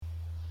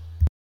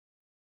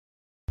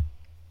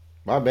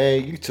My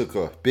man, you took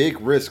a big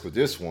risk with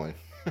this one.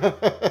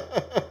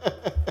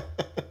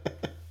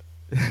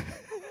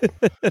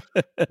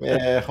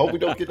 Man, hope we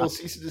don't get no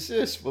cease and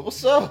desist. But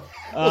what's up?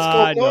 What's going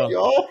I on, know.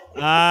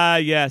 y'all?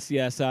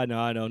 Yes, I know,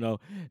 I don't know.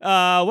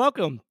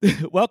 Welcome,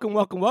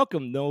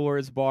 welcome. No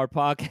Words Bar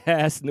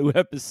podcast, new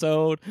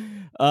episode.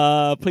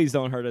 Please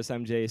don't hurt us,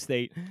 MJ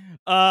Estate.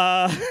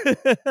 Uh,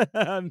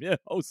 I'm your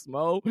host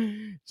Mo.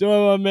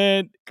 Join my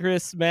man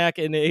Chris Mack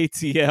in the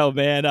ATL,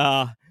 man.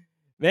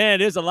 Man,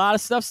 there's a lot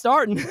of stuff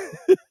starting.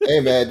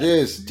 Hey, man,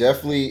 this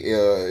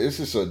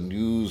is a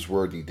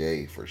newsworthy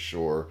day for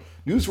sure.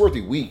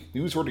 Newsworthy week,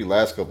 newsworthy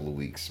last couple of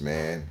weeks,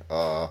 man.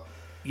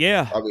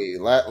 Yeah. I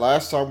mean,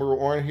 last time we were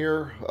on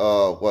here,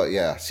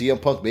 yeah,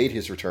 CM Punk made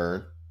his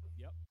return,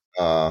 Yep.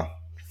 uh,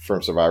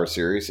 from Survivor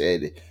Series,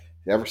 and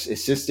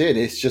since then,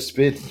 it's just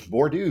been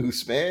more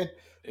news, man,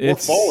 more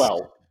It's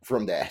fallout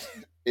from that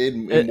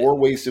in it, more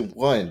ways than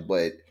one.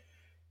 But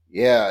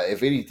yeah,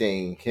 if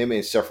anything, him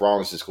and Seth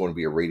Rollins is going to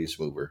be a ratings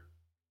mover.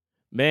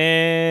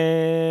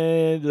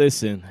 man.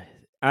 Listen,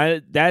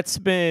 I that's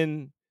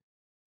been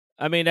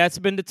I mean, that's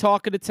been the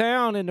talk of the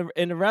town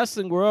in the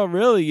wrestling world,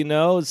 really.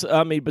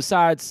 I mean,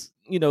 besides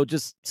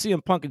just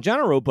CM Punk in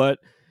general, but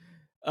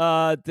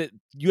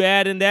you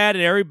add in that,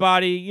 and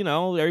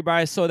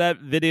everybody saw that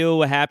video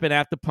what happened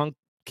after Punk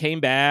came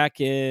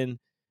back, and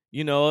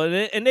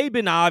and they've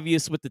been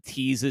obvious with the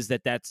teases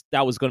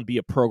that was going to be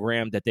a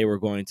program that they were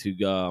going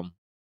to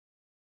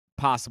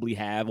possibly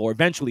have or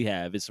eventually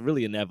have. It's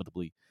really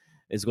inevitably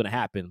is going to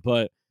happen,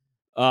 but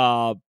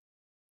uh,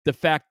 the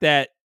fact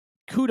that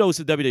kudos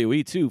to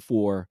WWE too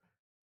for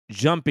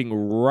jumping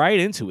right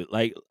into it.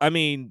 Like, I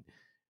mean,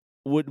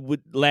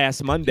 would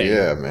last Monday,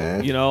 Yeah,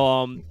 man. you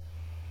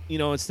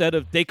know, instead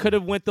of they could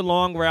have went the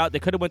long route, they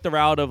could have went the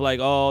route of like,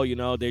 oh,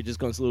 they're just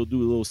going to do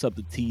a little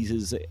something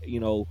teases,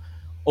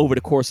 over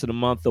the course of the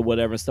month or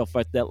whatever and stuff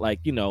like that.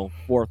 Like,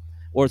 fourth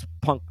or as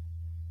Punk,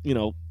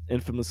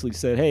 infamously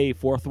said, hey,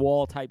 fourth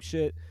wall type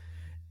shit.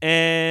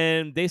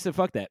 And they said,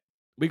 fuck that.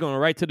 We're going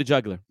right to the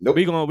jugular. Nope.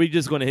 We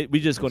just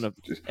gonna,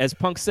 as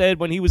Punk said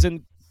when he was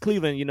in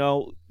Cleveland,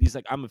 he's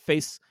like, I'm gonna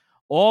face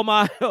all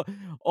my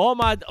all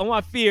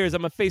my fears.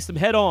 I'm gonna face them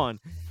head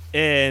on.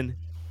 And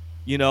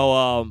you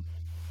know,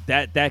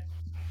 that that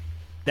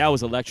that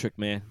was electric,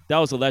 man. That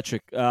was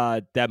electric.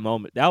 That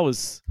moment. That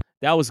was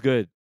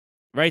good.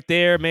 Right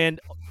there, man.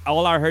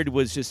 All I heard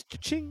was just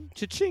cha-ching,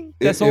 cha-ching.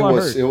 That's It all I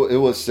was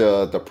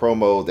heard. the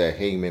promo that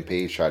Hangman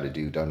Page tried to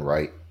do done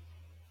right.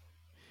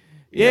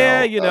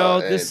 Yeah,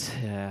 And this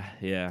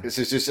yeah. this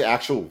is just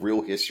actual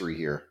real history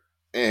here,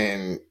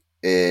 and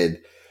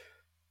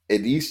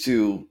these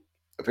two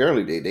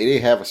apparently they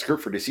didn't have a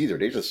script for this either.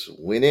 They just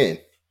went in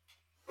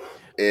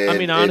I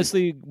mean, and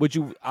honestly, would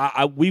you?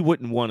 We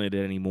wouldn't want it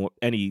anymore,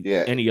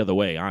 yeah, any other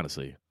way.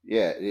 Honestly,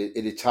 yeah.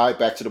 It tied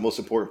back to the most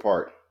important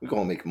part. We're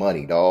gonna make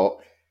money,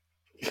 dog.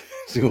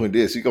 Doing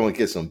this, we're gonna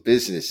get some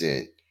business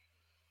in,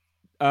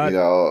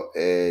 uh,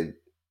 and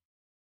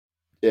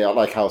yeah, I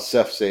like how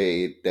Seth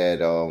said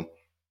that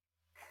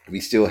if he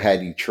still had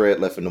any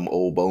tread left in them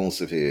old bones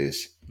of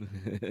his,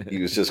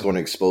 he was just going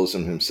to expose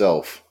him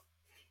himself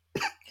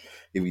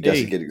if he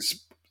doesn't hey, get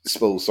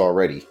exposed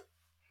already.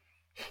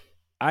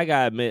 I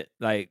gotta admit,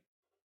 like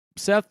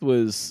Seth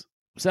was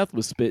Seth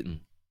was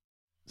spitting.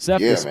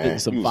 Seth was Yeah, spitting man,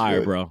 some he was fire,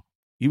 good. bro.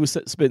 He was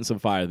spitting some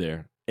fire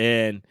there,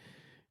 and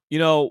you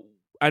know,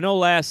 I know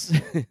last,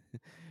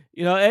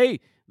 hey,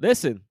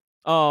 listen,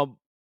 um,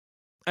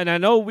 and I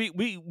know we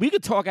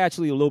could talk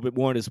actually a little bit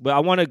more on this, but I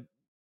want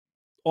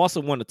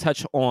to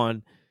touch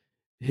on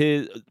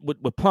his with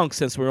Punk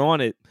since we're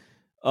on it.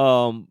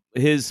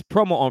 His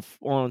promo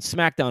on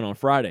SmackDown on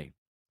Friday,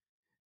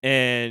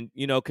 and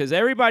because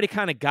everybody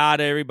kind of got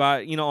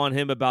everybody on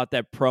him about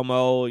that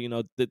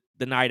promo,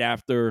 the night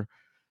after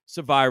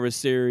Survivor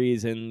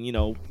Series, and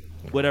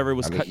whatever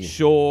was I mean, cut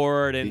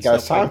short he and got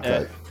his stuff like time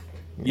that. cut.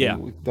 Yeah,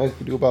 Nothing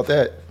to do about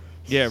that.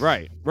 yeah,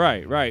 right.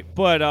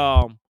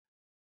 But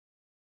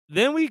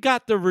then we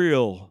got the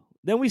real.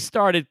 Then we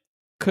started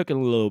cooking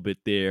a little bit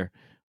there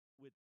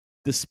with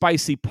the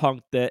spicy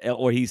Punk that,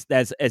 or he's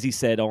as he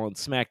said on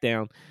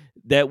SmackDown,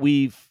 that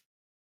we've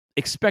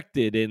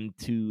expected and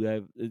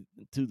to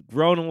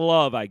grown in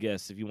love, I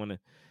guess, if you want to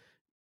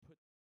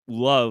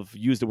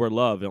use the word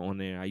love on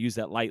there. I use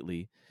that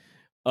lightly.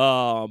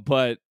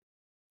 But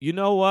you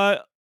know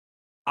what?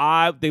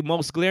 I the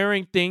most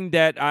glaring thing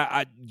that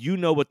I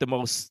what the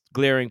most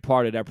glaring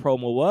part of that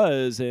promo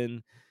was,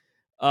 and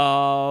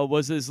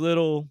was his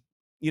little,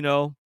 you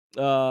know,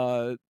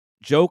 uh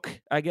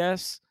joke, I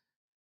guess,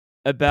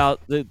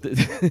 about the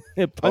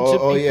punching Oh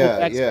people yeah, yeah,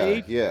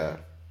 backstage. yeah. Well,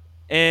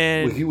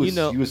 And he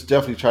was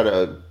definitely trying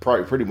to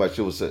probably pretty much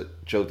it was a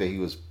joke that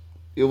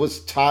it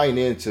was tying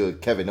into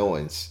Kevin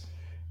Owens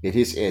and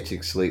his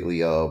antics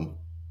lately,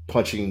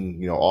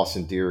 punching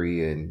Austin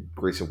Theory and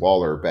Grayson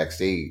Waller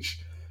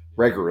backstage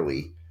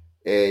regularly,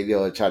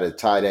 and try to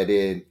tie that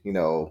in,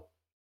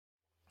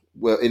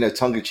 well, in a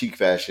tongue in cheek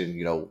fashion,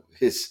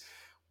 his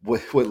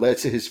what led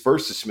to his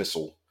first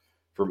dismissal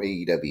from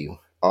AEW,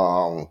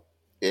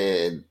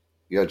 and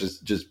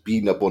just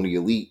beating up on the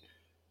elite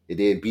and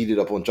then beat it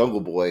up on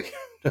Jungle Boy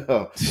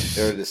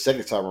there the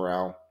second time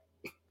around.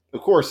 Of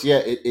course, yeah,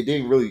 it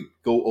didn't really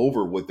go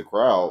over with the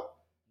crowd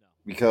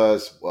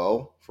because,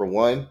 well, for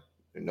one,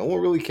 no one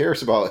really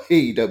cares about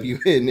AEW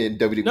in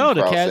WWE No,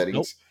 the crowd cast.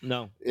 Nope. settings.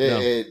 No.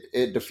 No.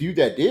 And the few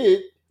that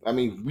did, I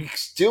mean, we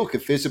still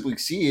could visibly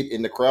see it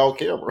in the crowd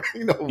camera.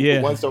 The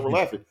Yeah. ones that were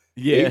laughing,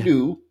 they Yeah.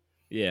 knew,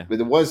 Yeah. but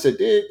the ones that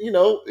did,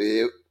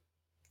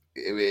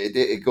 it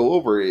didn't go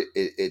over.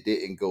 It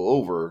didn't go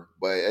over,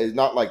 but it's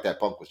not like that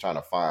Punk was trying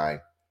to find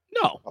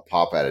No. a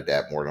pop out of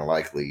that more than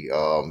likely.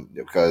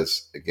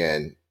 Because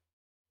again,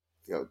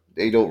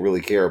 they don't really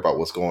care about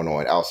what's going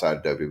on outside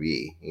of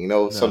WWE.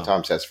 No.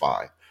 Sometimes that's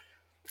fine.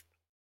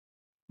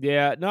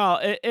 Yeah. No.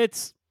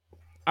 It's.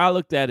 I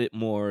looked at it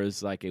more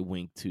as like a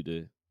wink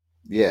to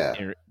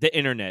Yeah, the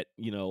internet,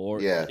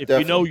 or yeah, if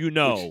you know,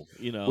 definitely.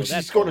 Which he's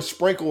that's going to all.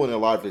 sprinkle in a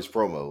lot of his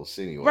promos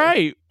anyway.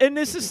 Right. And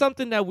this is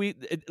something that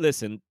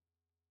listen.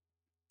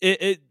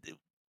 It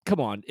come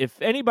on.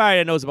 If anybody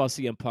that knows about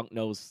CM Punk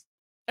knows,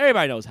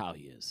 everybody knows how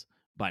he is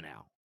by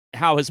now.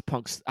 How his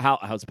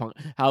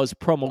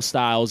promo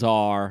styles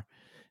are,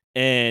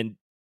 and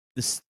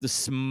the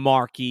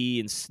smarky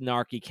and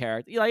snarky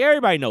character. Like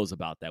everybody knows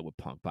about that with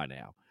Punk by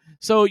now.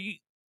 So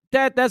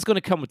that's going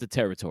to come with the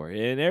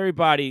territory, and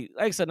everybody,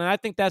 like I said, and I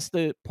think that's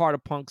the part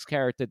of Punk's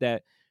character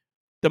that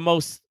the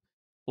most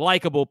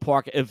likable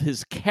part of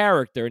his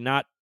character,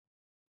 not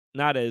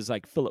as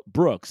like Phillip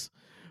Brooks,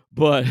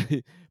 but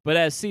but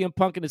as CM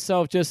Punk in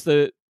itself, just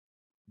the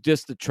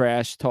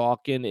trash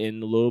talking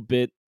and a little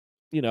bit,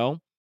 you know,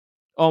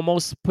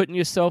 almost putting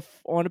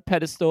yourself on a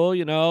pedestal,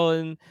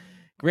 and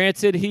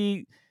granted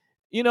he,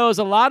 is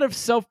a lot of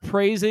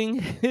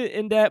self-praising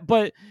in that,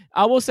 but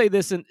I will say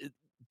this, in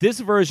this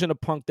version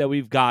of Punk that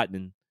we've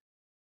gotten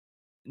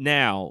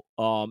now,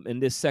 in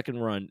this second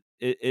run,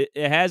 it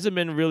hasn't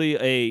been really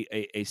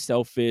a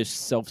selfish,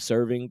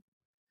 self-serving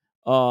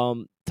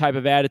type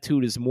of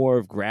attitude. Is more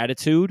of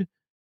gratitude.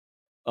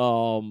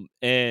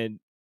 And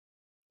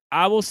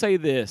I will say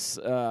this,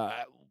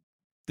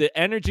 the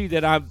energy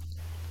that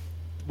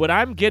what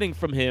I'm getting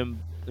from him,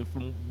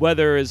 from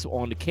whether it's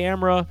on the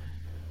camera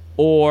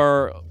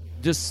or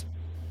just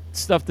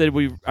stuff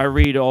that I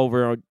read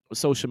over on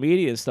social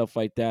media and stuff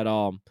like that.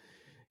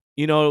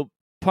 You know,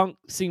 Punk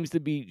seems to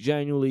be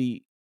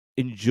genuinely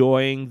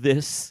enjoying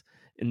this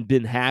and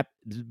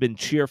been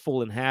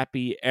cheerful and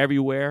happy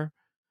everywhere.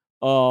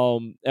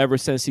 Ever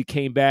since he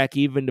came back,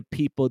 even the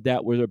people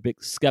that were a bit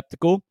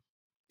skeptical,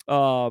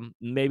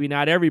 maybe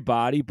not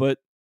everybody, but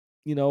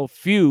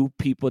few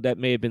people that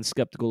may have been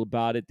skeptical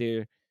about it,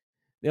 they're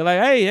like,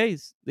 hey,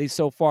 they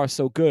so far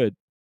so good.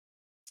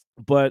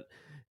 But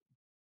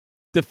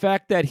the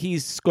fact that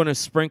he's going to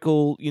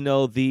sprinkle,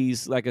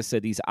 these, like I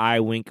said, these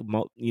eye wink,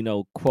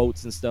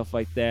 quotes and stuff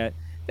like that,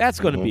 that's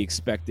going to be Hmm.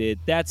 expected.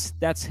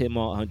 That's him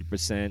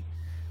 100%.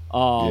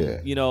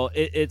 Yeah.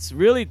 It's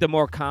really the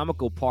more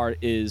comical part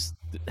is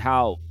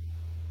how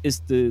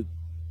is the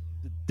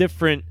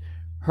different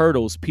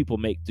hurdles people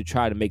make to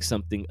try to make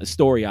a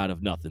story out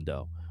of nothing,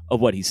 though,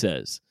 of what he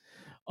says.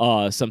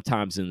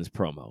 Sometimes in his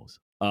promos.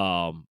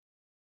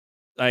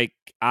 Like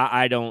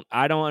I don't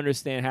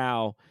understand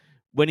how,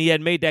 when he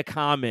had made that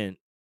comment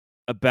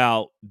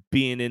about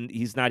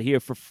he's not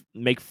here for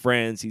make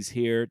friends, he's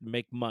here to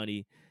make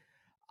money.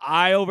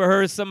 I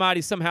overheard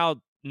somebody somehow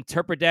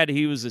interpret that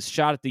he was a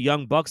shot at the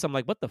Young Bucks. I'm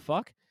like, what the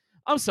fuck?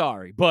 I'm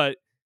sorry, but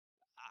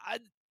I,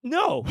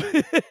 no,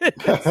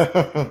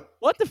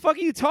 what the fuck are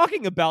you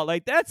talking about?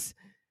 Like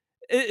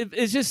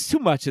it's just too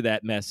much of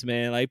that mess,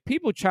 man. Like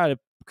people try to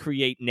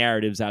create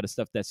narratives out of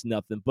stuff that's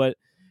nothing, but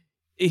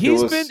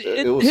he's been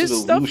It in was an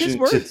his stuff, his allusion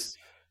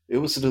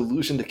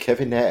to words.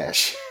 Kevin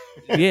Nash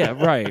Yeah,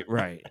 right.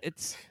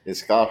 It's and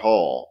Scott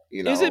Hall.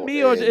 Is it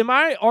me, or And am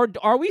I, or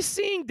are we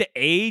seeing the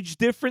age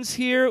difference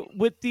here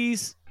with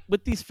these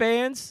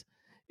fans?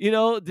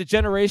 The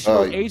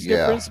generational age yeah,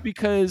 difference,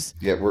 because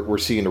yeah, we're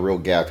seeing a real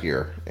gap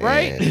here,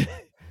 right.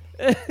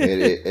 and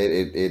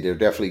they're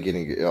definitely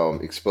getting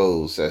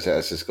exposed as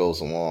this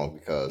goes along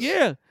because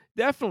Yeah,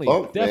 definitely,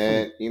 Punk,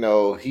 definitely.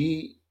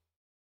 man,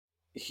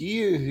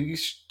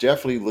 he's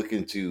definitely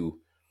looking to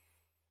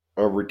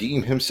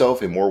redeem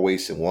himself in more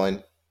ways than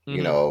one.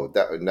 Hmm.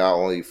 That not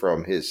only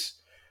from his,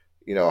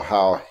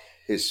 how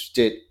his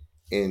stint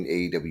in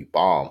AEW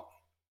bomb,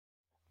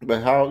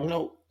 but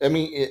how I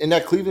mean, in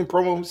that Cleveland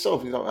promo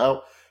himself,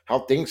 how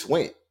things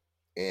went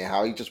and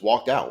how he just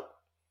walked out.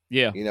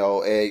 Yeah. And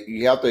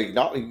you have to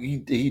acknowledge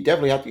he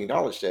definitely have to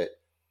acknowledge that.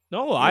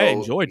 No, I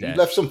enjoyed He that.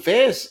 left some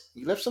fans.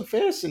 He left some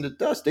fans in the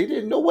dust. They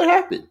didn't know what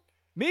happened.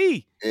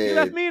 Me, he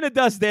left And me in the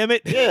dust. Damn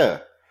it. yeah,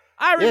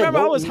 I yeah, remember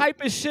I was no,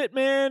 hype as shit,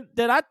 man.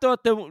 That I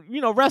thought that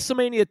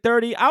WrestleMania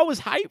 30, I was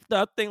hyped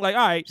up, thinking like,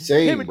 all right, him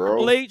same, and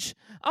Triple bro. H.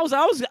 I was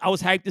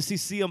hyped to see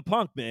CM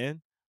Punk,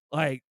 man.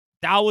 Like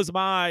that was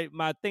my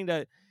thing.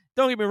 That,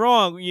 don't get me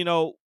wrong,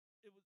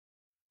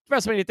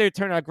 WrestleMania 30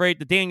 turned out great.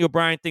 The Daniel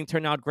Bryan thing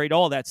turned out great.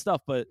 All that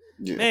stuff, but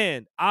Yeah,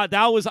 man,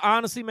 that was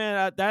honestly,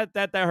 man,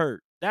 that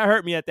hurt. That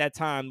hurt me at that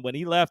time when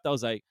he left. I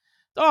was like,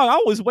 dog,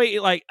 I was waiting.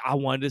 Like I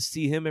wanted to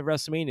see him in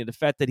WrestleMania. The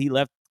fact that he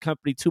left the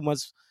company 2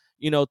 months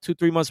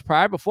 2-3 months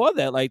prior before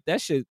that, like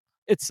that shit,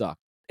 it sucked.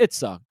 It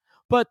sucked.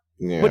 But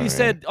what Yeah, he man.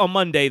 said on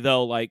Monday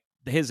though, like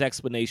his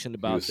explanation He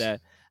about was.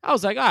 that, I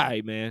was like, all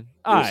right, man, It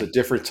all was a right.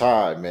 different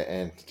time, man,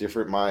 and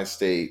different mind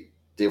state,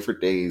 different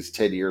days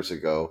 10 years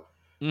ago.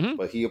 Mm-hmm.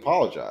 But he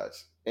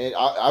apologized, and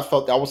I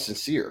felt that was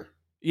sincere.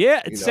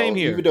 Yeah, it's same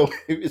Even here. though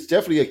it's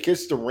definitely a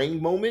kiss the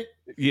ring moment,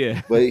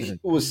 Yeah. but it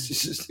was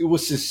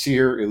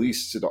sincere, at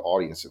least to the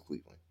audience of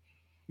Cleveland,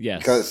 Yes.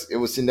 because it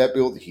was in that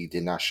building. He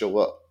did not show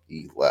up.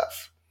 He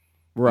left.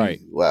 Right.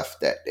 He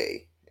left that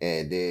day,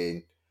 and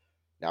then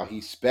now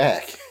he's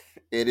back.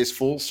 It is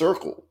full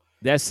circle.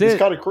 That's It's it.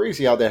 kind of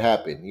crazy how that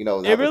happened. How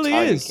It the really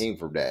timing is. came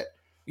from that.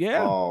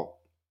 Yeah. Um,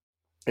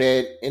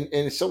 and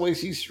in some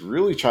ways, he's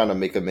really trying to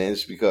make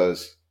amends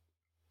because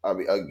I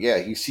mean, yeah,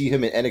 you see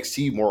him in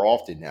NXT more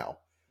often now.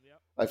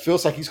 It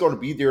feels like he's going to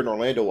be there in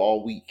Orlando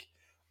all week,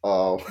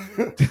 uh,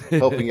 Yep.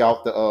 helping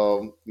out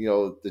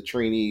the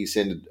trainees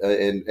and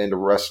the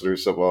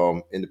wrestlers of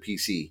in the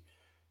PC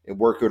and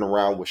working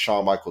around with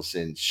Shawn Michaels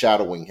and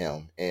shadowing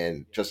him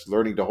and just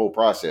learning the whole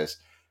process.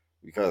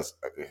 Because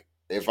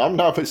if I'm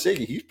not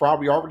mistaken, he's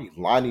probably already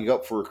lining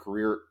up for a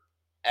career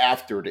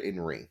after the in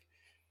ring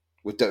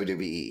with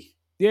WWE.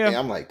 Yeah. And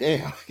I'm like,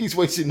 damn, he's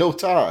wasting no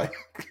time.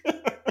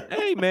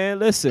 Hey man,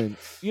 listen,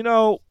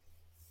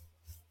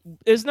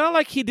 it's not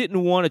like he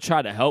didn't want to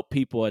try to help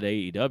people at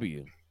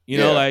AEW.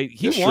 Yeah, Like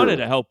he that's wanted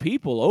true. to help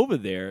people over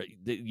there,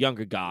 the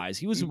younger guys.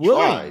 He was He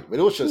willing. tried, but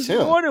it was He just was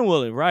him. more than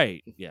willing,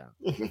 right? Yeah.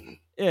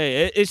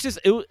 Yeah, it's just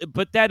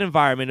but that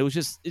environment,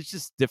 it's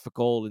just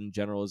difficult in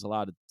general. There's a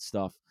lot of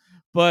stuff.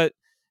 But,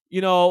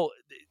 you know,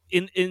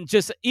 in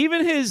just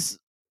even his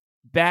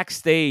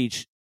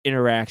backstage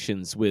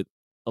interactions with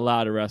a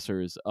lot of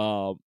wrestlers,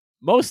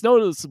 most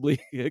noticeably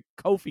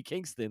Kofi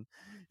Kingston.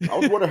 I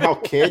was wondering how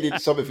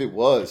candid some of it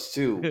was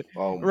too.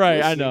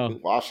 Right, I Listening know.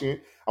 and watching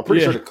it, I'm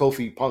pretty sure Yeah. the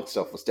Kofi Punk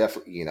stuff was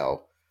definitely,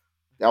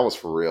 that was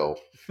for real.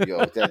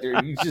 That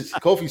there, you just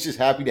Kofi's just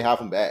happy to have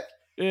him back,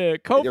 Yeah, and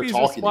they're Kofi's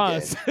talking again.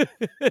 response.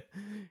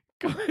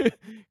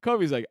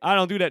 Kofi's like, I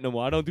don't do that no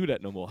more. I don't do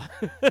that no more.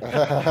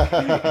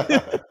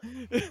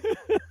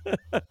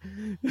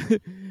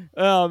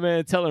 Oh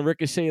man, telling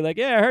Ricochet like,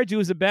 yeah, I heard you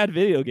was a bad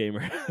video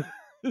gamer.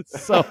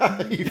 So,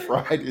 He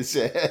fried his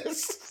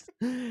ass.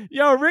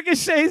 yo,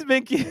 Ricochet's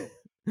been.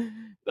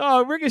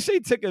 Oh, Ricochet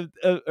took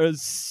a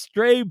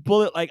stray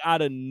bullet like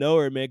out of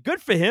nowhere, man. Good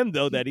for him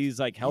though He that he's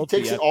like he healthy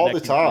takes it after all that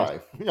the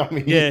concussion. time.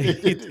 I Yeah, mean,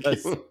 he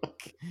does.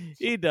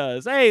 He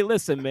does. Hey,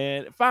 listen,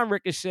 man. If I'm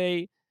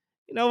Ricochet,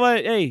 you know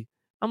what? Hey,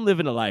 I'm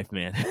living a life,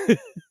 man.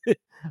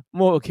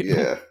 more,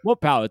 yeah. more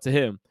power to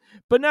him.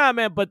 But nah,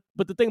 man. But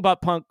the thing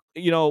about Punk,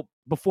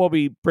 before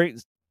we bring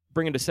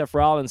in the Seth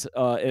Rollins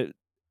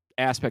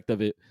aspect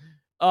of it,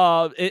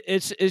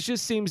 it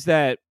just seems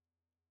that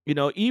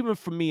even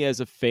for me as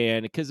a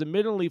fan, because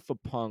admittedly for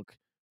Punk,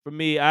 for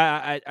me,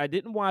 I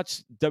didn't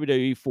watch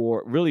WWE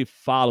for really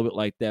follow it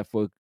like that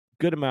for a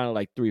good amount of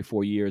like 3 or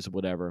 4 years or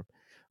whatever.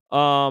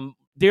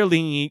 Their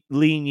lean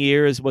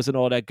years wasn't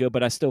all that good,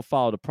 but I still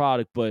followed the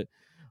product. But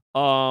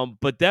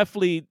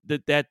definitely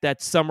that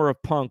summer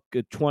of Punk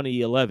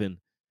 2011,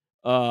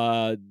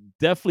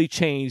 definitely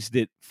changed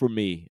it for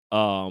me.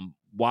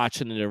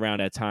 Watching it around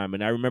that time,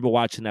 and I remember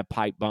watching that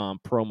pipe bomb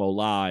promo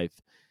live,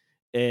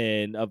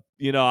 and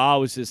I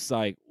was just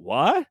like,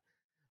 what?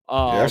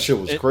 Yeah, that shit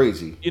was It,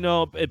 crazy.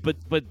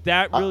 but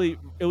that I, really,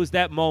 it was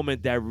that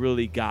moment that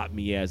really got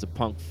me as a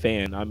Punk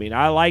fan. I mean,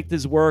 I liked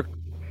his work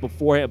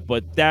beforehand,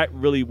 but that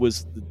really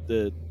was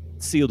the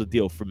seal the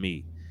deal for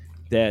me.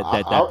 That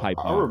pipe I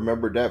bomb.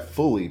 remember that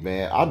fully,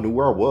 man. I knew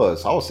where I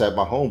was. I was at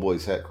my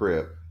homeboy's hat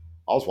crib.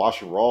 I was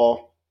watching Raw,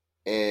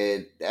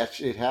 and that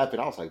shit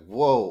happened. I was like,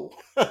 "Whoa!"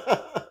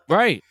 I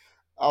Right.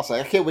 was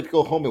like, "I can't wait to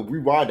go home and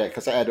rewind that,"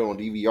 because I had it on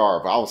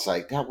DVR. But I was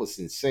like, "That was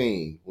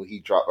insane when he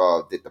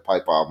dropped did the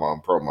pipe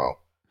bomb promo."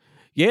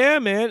 Yeah,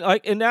 man.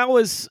 Like, and that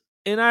was,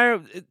 and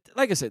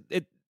like I said,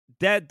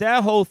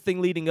 that whole thing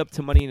leading up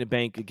to Money in the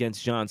Bank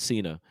against John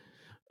Cena,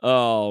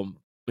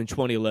 in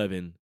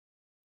 2011.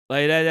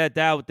 Like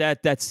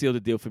that sealed the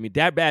deal for me.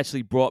 That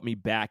actually brought me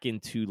back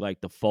into like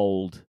the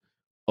fold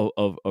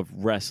of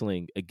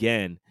wrestling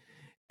again.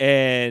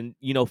 And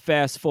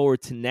fast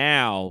forward to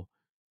now,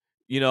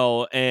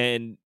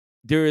 and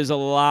there is a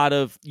lot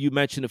of, you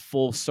mentioned, a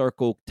full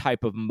circle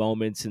type of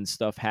moments and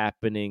stuff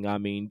happening. I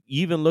mean,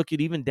 even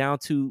down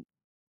to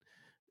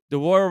the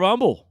Royal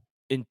Rumble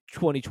in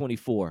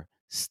 2024,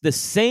 the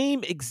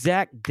same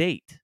exact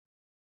date,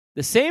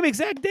 the same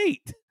exact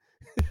date.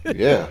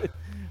 Yeah,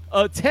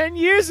 10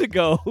 years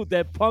ago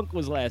that Punk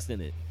was last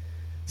in it.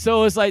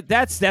 So it's like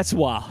that's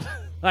wild.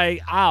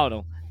 Like, I don't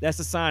know. That's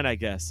a sign, I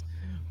guess.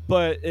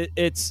 But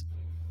it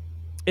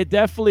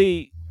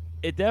definitely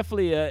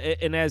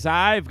and as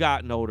I've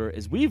gotten older,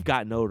 as we've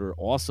gotten older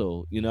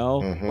also, hmm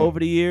over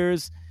the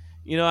years,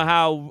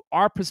 how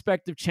our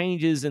perspective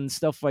changes and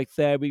stuff like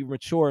that. We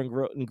mature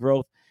and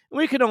growth. And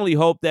we can only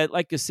hope that,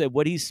 like I said,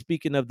 what he's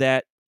speaking of,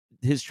 that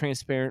his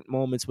transparent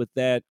moments with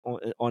that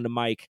on the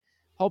mic,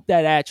 hope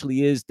that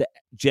actually is the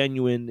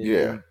genuine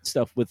yeah. and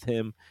stuff with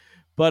him.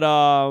 But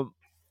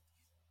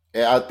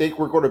And I think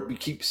we're going to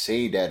keep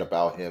saying that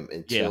about him Yeah.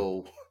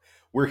 until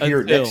we're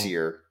here next Until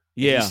year and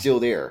he's yeah. still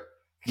there.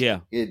 Yeah.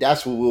 And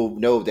that's when we'll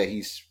know that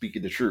he's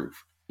speaking the truth.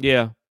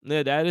 Yeah.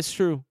 Yeah, that is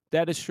true.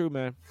 That is true,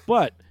 man.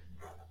 But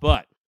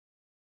fuck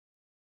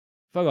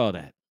all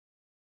that.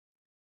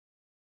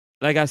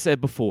 Like I said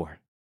before,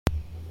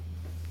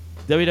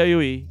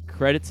 WWE,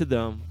 credit to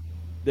them.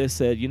 They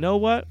said, you know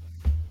what?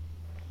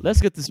 Let's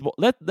get this.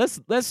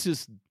 Let's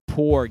just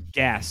pour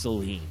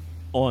gasoline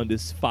on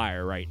this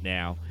fire right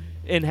now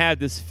and have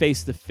this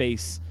face to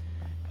face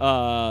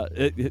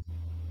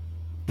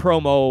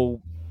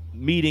promo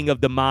meeting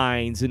of the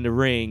minds in the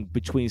ring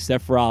between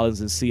Seth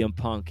Rollins and CM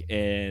Punk.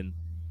 And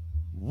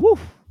woo,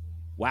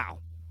 wow,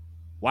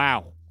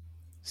 wow.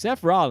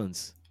 Seth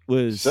Rollins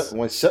was.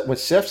 When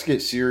Seth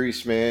gets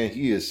serious, man,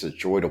 he is a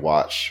joy to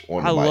watch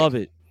on I the love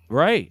mic. it.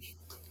 Right,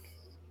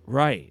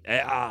 right.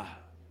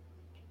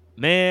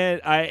 Man,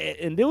 I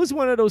and there was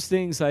one of those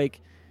things like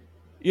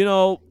you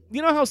know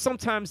how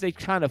sometimes they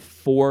kind of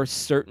force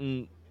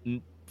certain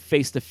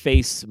face to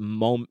face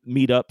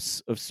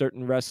meetups of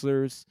certain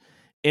wrestlers,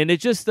 and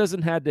it just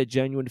doesn't have that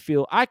genuine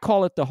feel. I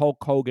call it the Hulk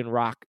Hogan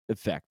Rock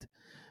effect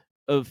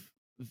of,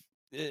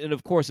 and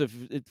of course, if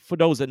for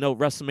those that know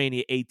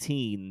WrestleMania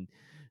 18,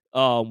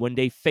 when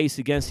they face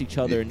against each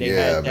other and they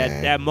had Yeah,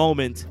 that man.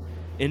 moment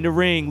in the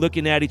ring,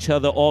 looking at each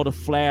other, all the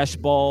flash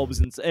bulbs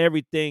and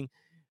everything.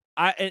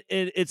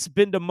 It's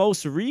been the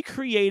most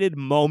recreated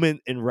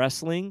moment in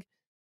wrestling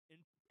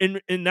in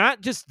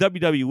not just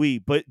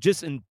WWE, but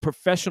just in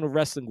professional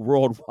wrestling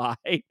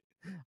worldwide.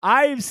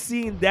 I've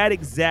seen that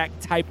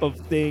exact type of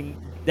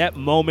thing, that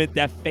moment,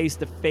 that face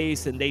to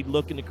face, and they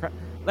look in the crowd.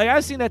 Like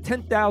I've seen that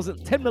 10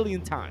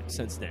 million times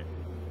since then.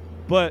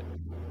 But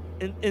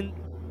in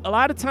a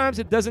lot of times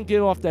it doesn't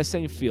give off that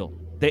same feel.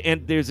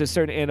 And there's a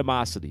certain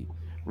animosity,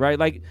 right?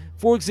 Like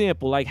for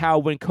example, like how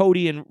when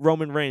Cody and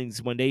Roman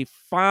Reigns, when they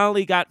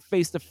finally got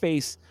face to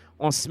face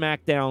on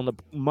SmackDown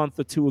a month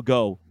or two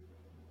ago,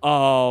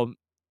 um,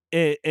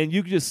 and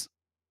you could just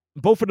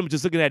both of them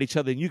just looking at each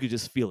other, and you could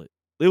just feel it.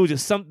 There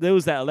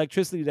was that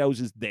electricity that was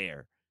just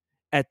there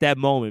at that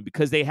moment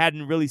because they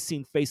hadn't really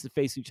seen face to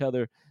face each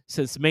other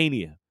since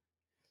Mania.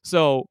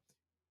 So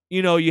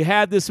you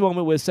had this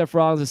moment with Seth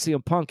Rollins and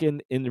CM Punk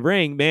in the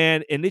ring,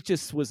 man, and it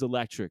just was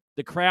electric.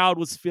 The crowd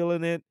was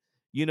feeling it,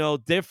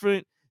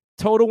 different,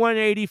 total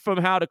 180 from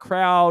how the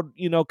crowd,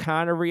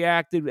 kind of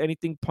reacted.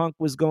 Anything Punk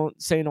was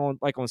saying on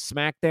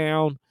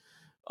SmackDown,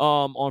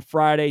 on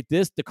Friday.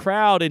 The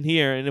crowd in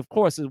here, and of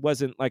course it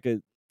wasn't like a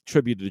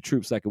tribute to the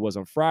troops like it was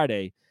on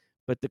Friday,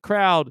 but the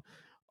crowd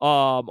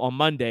on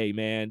Monday,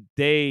 man,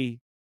 they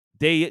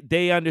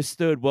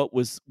understood what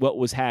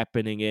was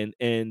happening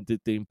and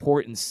the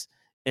importance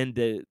and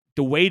the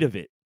weight of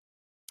it.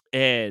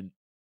 And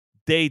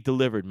they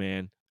delivered,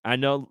 man. I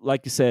know,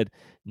 like you said,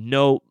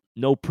 no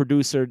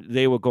producer.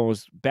 They were going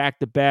back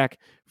to back,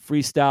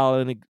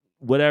 freestyling,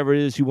 whatever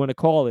it is you want to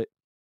call it.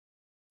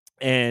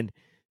 And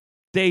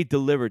they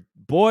delivered.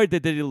 Boy,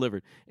 did they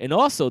deliver. And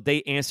also,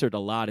 they answered a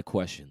lot of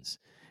questions.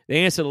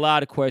 They answered a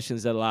lot of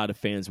questions that a lot of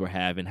fans were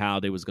having, how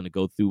they was going to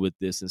go through with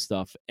this and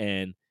stuff.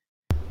 And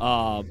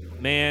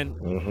man,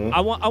 Hmm.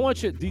 I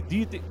want you. Do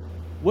you think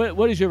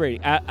what is your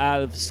rating out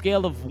of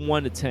scale of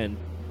 1 to 10?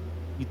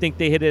 You think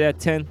they hit it at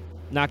 10?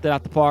 Knocked it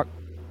out the park?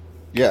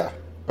 Yeah,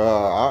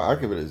 I'll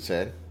give it a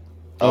 10.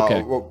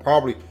 Okay. Well,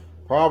 probably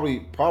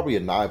a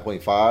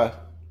 9.5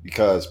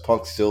 because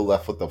Punk still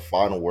left with the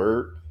final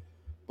word.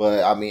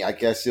 But I mean, I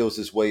guess it was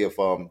his way of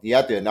he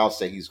had to announce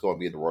that he's going to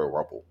be in the Royal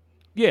Rumble.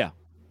 Yeah.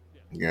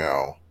 You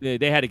know, They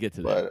had to get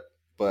to that.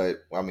 but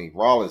I mean,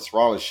 Rollins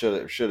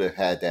should have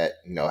had that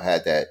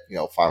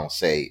final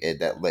say and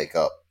that leg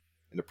up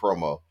in the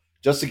promo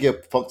just to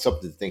give Punk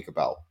something to think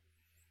about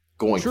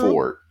going True.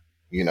 forward.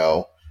 You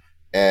know,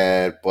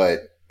 and but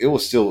it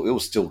was still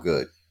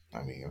good.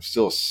 I mean, it was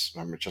still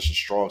just a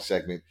strong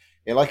segment.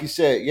 And like you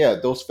said, yeah,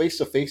 those face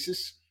to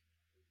faces,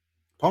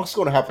 Punk's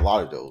going to have a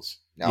lot of those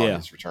now in Yeah.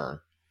 his return.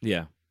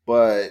 Yeah.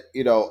 But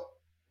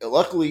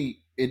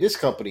luckily in this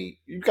company,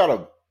 you've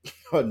got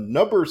a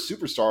number of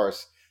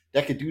superstars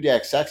that can do that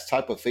exact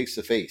type of face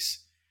to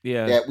face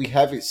Yeah. that we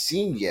haven't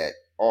seen yet,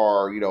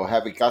 or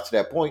haven't got to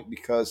that point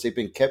because they've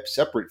been kept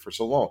separate for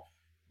so long.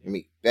 I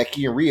mean,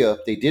 Becky and Rhea,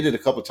 they did it a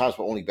couple of times,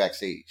 but only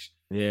backstage.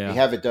 They Yeah.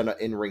 haven't done an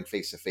in ring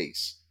face to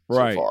face so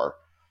Right. far.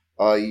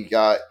 You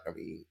got, I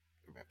mean,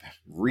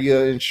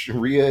 Rhea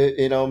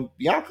and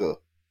Bianca.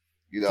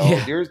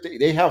 Yeah.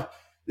 They have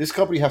this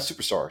company has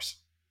superstars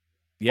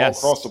all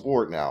across the Yes.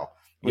 board now.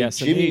 I mean, Yes,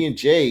 Jimmy indeed. and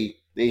Jay,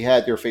 they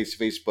had their face to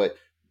face, but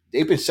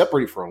they've been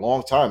separated for a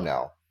long time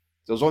now.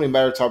 So it's only a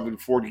matter of time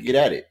before you get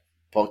at it.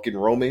 Punk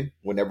and Roman,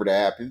 whenever that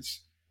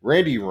happens.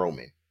 Randy and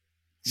Roman,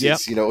 Yep.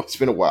 since it's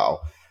been a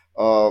while.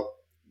 Uh,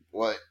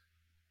 what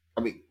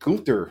I mean,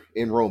 Gunther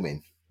and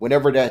Roman,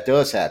 whenever that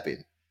does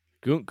happen.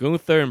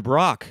 Gunther and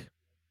Brock.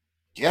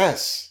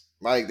 Yes,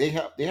 like they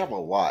have a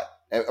lot.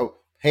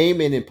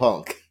 Heyman and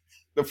Punk,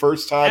 the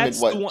first time in That's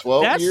the what one.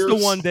 12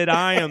 years. That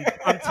I'm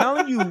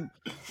telling you.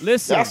 That's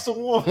Listen, the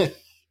one.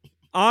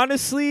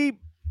 honestly,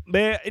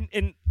 man,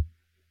 and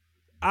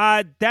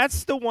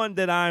That's the one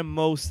that I'm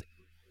most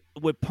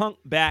with Punk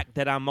back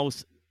that I'm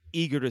most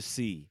eager to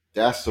see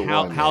That's the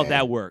one, how that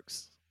man.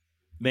 works,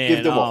 Give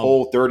man. them a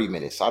whole 30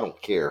 minutes. I don't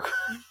care.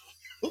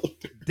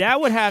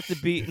 That would have to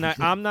be. Now,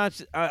 I'm not.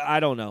 I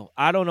don't know.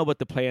 I don't know what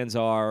the plans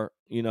are.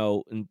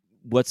 And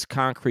what's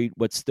concrete,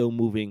 what's still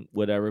moving,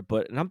 whatever.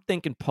 But and I'm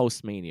thinking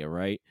post Mania,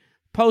 right?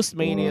 Post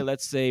Mania, Mhm.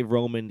 let's say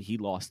Roman he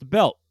lost the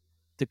belt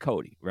to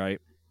Cody, right?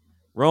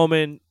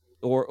 Roman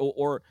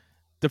or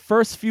the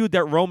first feud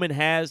that Roman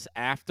has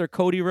after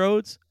Cody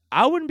Rhodes.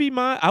 I wouldn't be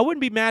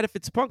mad if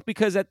it's Punk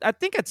because I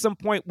think at some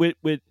point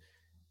with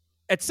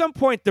at some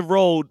point the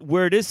road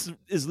where this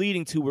is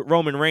leading to with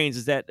Roman Reigns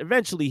is that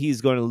eventually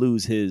he's going to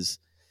lose his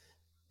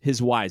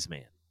wise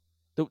man.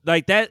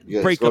 Like that Yeah, he's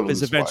going breakup to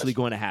is lose eventually Wise,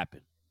 man. going to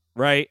happen,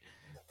 right?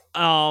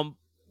 Um,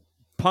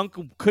 Punk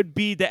could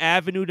be the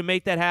avenue to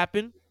make that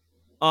happen.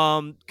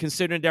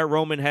 Considering that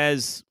Roman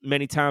has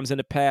many times in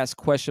the past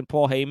questioned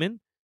Paul Heyman,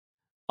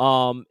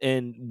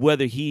 and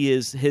whether he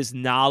is his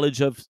knowledge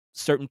of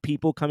certain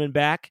people coming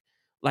back,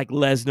 like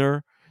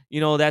Lesnar,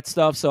 that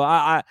stuff. So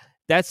I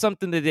that's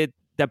something that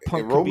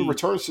Punk And could Roman be.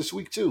 returns this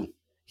week too.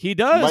 He He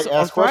does might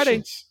on ask Friday.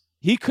 questions.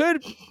 He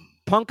could.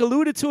 Punk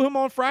alluded to him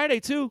on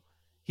Friday too.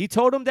 He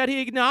told him that he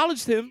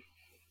acknowledged him,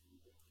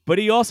 but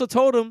he also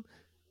told him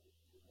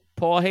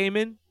Paul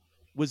Heyman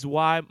was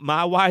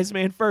my wise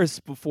man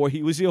first before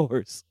he was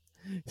yours.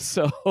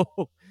 So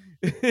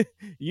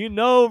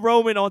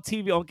Roman on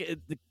TV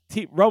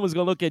Roman's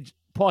gonna look at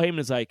Paul Heyman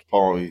as like,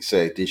 Paul, he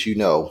said, "Did you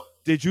know?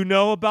 did you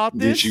know about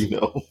Did this? you know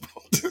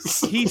about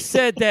this?" He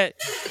said that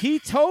he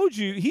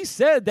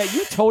said that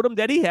you told him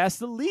that he has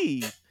to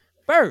leave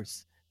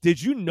first.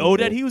 Did you know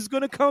that Mhm. he was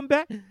gonna come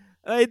back?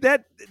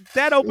 That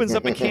opens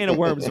up a can of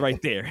worms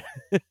right there.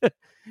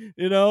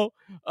 you know?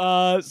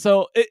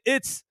 So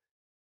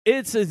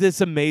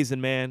it's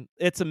amazing, man.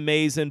 It's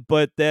amazing.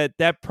 But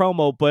that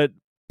promo, but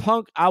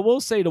Punk, I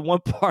will say the one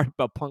part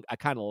about Punk I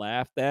kind of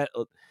laughed at,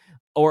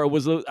 or it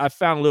was I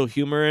found a little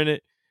humor in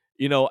it.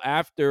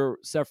 After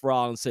Seth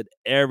Rollins said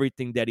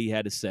everything that he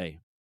had to say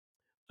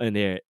in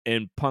there,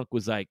 and Punk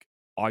was like,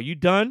 "Are you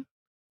done?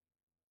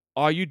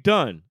 Are you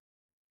done?"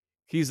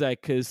 He's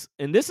like, "Cause,"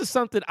 and this is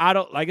something I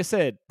don't like. I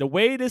said the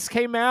way this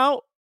came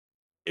out,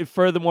 it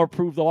furthermore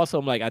proved also.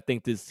 I'm like, I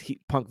think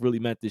Punk really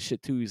meant this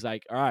shit too. He's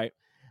like, "All right,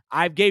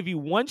 I gave you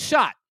one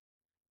shot.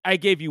 I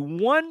gave you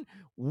one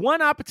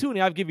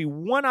opportunity. I'll give you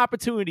one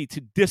opportunity to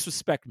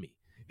disrespect me,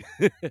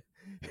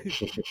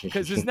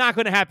 because it's not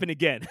going to happen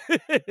again.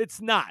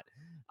 It's not.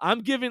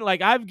 I've given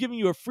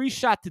you a free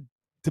shot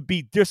to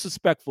be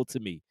disrespectful to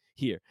me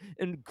here,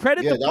 and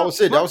credit Yeah, the that Punk.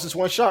 was it. That Punk was just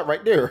one shot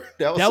right there.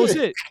 That was that was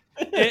it.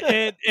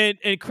 it,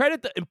 and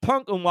credit the and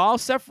Punk. And while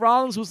Seth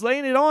Rollins was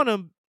laying it on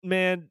him,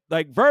 man,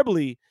 like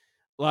verbally,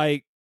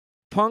 like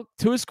Punk,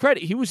 to his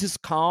credit, he was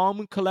just calm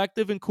and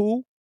collective and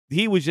cool.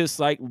 He was just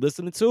like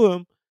listening to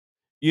him.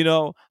 You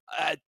know,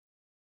 uh,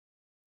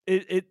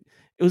 it it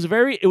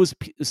it was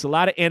it's a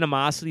lot of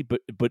animosity,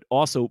 but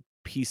also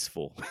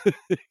peaceful,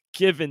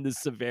 given the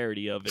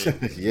severity of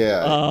it.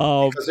 Yeah,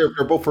 Um, because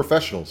they're both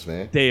professionals,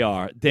 man. they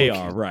are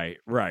right.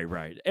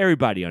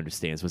 Everybody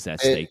understands what's at And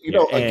stake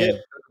there, again, and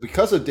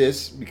because of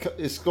this, because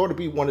it's going to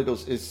be one of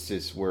those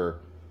instances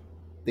where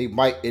they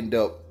might end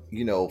up,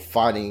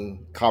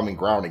 finding common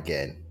ground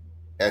again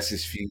as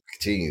this feud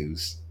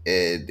continues,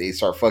 and they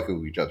start fucking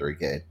with each other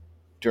again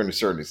during a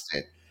certain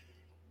extent.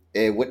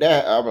 And with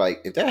that, I'm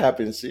like, if that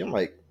happens, I'm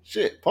like,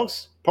 shit, Punk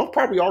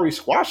probably already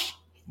squashed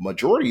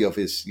majority of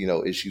his,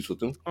 issues with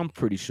him. I'm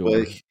pretty But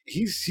sure.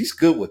 he's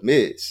good with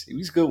Miz.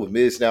 He's good with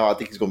Miz now. I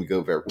think he's gonna be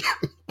good with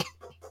everyone.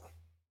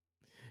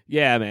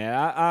 Yeah,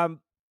 man.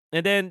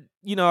 And then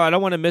I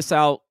don't want to miss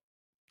out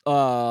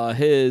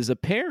his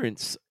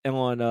appearance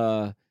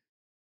on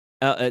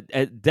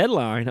at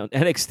Deadline on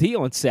NXT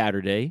on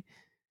Saturday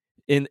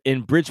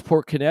in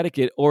Bridgeport,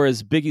 Connecticut, or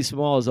as Biggie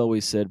Smalls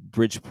always said,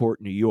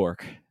 Bridgeport, New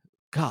York.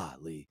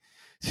 Golly.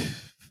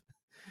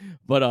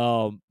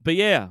 But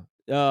yeah,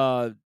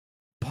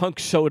 Punk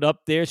showed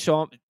up there.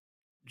 Shawn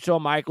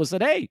Michaels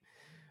said, "Hey,"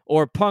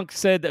 or Punk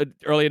said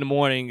early in the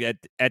morning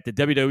at the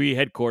WWE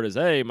headquarters,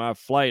 "Hey, my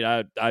flight,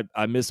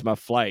 I missed my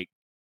flight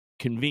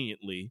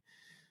conveniently.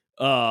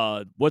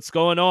 What's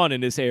going on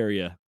in this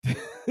area?"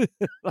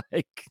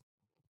 like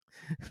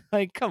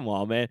like, come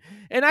on, man.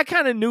 And I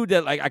kind of knew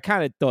that, like, I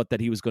kind of thought that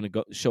he was going to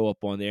go show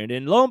up on there. And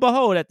then lo and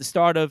behold, at the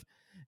start of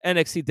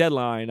NXT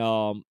Deadline,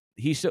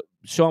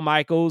 Shawn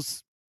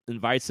Michaels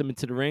invites him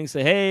into the ring,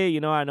 say, "Hey,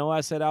 I know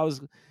I said I was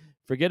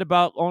forget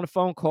about on the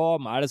phone call.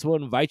 Might as well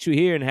invite you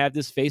here and have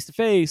this face to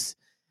face."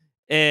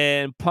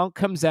 And Punk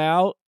comes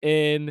out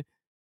in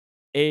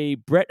a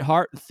Bret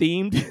Hart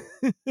themed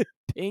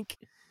pink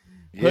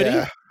hoodie.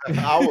 Yeah,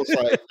 I was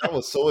like, that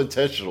was so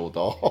intentional,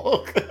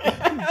 dog.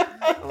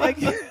 like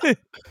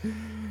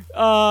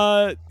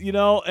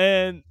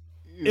and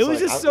it He's was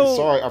like, just I'm so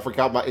sorry, I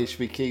forgot my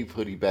HBK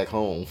hoodie back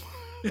home.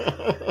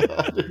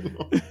 I didn't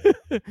know.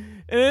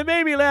 and it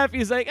made me laugh.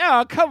 He's like,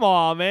 "Oh, come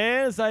on,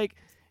 man." It's like,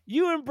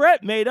 you and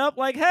Brett made up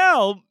like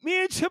hell.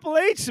 Me and Triple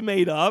H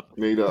made up.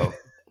 Made up.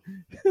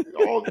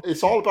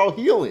 It's all about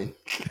healing.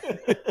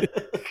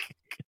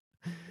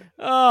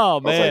 Oh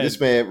I was like, this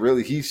man. man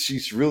really,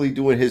 she's really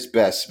doing his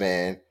best,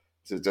 man,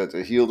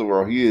 to heal the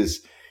world.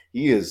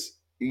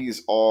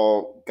 He's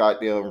all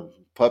goddamn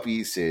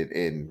puppies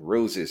and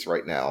roses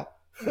right now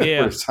for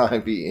Yeah. the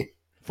time being.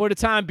 For the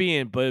time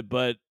being,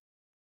 but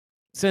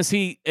since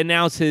he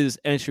announced his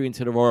entry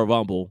into the Royal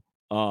Rumble,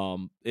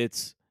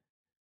 it's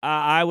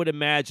I would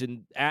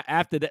imagine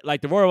after that,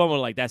 like the Royal Rumble,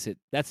 like that's it,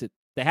 that's it.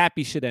 The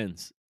happy shit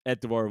ends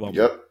at the Royal Rumble.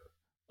 Yep,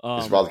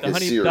 it's about to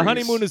get The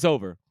honeymoon serious. is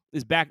over.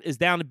 It's back. It's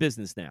down to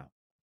business now.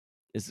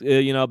 It's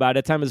you know, by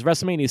that time it's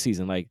WrestleMania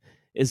season. Like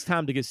it's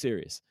time to get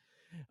serious.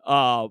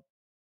 Uh,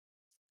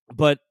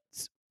 but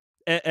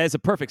as a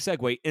perfect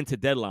segue into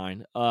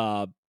Deadline,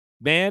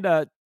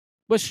 man,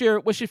 what's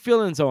your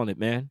feelings on it,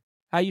 man?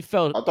 How you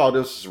felt? I thought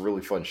this was a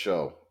really fun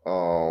show.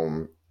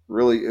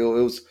 Really,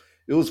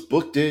 it was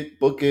booked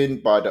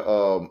in by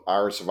the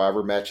Iron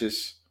Survivor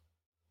matches,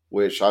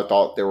 which I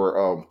thought they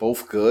were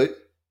both good.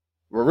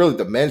 But really,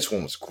 the men's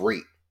one was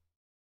great.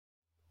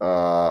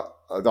 I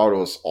thought it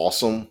was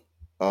awesome.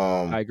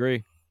 I Um,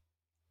 agree.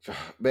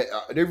 man,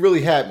 they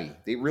really had me.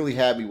 They really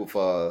had me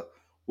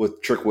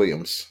with Trick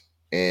Williams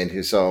and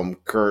his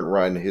current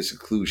run, his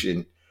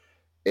inclusion,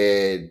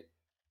 and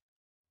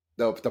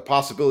the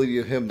possibility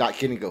of him not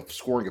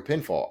scoring a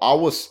pinfall.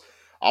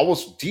 I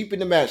was deep in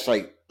the match,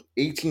 like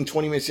 18,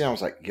 20 minutes in. I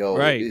was like, yo,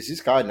 Right, is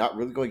this guy not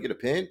really going to get a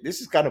pin?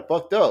 This is kind of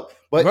fucked up.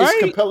 But it's a right,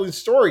 compelling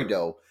story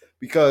though,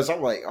 because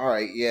I'm like, all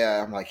right,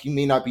 yeah, I'm like, he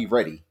may not be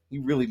ready. He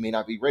really may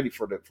not be ready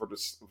for the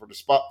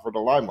spot, for the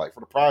limelight,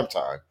 for the prime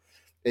time.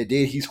 And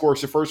then he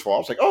scores the first fall. I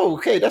was like, oh,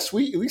 okay, that's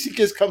sweet. At least he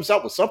just comes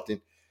out with something.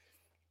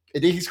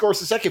 And then he scores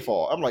the second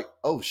fall. I'm like,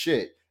 oh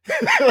shit.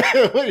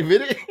 Wait a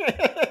minute.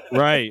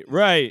 right,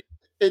 right.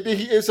 And then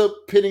he ends up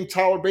pinning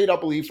Tyler Bate, I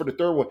believe, for the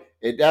third one.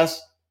 And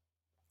that's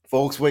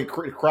folks the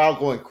crowd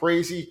going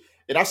crazy.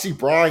 And I see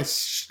Brian,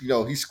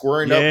 he's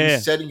squaring up, he's Yeah,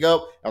 setting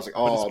up. I was like,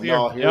 for the oh spear.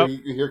 no, Yep,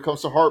 here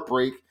comes the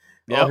heartbreak.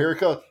 Oh, yep. here it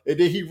comes. And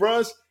then he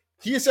runs.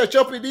 He hits that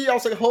jumping knee. I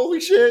was like,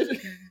 holy shit.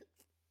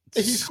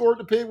 And he scored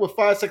the pin with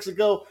 5 seconds to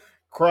go.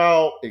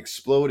 Crowd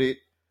exploded.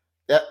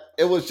 That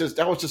was just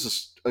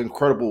an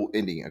incredible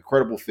ending,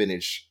 incredible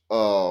finish.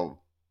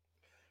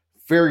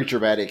 Very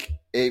dramatic.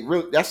 It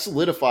really that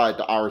solidified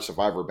the Irish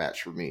Survivor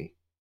match for me.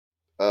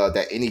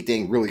 That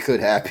anything really could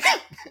happen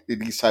in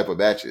these type of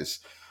matches.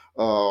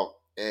 Uh,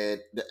 and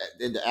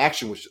the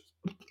action was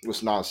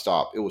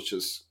nonstop. It was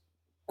just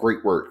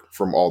great work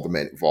from all the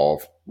men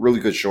involved. Really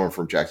good showing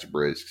from Jackson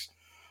Briggs.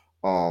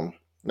 Not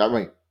I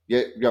mean,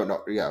 yeah,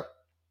 no, yeah,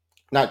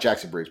 not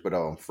Jackson Briggs, but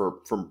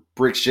from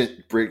Briggs,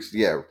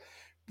 yeah,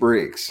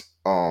 Briggs.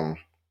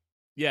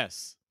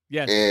 yes,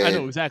 yes. I know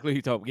And exactly who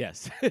you talk.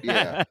 Yes.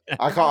 yeah,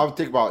 I'm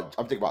thinking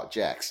about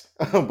Jax,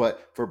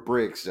 but for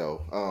Briggs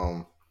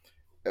though,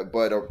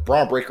 but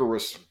Braun Breaker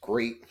was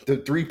great. The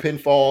 3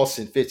 pinfalls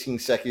in 15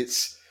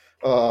 seconds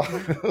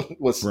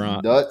was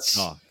Bron, nuts.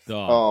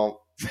 dog.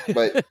 Um,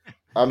 but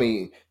I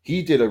mean,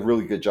 he did a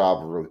really good job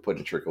of really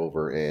putting Trick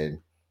over, and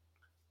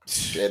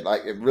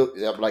like it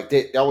really like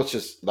that was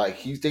just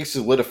like they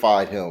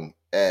solidified him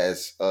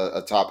as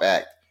a top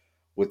act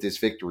with this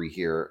victory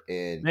here.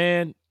 And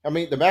Man, I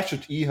mean, the match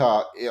with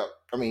Iha, yeah,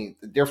 I mean,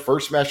 their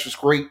first match was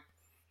great.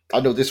 I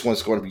know this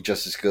one's going to be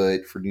just as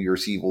good for New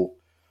Year's Evil.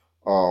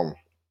 Um,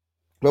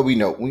 but we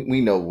know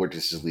where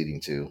this is leading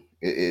to.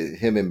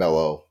 Him and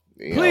Mello,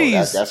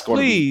 please, that's going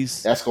to be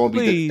please, that's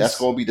please,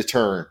 going to be the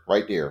turn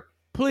right there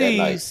that night.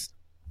 please,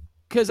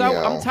 because You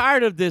I'm know,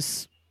 tired of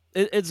this.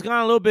 It's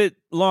gone a little bit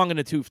long in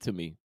the tooth to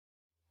me.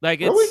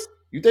 Like really, it's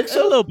you think a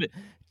little so? bit,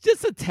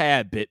 just a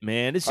tad bit,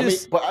 man. It's I mean,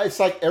 just but it's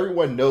like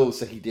everyone knows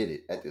that he did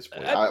it at this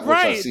point, which I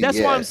right. see. That's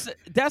why Yeah,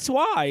 That's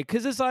why,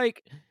 because it's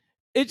like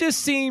it just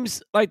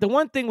seems like the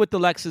one thing with the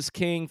Lexus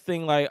King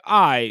thing. Like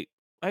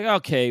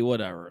okay,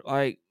 whatever.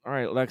 Like all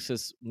right,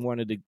 Lexus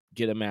wanted to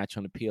get a match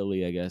on the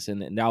PLE, I guess,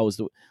 and that was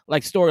the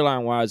like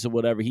storyline wise or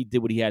whatever. He did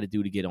what he had to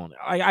do to get on it.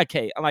 I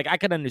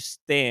can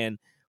understand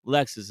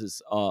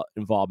Lexus's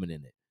involvement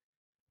in it,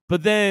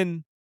 but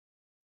then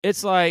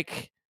it's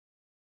like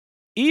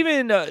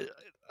even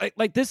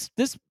like this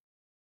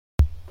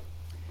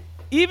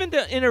even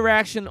the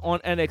interaction on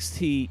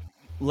NXT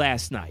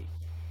last night,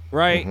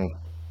 right? hmm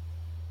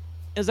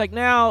It's like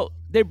now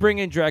they're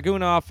bringing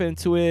Dragunov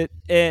into it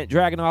and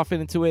Dragunov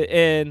into it,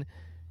 and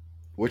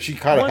which he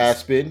kind of once,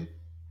 has been,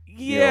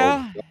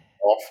 yeah,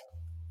 off.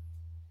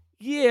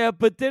 yeah,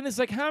 but then it's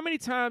like, how many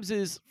times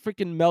is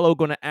freaking Mello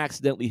going to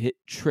accidentally hit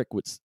Trick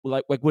with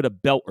like with a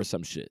belt or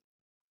some shit?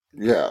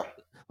 Yeah,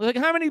 Like,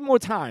 how many more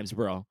times,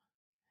 bro?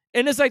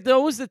 And it's like there's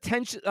always the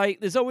tension. Like,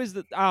 there's always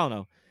the I don't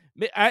know.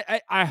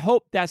 I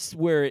hope that's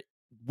where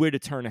the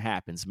turn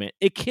happens, man.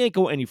 It can't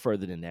go any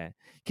further than that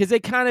because they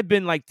kind of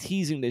been like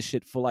teasing this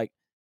shit for like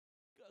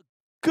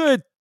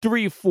good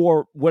 3,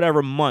 4,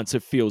 whatever months.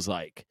 It feels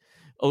like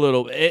a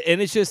little,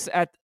 and it's just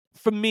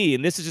for me,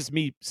 and this is just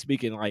me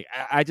speaking. Like,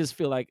 I just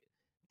feel like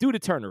do the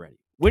turn already.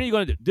 When are you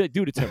going to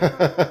do it to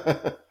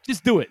me?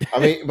 Just do it. I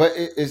mean, but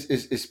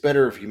it's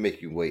better if you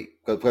make you wait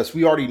because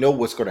we already know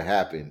what's going to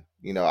happen.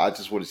 I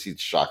just want to see the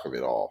shock of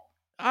it all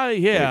when it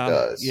Yeah,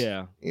 does.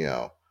 yeah.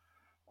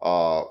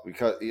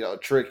 Because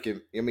Trick.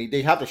 I mean,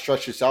 they have to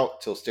stretch this out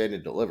till Stand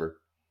and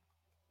Deliver.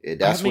 I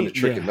That's when the mean,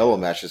 Trick and yeah. Mellow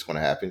match is going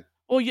to happen.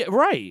 Well, yeah,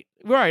 right.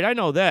 I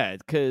know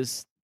that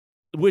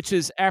which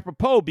is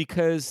apropos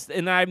because,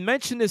 and I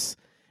mentioned this.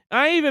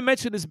 I even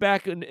mentioned this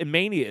back in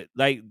Mania,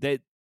 like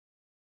that,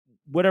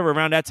 whatever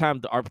around that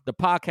time, the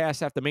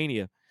podcast after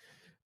Mania.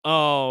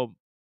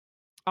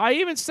 I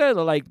even said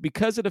like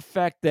because of the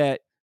fact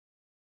that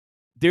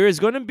there is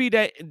going to be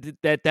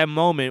that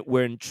moment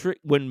when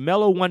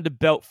Mello won the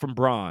belt from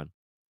Braun,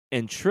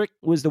 and Trick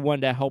was the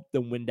one that helped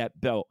them win that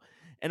belt.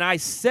 And I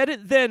said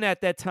it then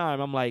at that time.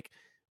 I'm like,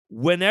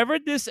 whenever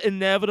this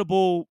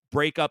inevitable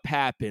breakup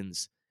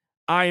happens,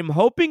 I am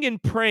hoping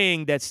and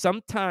praying that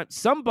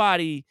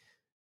somebody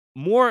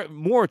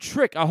more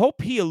Trick. I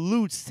hope he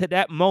alludes to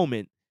that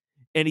moment,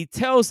 and he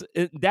tells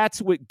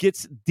that's what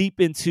gets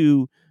deep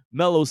into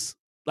Mello's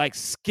like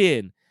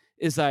skin.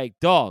 Is like,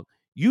 dog,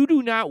 you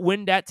do not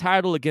win that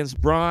title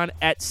against Braun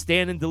at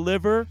Stand and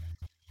Deliver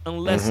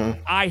unless Hmm.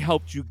 I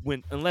helped you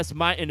win, unless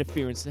my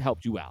interference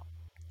helped you out.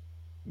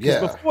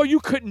 Because Yeah, before you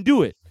couldn't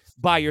do it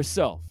by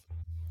yourself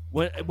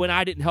when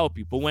I didn't help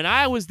you. But when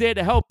I was there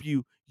to help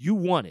you, you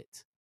won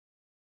it.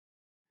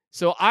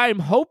 So I'm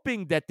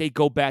hoping that they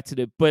go back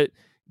to but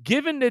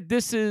given that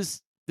this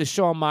is the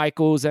Shawn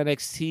Michaels,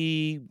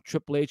 NXT,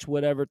 Triple H,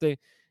 whatever thing,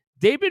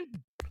 they've been they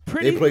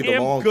pretty played the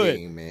damn long good.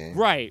 game, man.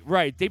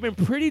 Right. They've been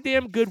pretty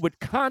damn good with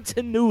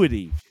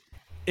continuity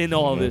in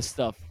all Hmm. this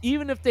stuff.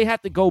 Even if they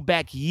have to go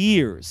back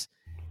years,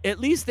 at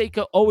least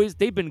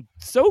they've been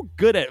so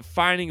good at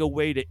finding a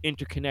way to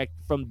interconnect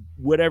from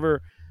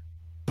whatever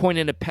point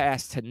in the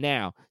past to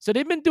now. So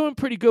they've been doing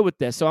pretty good with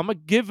that. So I'm going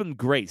to give them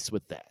grace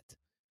with that.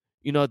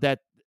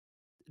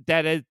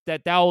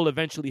 That will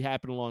eventually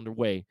happen along the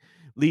way,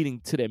 leading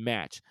to their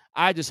match.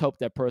 I just hope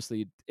that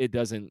personally it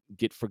doesn't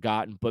get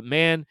forgotten. But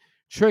man,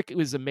 Trick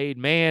was a made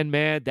man.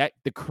 That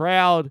the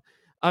crowd.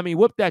 I mean,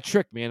 whoop that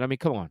Trick, man. I mean,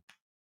 come on.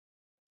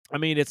 I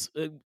mean, it's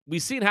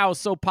we've seen how it's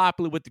so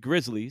popular with the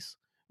Grizzlies,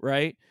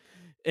 right?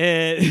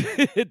 And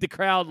the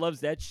crowd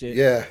loves that shit.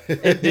 Yeah,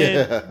 And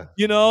then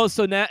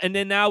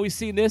yeah, now we've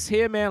seen this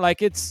here, man.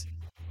 Like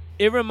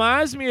it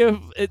reminds me of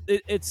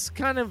it's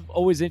kind of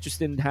always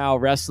interesting how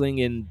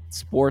wrestling and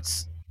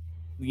sports,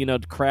 the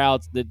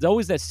crowds, there's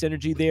always that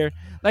synergy there,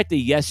 like the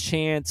yes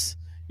chants.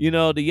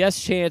 The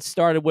yes chants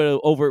started with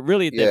over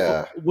really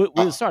yeah.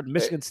 it started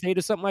Michigan State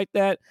or something like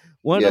that.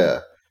 One of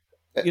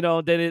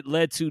Yeah. then it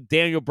led to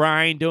Daniel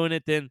Bryan doing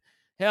it. Then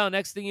hell,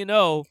 next thing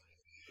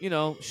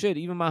shit,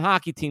 even my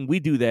hockey team, we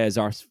do that as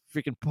our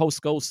freaking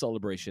post goal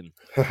celebration.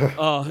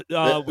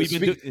 We've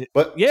been doing,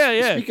 yeah,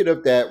 yeah, Speaking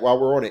of that, while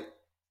we're on it,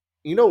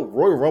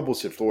 Royal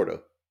Rumble's in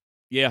Florida.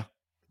 yeah.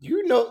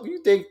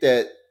 You think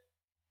that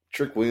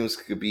Trick Williams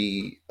could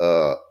be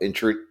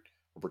entered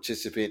a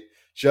participant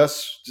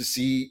just to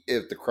see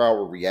if the crowd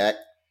will react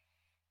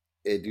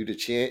and do the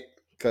chant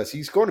because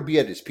he's going to be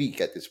at his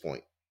peak at this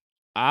point.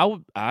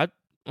 I'm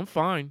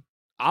fine.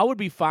 I would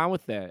be fine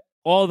with that.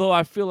 Although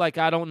I feel like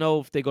I don't know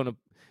if they're gonna.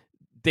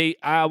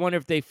 I wonder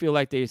if they feel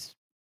like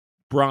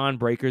Braun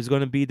Breaker is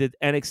going to be the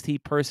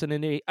NXT person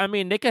in the. I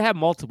mean, they could have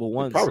multiple They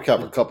ones. probably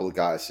have a couple of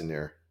guys in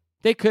there,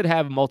 They could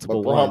have but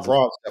multiple Braun ones.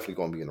 Braun's definitely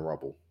going to be in the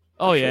Rumble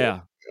for Oh sure.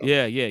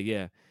 yeah,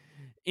 yeah.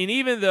 And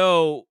even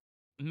though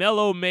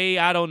Mello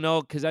I don't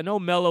know, because I know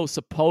Mello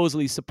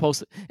supposedly supposed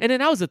to. And then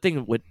that was the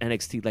thing with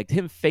NXT, like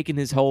him faking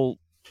his whole.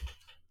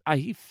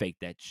 He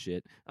faked that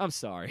shit. I'm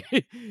sorry,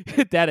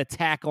 that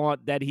attack on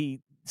that he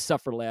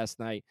suffered last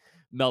night,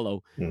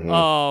 Mello.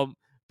 Hmm.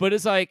 But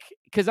it's like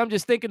because I'm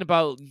just thinking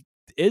about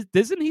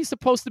isn't he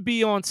supposed to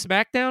be on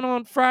SmackDown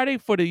on Friday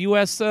for the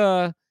US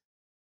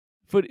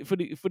for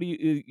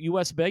the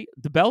US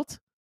the belt,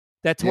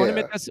 that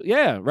tournament? Yeah,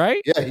 Yeah,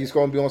 right? yeah, he's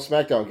going to be on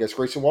SmackDown against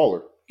Grayson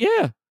Waller.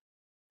 Yeah.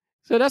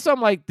 So that's what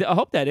I'm like. I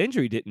hope that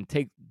injury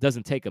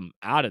doesn't take him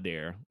out of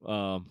there.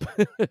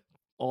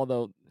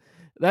 Although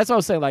that's what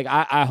I'm saying. Like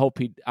I hope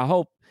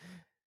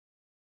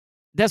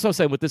that's what I'm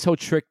saying with this whole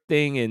Trick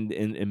thing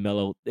and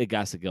Mello, it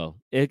got to go.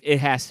 It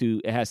has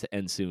to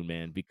end soon,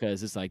 man,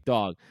 because it's like,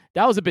 dog,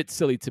 that was a bit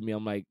silly to me.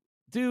 I'm like,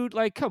 dude,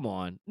 like, come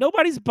on.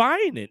 Nobody's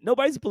buying it.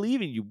 Nobody's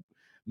believing you,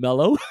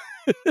 Mello.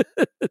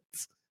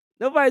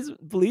 Nobody's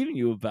believing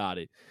you about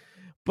it.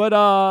 But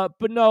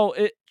no,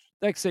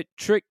 like I said,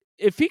 Trick,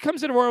 if he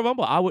comes to the Royal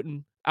Rumble, I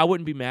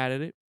wouldn't be mad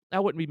at it. I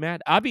wouldn't be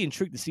mad. I'd be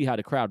intrigued to see how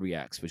the crowd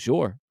reacts for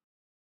sure.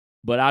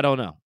 But I don't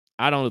know.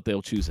 I don't know if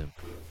they'll choose him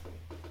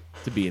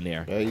to be in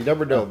there. Yeah, you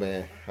never Uh, know,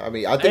 man. I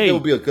mean, I think that hey,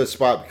 would be a good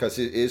spot because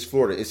it is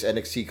Florida. It's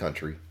NXT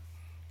country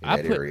in I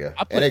that put area.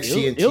 I put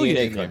NXT and Ilya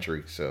TNA in there.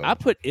 country. I So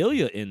put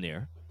Ilya in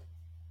there.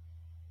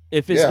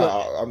 If it's yeah,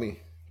 go, I mean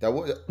that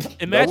would that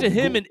would imagine be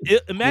him cool. and Cool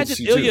to imagine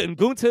see Ilya too. and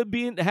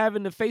Gunta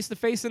having the face to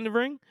face in the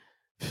ring.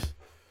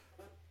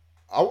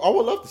 I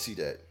would love to see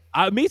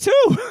that. Me too.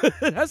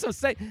 That's what I'm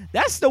saying.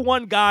 That's the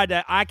one guy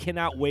that I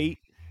cannot wait.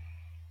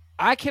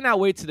 I cannot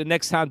wait to the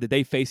next time that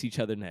they face each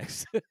other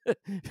next.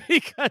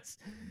 Because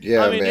I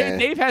Yeah, mean man.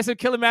 they've had some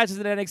killer matches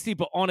in NXT,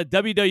 but on a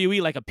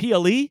WWE like a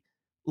PLE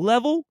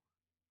level,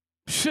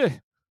 psh,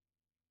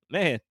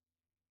 man,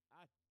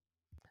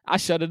 I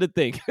shudder to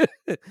think.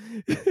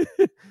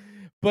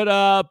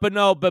 But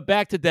no, but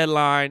back to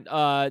Deadline.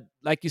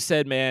 Like you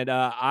said, man,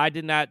 I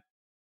didn't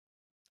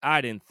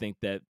think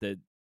that the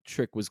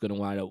Trick was gonna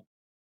wind up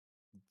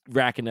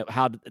racking up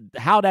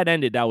how that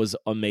ended. That was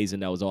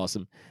amazing. That was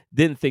awesome.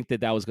 Didn't think that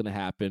that was gonna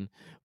happen.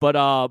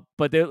 But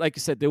there, like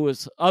you said, there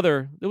was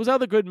other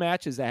good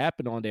matches that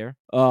happened on there.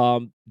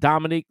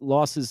 Dominic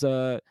lost his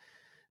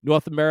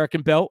North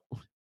American belt,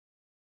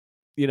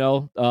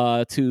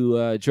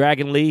 to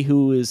Dragon Lee,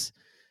 who is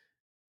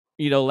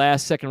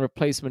last second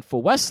replacement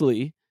for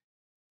Wesley,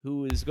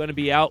 who is going to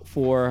be out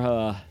for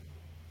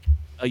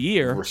a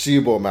year.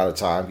 Foreseeable amount of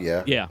time.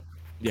 Yeah, Yeah,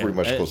 yeah, pretty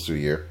much close to a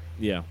year.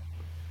 yeah.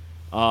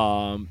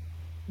 Um,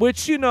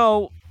 which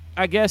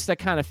I guess that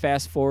kind of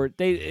fast forward.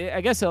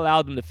 I guess it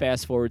allowed them to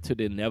fast forward to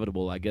the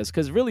inevitable. I guess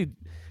because really,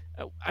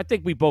 I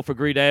think we both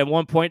agreed that at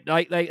one point,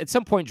 like at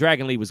some point,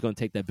 Dragon Lee was going to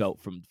take that belt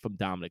from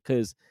Dominic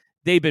because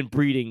they've been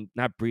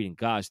not breeding.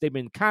 Gosh, they've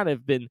been kind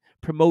of been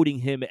promoting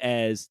him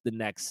as the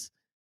next,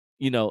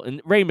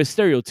 and Rey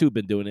Mysterio too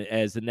been doing it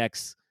as the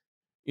next,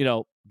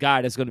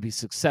 guy that's going to be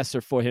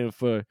successor for him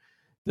for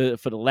the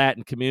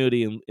Latin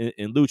community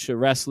and lucha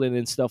wrestling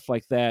and stuff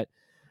like that.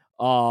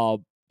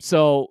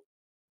 So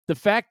the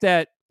fact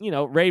that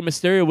Rey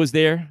Mysterio was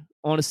there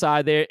on the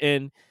side there,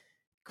 and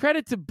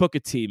credit to Booker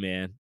T,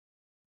 man.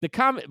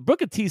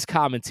 Booker T's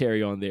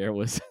commentary on there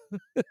was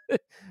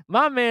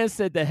my man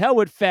said, "The hell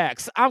with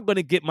facts. I'm going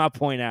to get my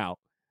point out.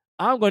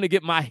 I'm going to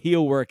get my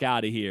heel work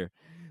out of here."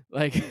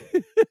 Like,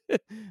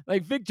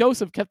 like Vic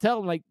Joseph kept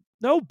telling him, like,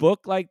 "No,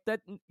 Book, like that,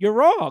 you're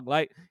wrong.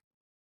 Like,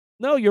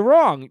 no, you're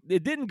wrong.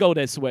 It didn't go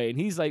this way." And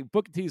he's like,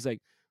 Booker T's like,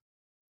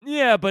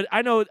 "Yeah, but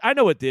I know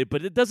it did,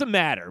 but it doesn't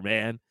matter,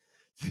 man."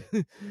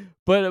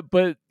 But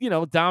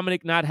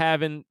Dominic not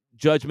having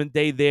Judgment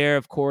Day there,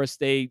 of course,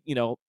 they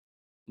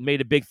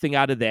made a big thing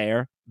out of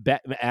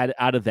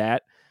out of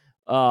that,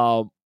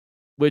 uh,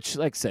 which,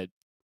 like I said,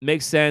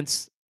 makes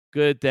sense.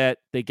 Good that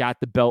they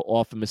got the belt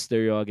off of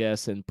Mysterio, I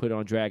guess, and put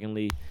on Dragon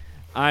Lee.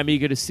 I'm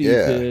eager to see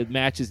Yeah, the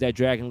matches that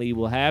Dragon Lee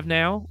will have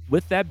now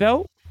with that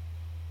belt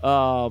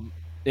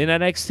in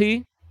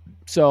NXT.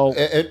 So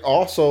and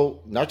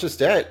also not just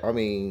that. I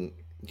mean,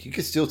 he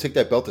could still take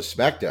that belt to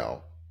SmackDown,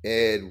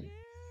 and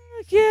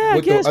yeah, I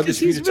with the guess because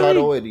he's undisputed really.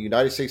 title and the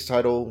United States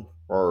title,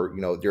 or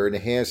they're in the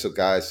hands of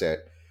guys that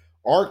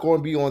aren't going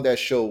to be on that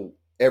show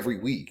every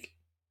week.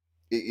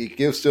 It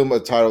gives them a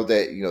title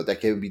that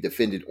that can be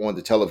defended on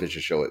the television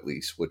show at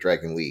least with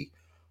Dragon Lee,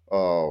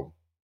 um,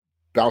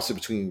 bouncing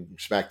between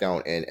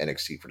SmackDown and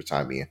NXT for the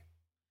time being.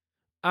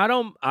 I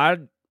don't.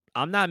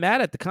 I'm not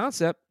mad at the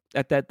concept,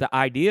 at the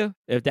idea.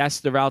 If that's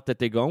the route that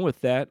they're going with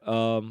that,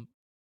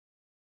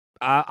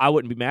 I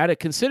wouldn't be mad at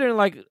considering,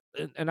 like,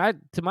 and I,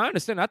 to my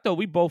understanding, I thought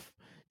we both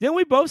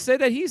say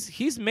that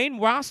he's main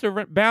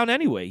roster bound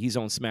anyway. He's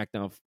on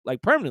SmackDown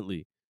like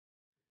permanently.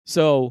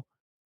 So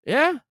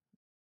yeah,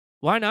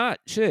 why not?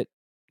 Shit,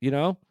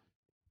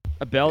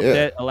 a belt Yeah,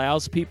 that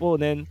allows people,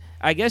 and then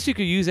I guess you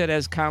could use it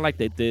as kind of like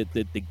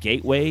the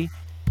gateway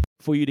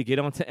for you to get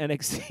onto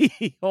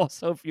NXT.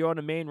 Also, if you're on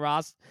the main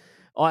roster,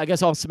 or I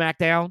guess on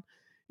SmackDown,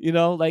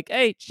 like,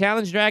 hey,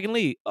 challenge Dragon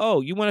Lee.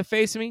 Oh, you want to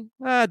face me?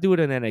 Do it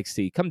in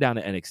NXT. Come down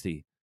to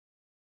NXT.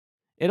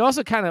 It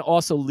also kind of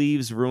also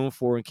leaves room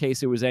for, in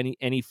case there was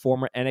any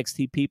former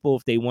NXT people,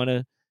 if they want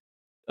to,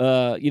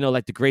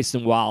 like the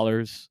Grayson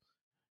Wallers,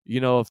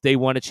 if they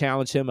want to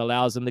challenge him,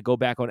 allows them to go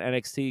back on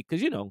NXT,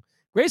 because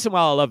Grayson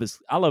Waller,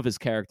 I love his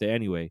character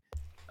anyway.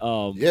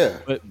 yeah,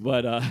 But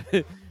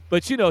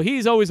but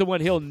he's always the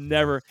one.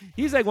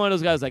 He's like one of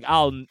those guys, like,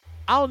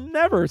 I'll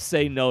never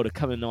say no to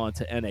coming on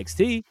to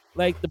NXT.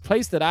 Like the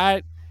place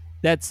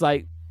that's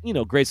like,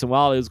 Grayson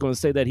Waller is going to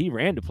say that he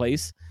ran the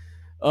place.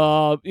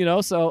 So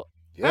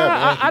yeah,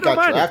 man. He I don't got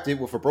mind it. drafted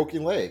with a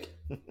broken leg.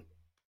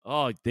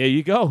 Oh, there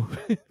you go.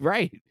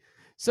 Right.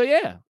 So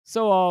yeah.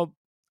 So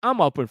I'm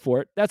open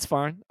for it. That's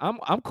fine.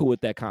 I'm cool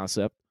with that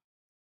concept.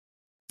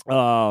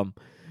 Um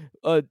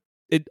uh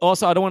it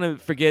also, I don't want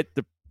to forget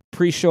the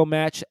pre-show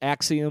match,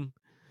 Axiom.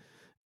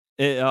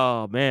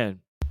 Oh man.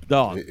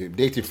 Dog.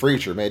 Nathan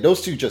Frazier, man,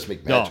 those two just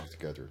make Dog. magic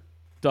together.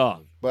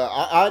 Dog. But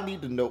I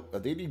need to know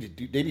they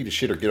need to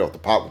shit or get off the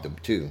pot with them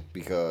too,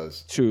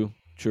 because True.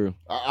 True.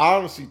 I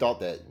honestly thought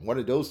that one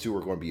of those two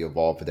were going to be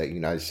involved for that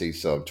United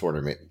States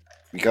tournament,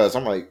 because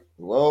I'm like,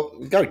 well,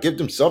 you got to give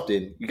them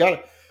something. You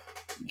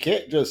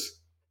can't just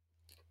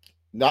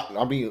not.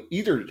 I mean,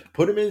 either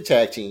put them in a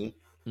tag team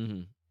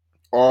Mhm.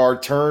 or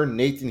turn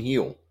Nathan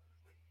heel,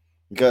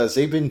 because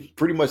they've been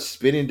pretty much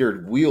spinning their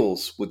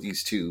wheels with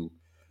these two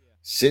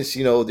since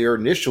their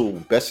initial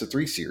best of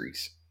three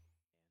series.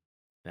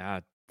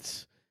 Uh,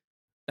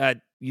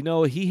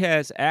 he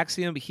has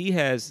Axiom. He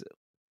has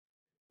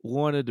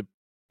one of the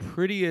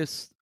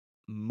prettiest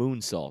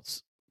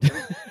moonsaults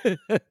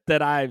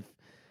that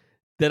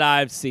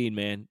I've seen,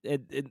 man.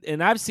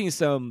 And I've seen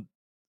some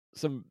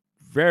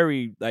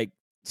very like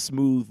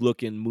smooth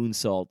looking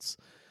moonsaults.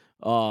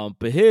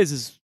 But his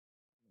is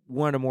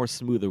one of the more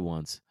smoother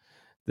ones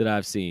that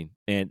I've seen.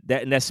 And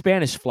that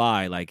Spanish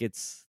fly, like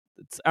it's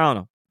I don't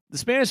know. The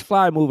Spanish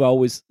fly move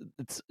always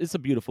it's a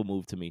beautiful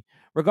move to me.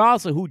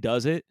 Regardless of who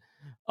does it,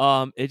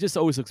 it just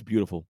always looks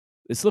beautiful.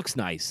 This looks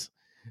nice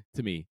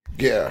to me.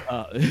 Yeah.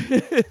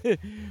 Uh,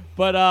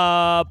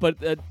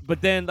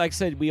 but then, like I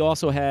said, we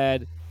also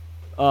had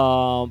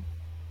um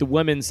the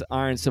women's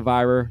Iron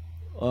Survivor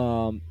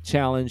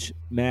challenge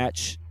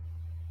match,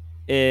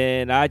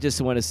 and I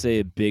just want to say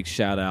a big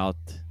shout out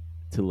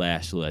to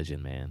Lash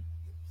Legend, man.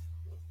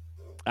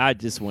 I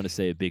just want to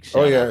say a big Oh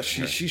shout out yeah,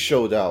 to her. she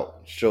showed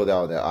out in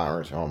that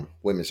Iron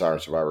women's Iron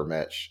Survivor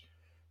match.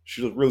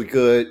 She looked really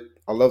good.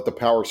 I love the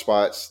power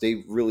spots.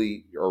 They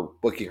really are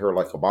booking her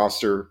like a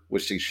monster,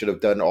 which they should have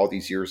done all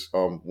these years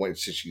when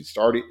since she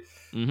started.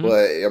 Hmm.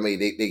 But I mean,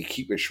 they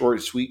keep it short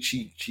and sweet.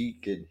 She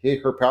can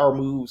hit her power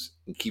moves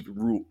and keep it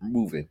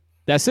moving,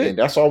 That's it. and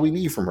that's all we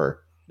need from her.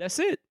 That's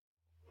it.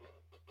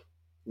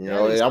 You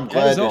know, and I'm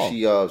That is glad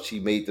that all. she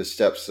made the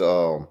steps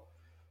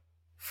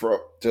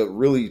for to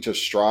really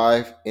just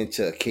strive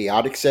into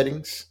chaotic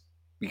settings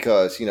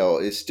because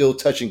it's still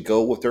touch and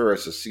go with her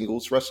as a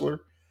singles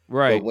wrestler. But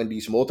Right. when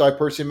these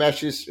multi-person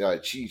matches,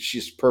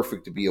 she's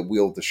perfect to be a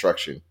wheel of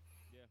destruction.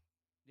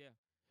 Yeah.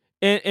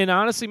 Yeah. And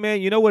honestly,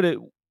 man, you know what?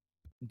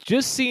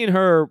 Just seeing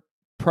her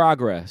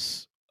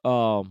progress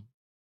um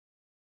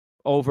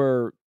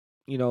over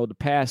the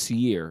past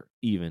year,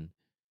 even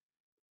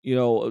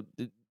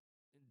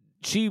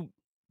she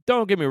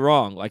don't get me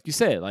wrong, like you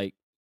said, like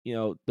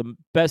the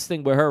best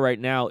thing with her right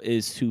now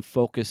is to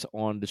focus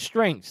on the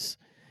strengths,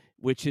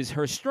 which is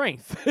her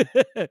strength.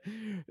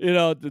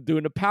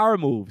 Doing the power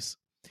moves.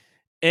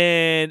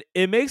 And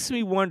it makes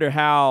me wonder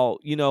how,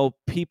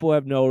 people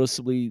have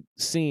noticeably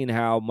seen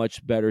how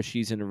much better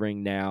she's in the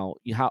ring now.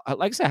 How,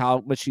 like I said,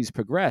 how much she's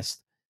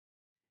progressed.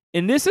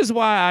 And this is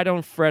why I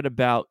don't fret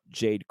about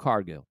Jade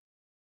Cargill.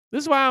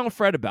 This is why I don't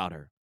fret about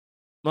her.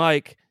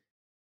 Like,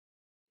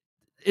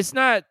 it's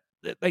not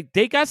like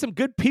they got some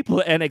good people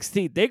at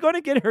NXT. They're going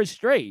to get her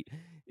straight.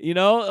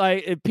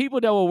 Like if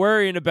people that were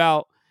worrying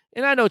about,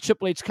 and I know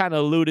Triple H kind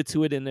of alluded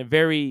to it in a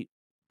very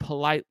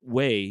polite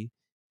way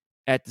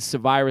at the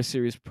Survivor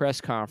Series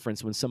press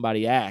conference when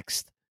somebody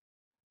asked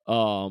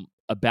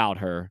about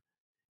her,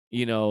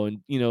 and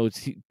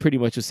he pretty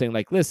much was saying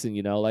like, listen,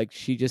 like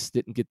she just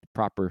didn't get the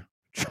proper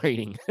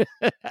training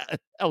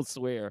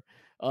elsewhere,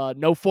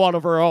 no fault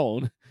of her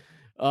own.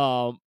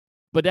 Um,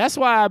 but that's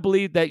why I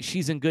believe that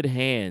she's in good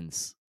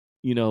hands,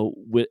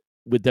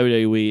 with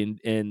WWE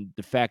and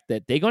the fact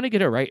that they're going to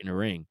get her right in the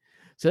ring.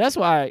 So that's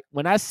why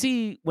when I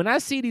see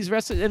these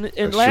wrestlers, and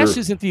That's Lash true.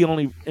 isn't the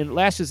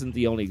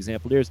only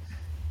example. Yeah,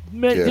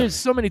 There's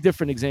so many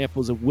different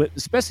examples of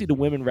especially the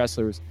women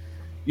wrestlers,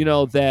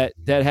 that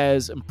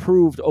has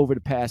improved over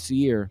the past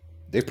year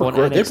on they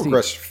NXT.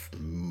 progress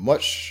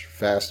much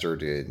faster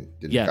than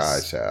the Yes,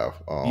 guys have.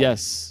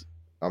 yes,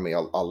 I mean,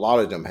 a lot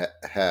of them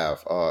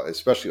have,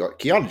 especially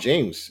Kiana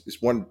James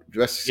is one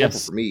best example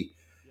yes, for me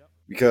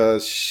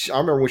because I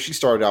remember when she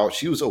started out,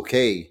 she was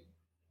okay,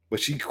 but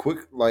she quick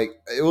like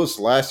it was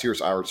last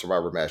year's Iron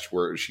Survivor match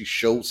where she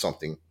showed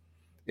something,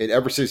 and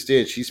ever since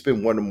then, she's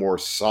been one of the more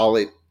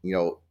solid,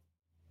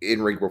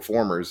 in ring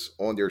performers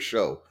on their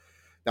show.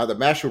 Now the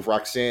match with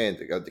Roxanne,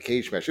 the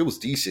cage match, it was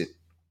decent. It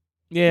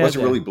yeah,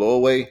 wasn't yeah, really blow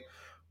away,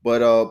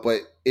 but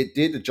it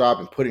did the job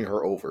in putting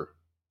her over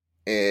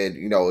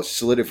and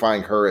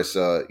solidifying her as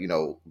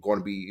going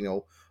to be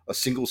a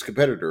singles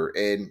competitor,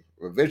 and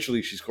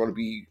eventually she's going to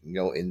be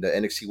in the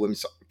NXT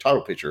Women's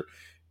title picture.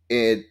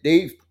 And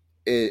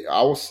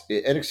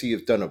NXT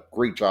have done a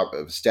great job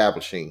of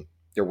establishing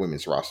their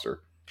women's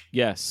roster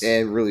yes.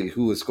 and really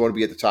who is going to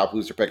be at the top,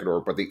 who's their pecking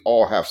order, but they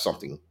all have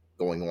something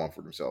going on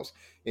for themselves.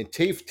 And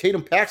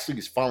Tatum Paxley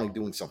is finally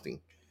doing something.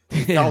 They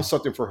Yeah, found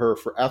something for her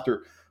for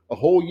after a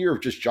whole year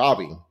of just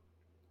jobbing,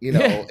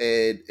 yeah,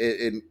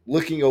 and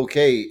looking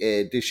okay.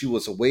 And then she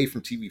was away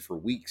from TV for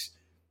weeks.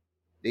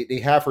 They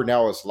have her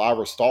now as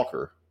Lyra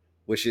Stalker,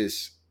 which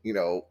is,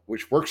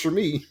 which works for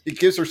me. It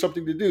gives her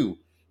something to do.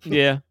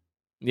 yeah,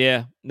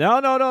 yeah. No,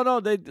 no, no, no.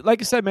 They,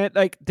 like I said, man,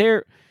 like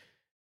they're,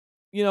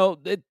 you know,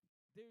 they,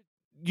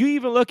 you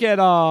even look at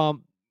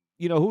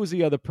who was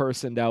the other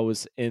person that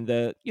was in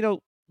the,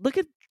 look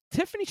at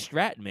Tiffany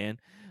Stratton, man.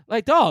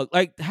 Like dog,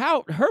 like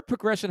how her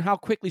progression, how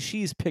quickly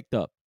she's picked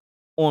up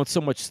on so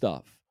much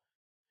stuff,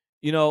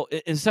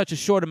 in such a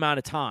short amount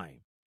of time.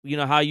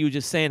 How you were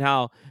just saying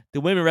how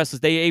the women wrestlers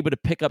they able to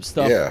pick up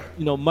stuff,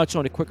 Yeah, much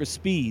on a quicker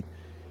speed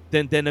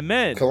than the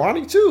men.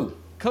 Kalani too.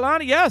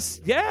 Kalani, yes,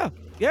 yeah,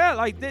 yeah.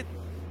 Like that.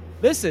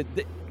 Listen,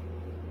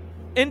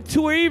 and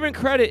to her even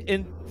credit,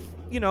 and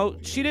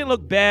she didn't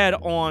look bad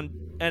on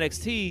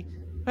NXT.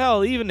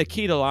 Hell, even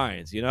Nikita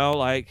Lyons,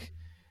 like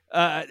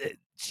uh,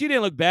 she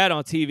didn't look bad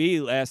on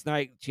TV last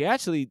night. She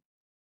actually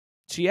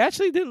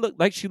didn't look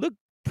like she looked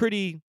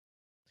pretty.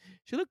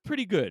 She looked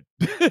pretty good.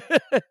 Now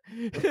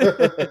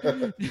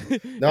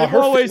In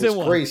her more fit ways was than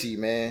one. crazy,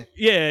 man.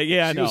 Yeah,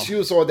 yeah, I know. She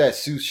was on that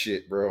suit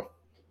shit, bro.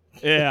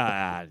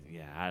 Yeah,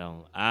 yeah.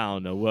 I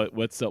don't know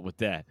what's up with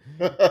that.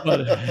 But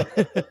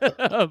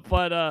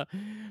but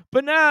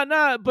but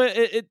nah, but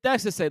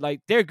that's to say,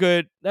 like, they're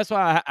good. That's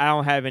why I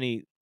don't have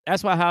any.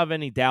 That's why I have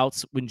any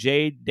doubts when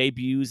Jade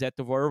debuts at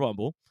the Royal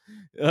Rumble.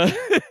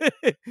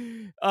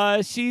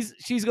 Uh, she's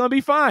gonna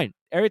be fine.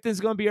 Everything's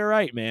gonna be all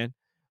right, man.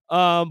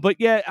 But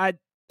yeah, like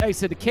I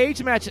said, the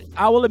cage match.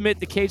 I will admit,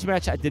 the cage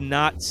match I did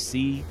not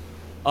see,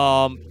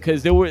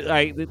 because there were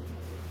like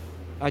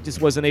I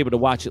just wasn't able to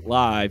watch it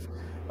live.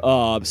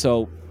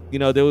 So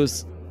there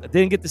was I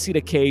didn't get to see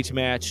the cage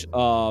match.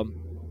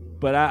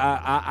 But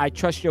I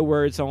trust your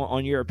words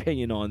on your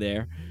opinion on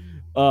there.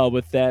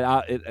 With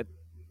that,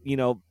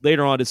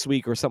 later on this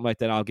week or something like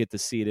that, I'll get to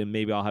see it and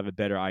maybe I'll have a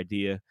better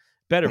idea,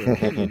 better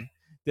opinion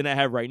than I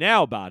have right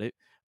now about it.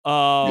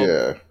 Um,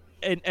 Yeah.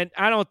 and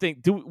I don't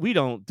think do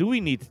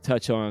we need to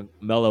touch on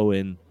Mello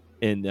and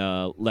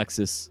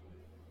Lexus?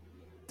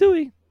 Do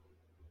we?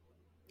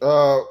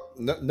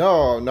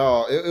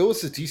 No. It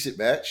was a decent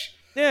match.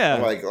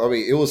 Yeah, I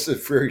mean, it was a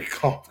very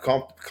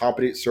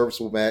competent,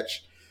 serviceable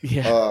match.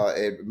 yeah.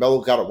 And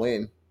Melo got a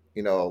win.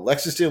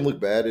 Lexus didn't look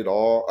bad at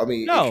all. I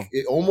mean, No,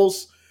 it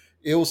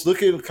was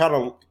looking kind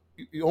of,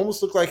 it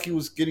almost looked like he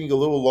was getting a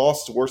little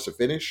lost towards the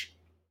finish.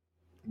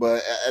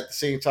 But at the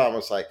same time,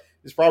 it's like,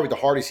 it's probably the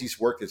hardest he's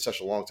worked in such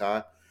a long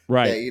time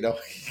right. that,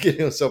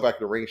 getting himself back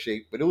in the ring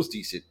shape. But it was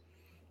decent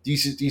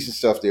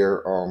stuff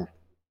there.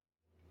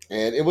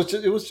 And it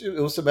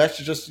was a match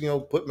to just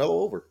put Melo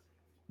over.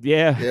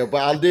 Yeah, Yeah,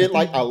 but I did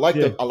like yeah,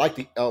 I like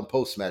the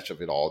post match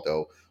of it all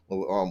though.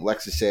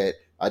 Lexus said,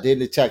 "I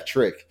didn't attack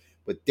Trick,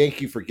 but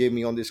thank you for getting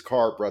me on this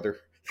card, brother."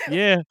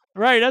 yeah.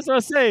 Right. That's what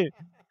I'm saying.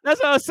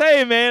 That's what I'm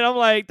saying, man. I'm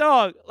like,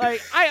 dog.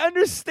 Like, I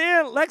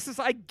understand, Lexus.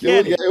 I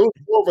get it. It was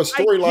more of a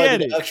I storyline than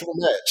get an it. actual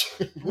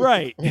match.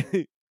 Right.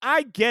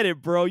 I get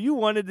it, bro. You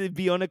wanted to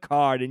be on a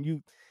card and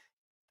you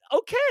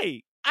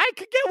okay. I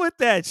could get with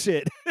that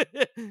shit.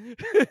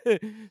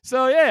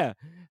 So yeah.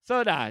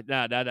 So nah.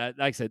 Like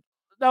I said,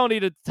 don't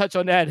need to touch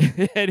on that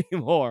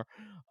anymore.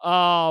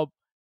 Uh,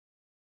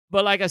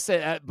 but like I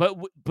said, but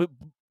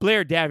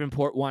Blair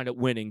Davenport wound up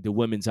winning the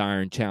women's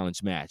Iron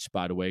Challenge match.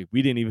 By the way,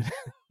 we didn't even.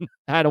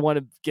 I don't want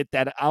to get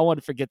that. I want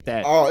to forget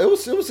that. Oh, it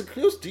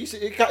was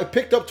decent. It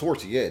picked up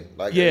towards the end.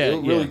 Like it Yeah,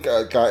 really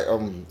yeah,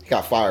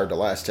 got fired the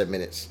last 10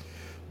 minutes.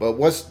 But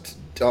once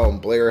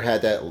Blair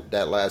had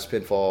that last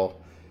pinfall,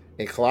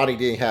 and Kalani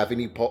didn't have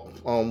any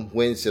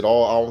wins at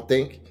all, I don't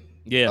think.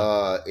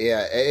 yeah,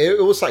 Yeah,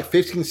 it was like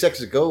 15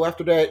 seconds ago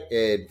after that,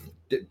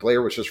 and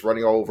Blair was just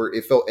running all over.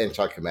 It felt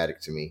anticlimactic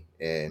to me,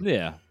 and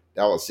yeah.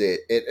 that was it.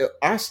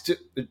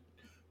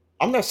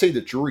 I'm not saying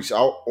the jury's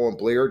out on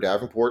Blair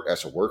Davenport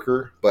as a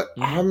worker, but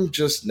Hmm. I'm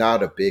just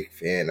not a big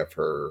fan of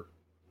her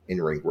in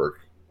ring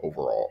work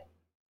overall.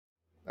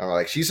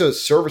 Like, she's a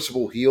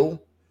serviceable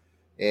heel,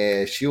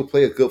 and she'll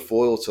play a good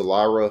foil to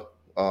Lyra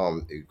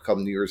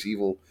come New Year's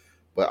Evil.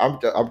 But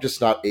I'm just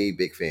not a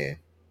big fan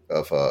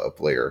of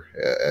Blair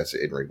as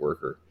an in ring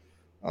worker.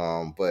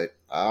 But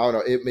I don't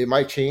know. It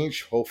might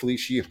change. Hopefully,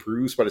 she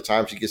improves by the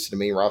time she gets to the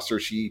main roster.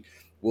 She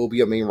will be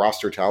a main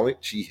roster talent.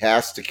 She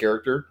has the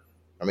character.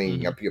 I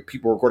mean, Hmm.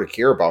 people are going to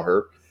care about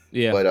her.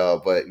 Yeah. But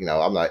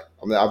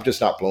I'm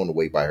just not blown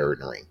away by her in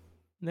the ring.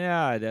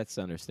 Yeah, that's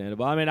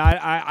understandable. I mean,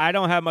 I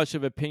don't have much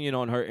of opinion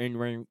on her in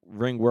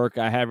ring work.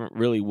 I haven't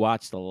really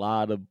watched a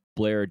lot of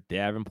Blair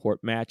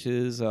Davenport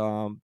matches,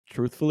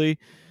 truthfully.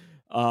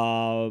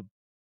 Uh,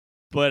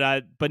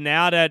 but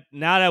now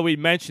that we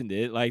mentioned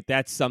it, like,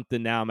 that's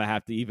something now I'm gonna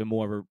have to even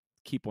more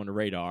keep on the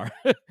radar,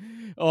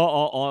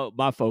 on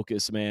my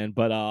focus, man.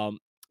 But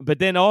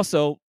then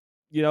also,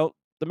 you know,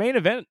 the main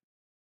event,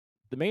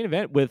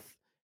 with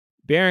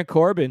Baron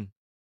Corbin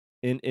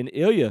and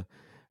Ilya.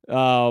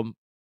 Um,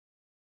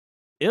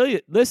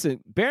 Ilya, listen,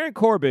 Baron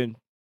Corbin,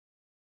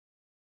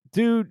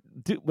 dude,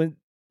 when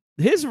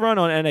his run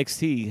on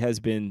NXT has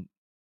been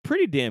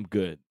pretty damn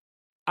good.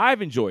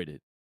 I've enjoyed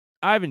it.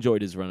 I've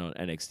enjoyed his run on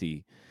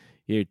NXT.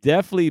 Here,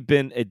 definitely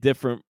been a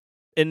different,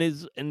 and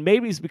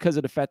maybe it's because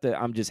of the fact that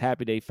I'm just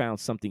happy they found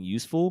something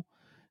useful,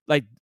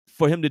 like,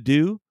 for him to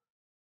do.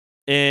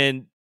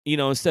 And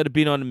instead of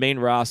being on the main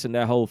roster and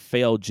that whole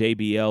failed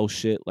JBL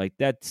shit, like,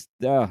 that's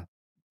the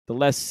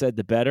less said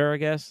the better, I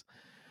guess.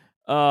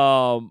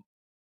 Um,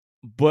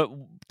 but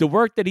the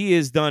work that he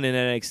has done in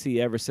NXT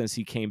ever since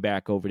he came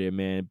back over there,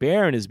 man,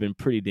 Baron has been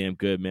pretty damn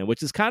good, man.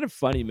 Which is kind of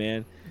funny,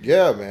 man.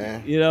 Yeah,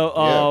 man. You know,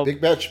 Yeah, uh,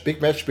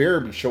 big match Bear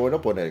be showing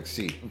up on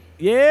NXT.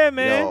 yeah, You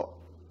man.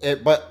 know,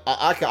 but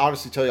I can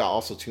honestly tell you, I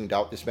also tuned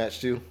out this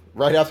match too.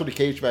 Right after the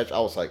cage match, I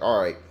was like,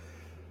 all right,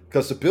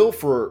 because the bill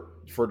for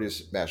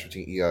this match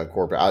between Io and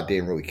Corbin, I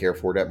didn't really care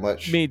for that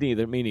much, Me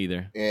neither. Me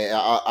neither. and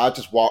I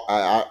just walked.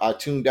 I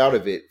tuned out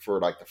of it for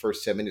like the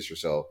first 10 minutes or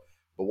so.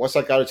 But once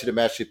I got into the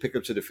match, it picked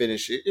up to the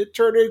finish. It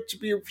turned out to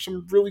be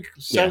some really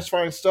Yeah.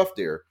 satisfying stuff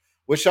there,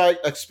 which I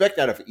expect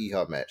out of an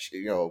EHA match.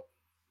 You know,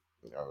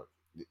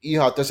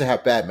 EHA doesn't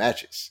have bad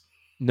matches.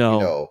 You No.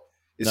 know,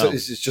 No.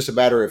 it's just a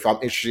matter if I'm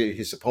interested in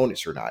his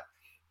opponents or not.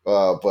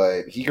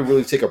 But he can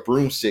really take a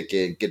broomstick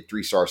and get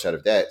 3 stars out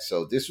of that.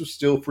 So this was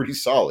still pretty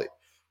solid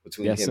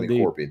between Yes, him and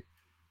indeed. Corbin.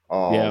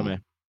 Yeah, Um,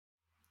 man.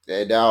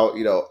 And now,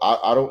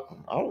 I don't.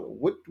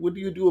 What do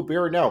you do with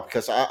Barry now?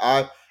 Because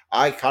I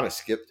kind of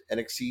skipped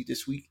NXT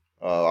this week.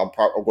 I'm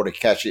going to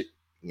catch it,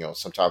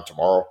 sometime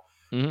tomorrow,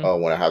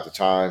 Mhm. when I have the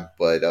time.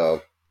 But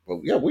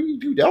yeah, what do you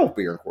do now with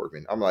Baron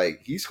Corbin? I'm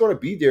like, he's going to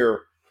be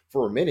there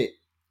for a minute.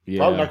 He's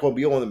probably Yeah. not going to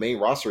be on the main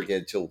roster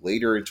again until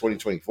later in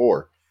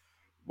 2024.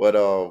 But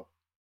Yeah,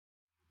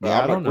 I'm I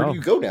like, don't where do know.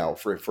 you go now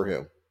for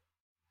him?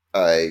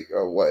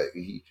 What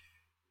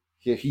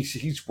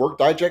he's worked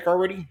Dijak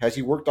already? Has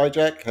he worked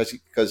Dijak? Has he?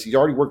 Because he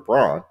already worked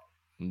Braun.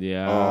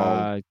 Yeah,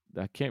 Um,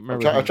 I can't I'm remember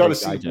if trying. he I'm trying to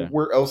worked see IJ.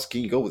 where else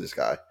can you go with this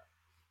guy.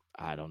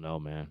 I don't know,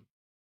 man.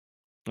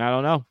 I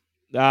don't know.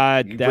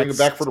 You bring him That's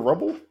back for the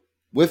Rumble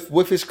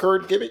with his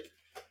current gimmick.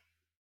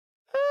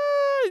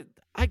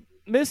 I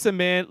listen,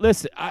 man.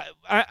 Listen,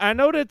 I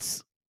know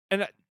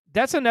and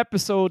that's an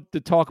episode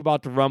to talk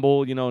about the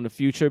Rumble, in the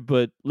future.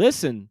 But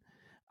listen,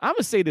 I'm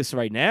gonna say this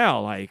right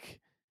now. Like,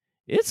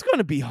 it's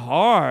gonna be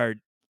hard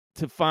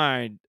to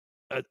find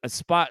a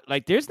spot.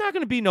 Like, there's not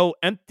gonna be no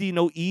empty,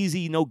 no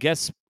easy, no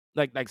guest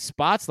like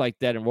spots like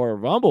that in Royal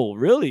Rumble.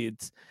 Really,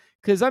 it's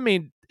because I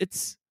mean,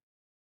 it's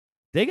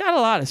they got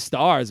a lot of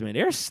stars, man.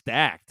 They're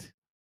stacked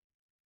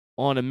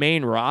on the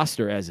main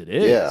roster as it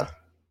is. Yeah.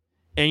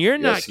 And you're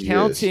Yes, not he is.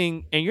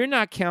 counting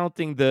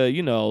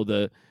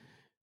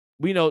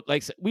we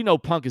know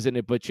Punk is in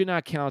it, but you're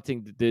not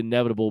counting the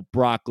inevitable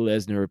Brock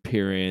Lesnar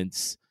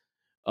appearance.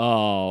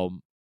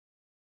 Um,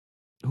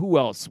 who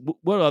else?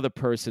 What other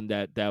person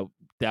that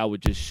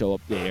would just show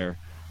up there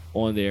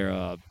on their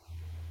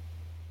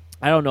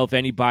I don't know if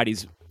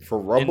anybody's For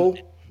in Rumble,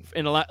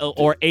 in a lot the,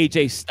 or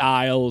AJ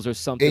Styles or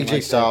something AJ like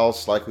that,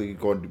 Styles likely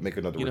going to make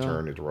another you know?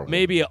 return at the Rumble.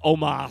 Maybe a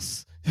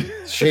Omos.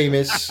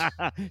 Sheamus,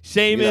 you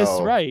Sheamus,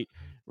 know, right.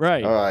 all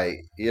Right. right,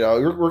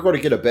 we're going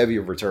to get a bevy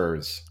of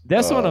returns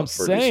That's what I'm for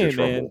this saying, year's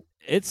man. Rumble.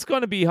 It's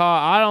gonna be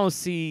hard. I don't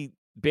see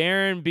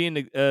Baron being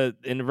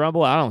in the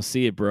Rumble. I don't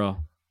see it, bro.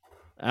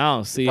 I don't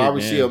You see it,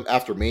 probably see man. him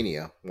after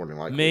Mania, more than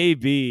likely.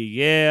 Maybe,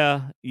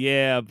 yeah,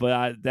 yeah,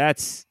 but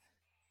that's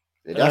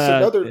And that's uh,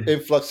 another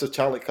influx of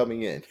talent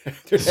coming in.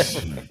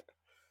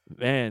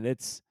 man,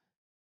 it's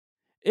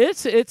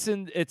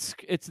insane,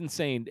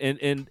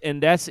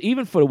 and that's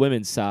even for the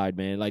women's side,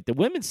 man. Like the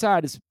women's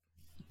side has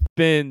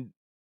been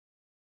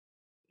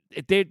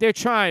they're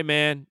trying,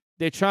 man.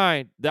 They're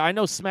trying. I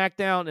know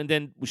SmackDown, and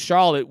then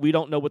Charlotte. We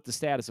don't know what the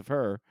status of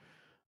her.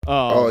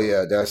 Oh Um,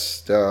 yeah,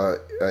 that's yeah.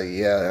 I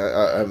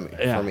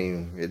yeah,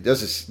 mean, it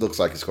doesn't looks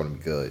like it's going to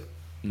be good.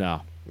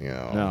 no, You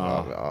know,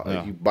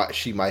 no, no.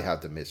 she might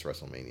have to miss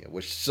WrestleMania,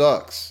 which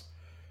sucks.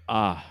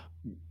 Ah,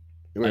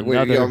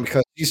 another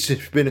Because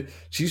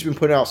she's been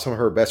putting out some of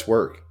her best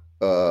work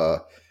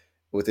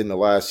within the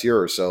last year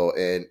or so,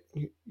 and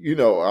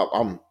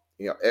I'm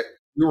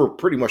we were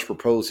pretty much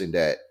proposing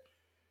that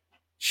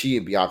she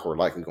and Bianca were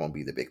likely going to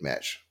be the big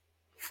match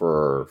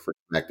for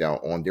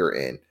SmackDown on their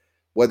end,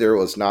 whether it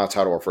was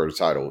non-title or for the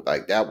title.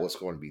 Like that was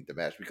going to be the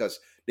match because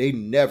they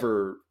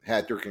never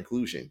had their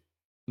conclusion,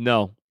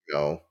 no. you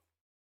know.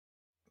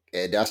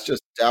 And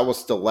that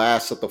was the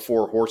last of the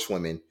four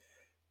horsewomen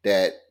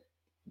that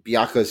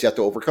Bianca has yet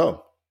to overcome.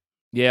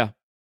 Yeah.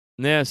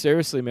 Yeah,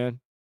 seriously, man.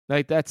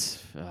 Like that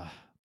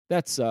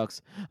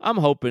sucks. I'm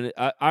hoping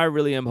I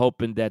really am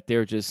hoping that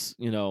they're just,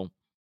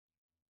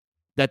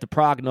 that the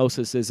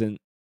prognosis isn't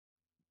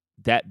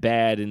that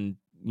bad and,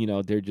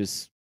 they're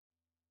just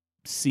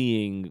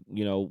seeing,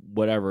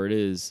 whatever it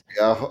is.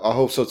 Yeah, I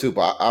hope so too.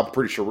 But I'm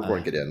pretty sure we're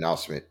going Uh, to get an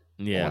announcement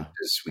yeah. on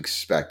this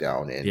week's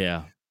SmackDown, and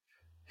Yeah.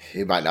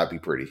 it might not be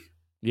pretty.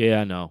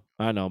 Yeah, I know.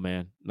 I know,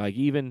 man. Like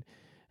even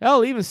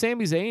hell, even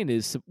Sami Zayn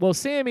is well,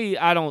 Sammy,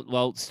 I don't He's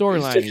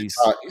storyline, taking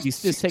time.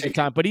 he's just taking Taking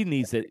time, but he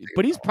needs it.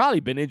 But he's probably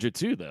been injured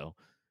too, though.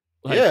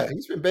 Like Yeah,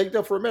 he's been banged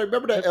up for a minute.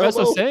 Remember that that's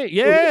what I'm elbow? saying.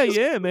 Yeah,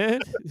 yeah,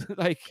 man.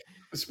 Like,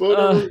 uh,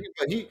 Spoiler,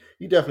 but he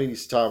definitely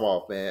needs time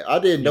off, man. I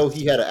didn't know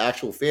he yes. had an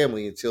actual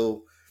family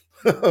until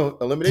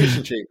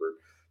Elimination Chamber.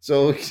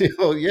 So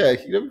yeah,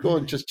 he never go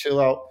and just chill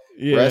out,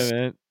 Yeah, rest,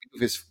 man.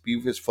 be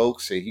with his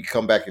folks, and he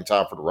come back in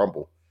time for the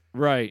Rumble.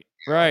 Right,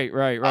 You know, right,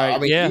 right, right. I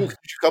mean, he Yeah, should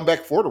come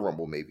back for the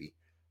Rumble, maybe.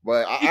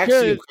 But he I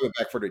see him could. coming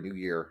back for the New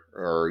Year,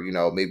 or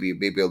maybe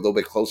a little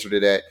bit closer to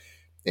that,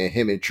 and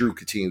him and Drew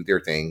continue their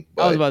thing.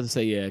 I was But about to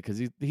say yeah,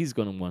 because he's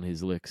gonna want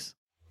his licks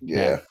back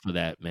yeah, for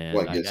that, man.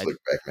 want to Like, get slick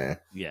back, man.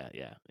 yeah,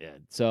 yeah, yeah.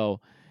 So,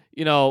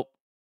 you know,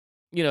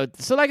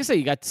 so like I say,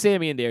 you got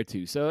Sammy in there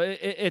too. So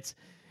it's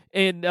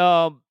and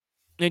um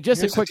and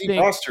just a Here's the quick deep thing.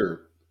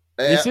 roster.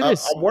 Yes, it I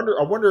is. wonder.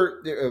 I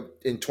wonder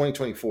in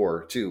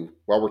 2024 too.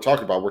 While we're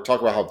talking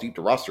about how deep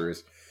the roster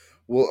is.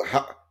 Well,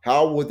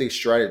 how would they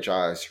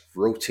strategize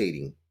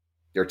rotating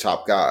their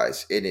top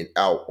guys in and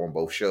out on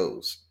both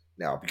shows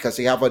now? Because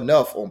they have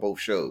enough on both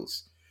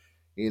shows,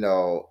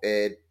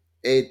 and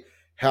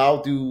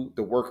how do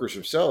the workers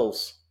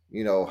themselves?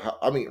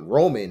 I mean,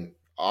 Roman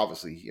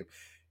obviously.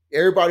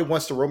 Everybody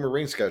wants the Roman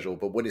Reigns schedule,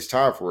 but when it's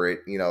time for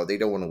it, they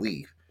don't want to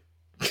leave.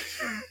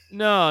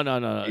 No, no,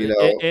 no, You no.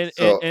 know,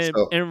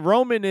 so And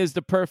Roman is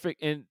the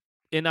perfect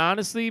and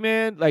honestly,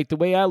 man, like the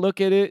way I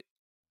look at it,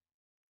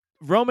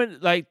 Roman,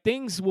 like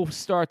things will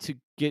start to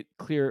get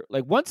clear,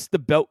 like once the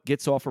belt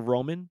gets off of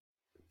Roman,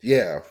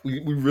 Yeah, we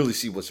really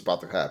see what's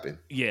about to happen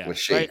yeah, with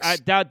right.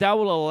 Shakes That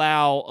will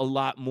allow a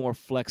lot more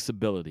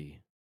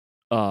flexibility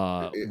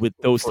with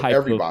those for type of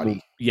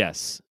everybody,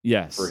 yes, for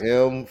yes,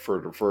 him,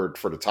 for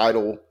the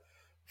title,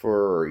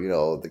 for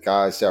the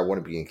guys that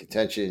want to be in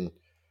contention.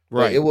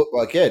 Like it right.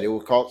 would again, it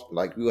would cost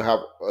like we would have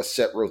a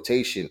set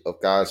rotation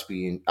of guys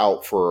being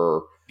out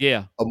for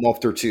Yeah. a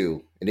month or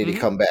two, and then they Mhm.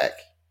 come back.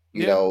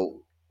 You Yeah.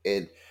 know,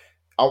 and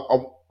I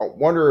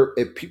wonder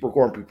if people are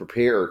going to be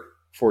prepared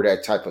for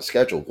that type of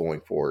schedule going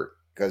forward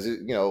because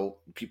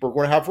people are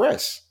going to have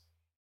rest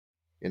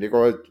and they're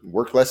going to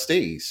work less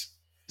days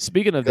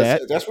Speaking of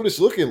because that, that's what it's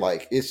looking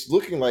like. It's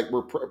looking like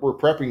we're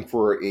prepping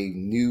for a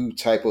new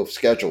type of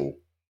schedule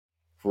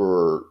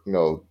for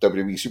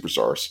WWE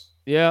superstars.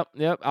 yeah,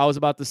 yep. I was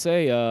about to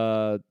say,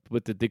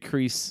 with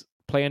the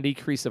planned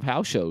decrease of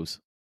house shows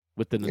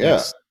within the Yeah,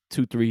 next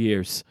 2-3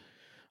 years.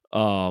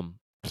 because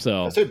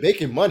So they're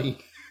making money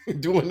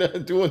doing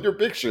their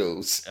big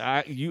shows.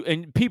 you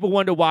and people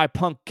wonder why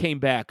Punk came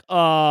back.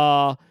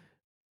 Punk,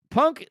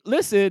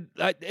 listen,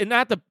 and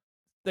not the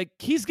like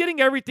he's getting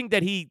everything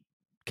that he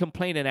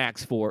complained and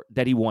asked for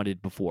that he wanted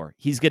before.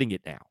 He's getting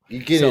it now. You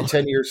get So it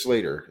 10 years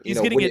later,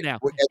 he's getting when it it now.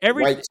 when at the right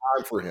Everything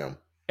time for him,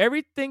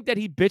 everything that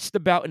he bitched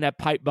about in that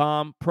pipe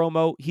bomb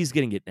promo, he's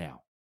getting it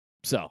now.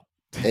 So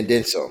and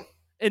then some.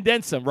 and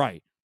then some,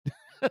 right?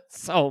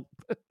 So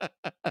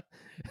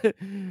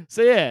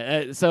so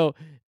yeah, so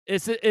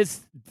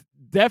it's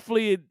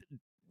definitely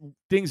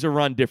things are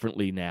run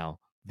differently now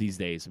these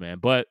days, man.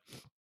 But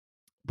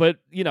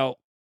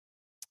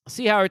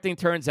see how everything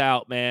turns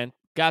out, man.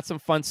 Got some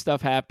fun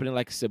stuff happening.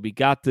 Like I said, we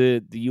got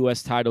the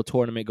U.S. title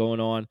tournament going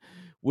on,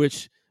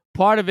 which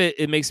part of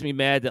it makes me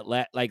mad that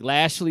like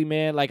Lashley,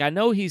 man. Like I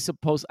know he's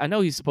supposed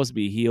to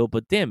be a heel,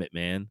 but damn it,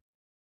 man.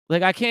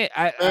 Like I can't.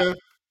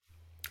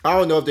 I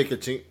don't know if they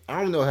could.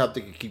 I don't know how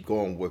they could keep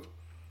going with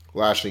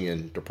Lashley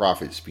and the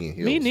Profits being Me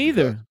heels because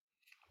neither.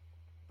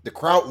 the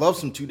crowd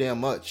loves him too damn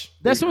much.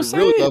 They That's what I'm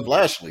really love saying.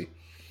 Lashley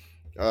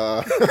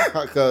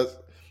because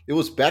it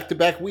was back to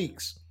back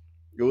weeks.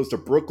 It was the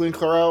Brooklyn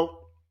crowd,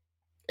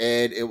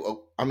 and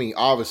I mean,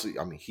 obviously,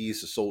 I mean,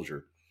 he's a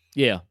soldier.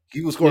 Yeah.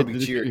 He was going Yeah. to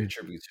be cheered and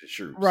tribute to the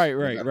troops, Right. no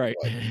Right. matter Right.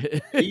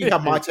 what. Then you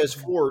have Montez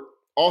Ford,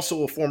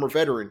 also a former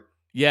veteran.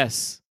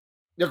 Yes.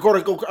 They're going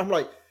to go. I'm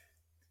like,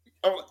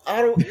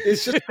 I don't.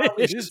 It's just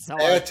probably just It's hard.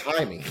 bad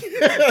timing.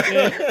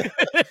 Yeah.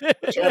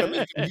 They're trying to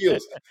make them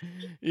heels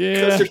because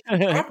Yeah. they're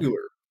so popular.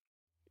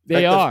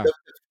 They Like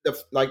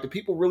are. the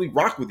people really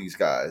rock with these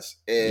guys,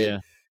 and Yeah.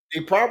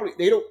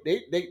 they don't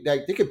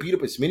they could beat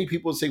up as many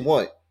people as they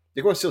want.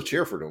 They're going to still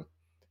cheer for them.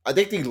 I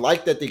think they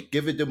like that they're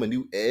giving them a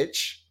new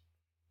edge,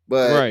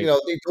 but Right.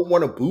 they don't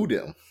want to boo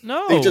them. They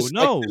No. just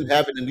like them No.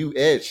 having a new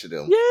edge to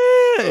them.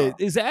 Yeah.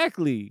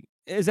 Exactly.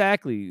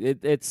 Exactly.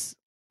 It's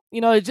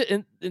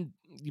it and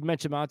you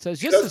mentioned Montez,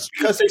 just the Because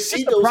streets, they just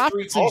see the those three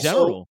profits in also.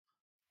 general.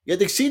 Yeah,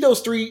 they see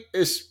those three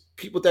as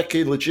people that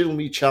can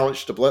legitimately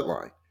challenge the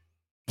bloodline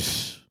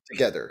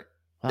together.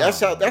 Oh man.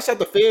 That's how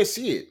the fans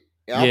see it.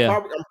 And Yeah.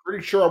 I'm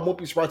pretty sure I won't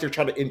be surprised they're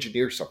trying to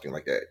engineer something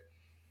like that.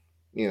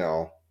 You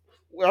know,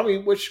 well, I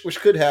mean, which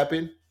could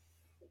happen,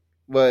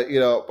 but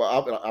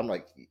I'm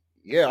like,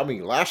 yeah, I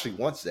mean, Lashley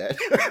wants that.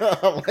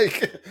 I'm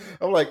like,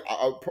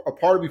 a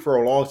part of me for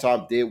a long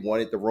time did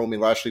want it, the Roman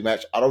Lashley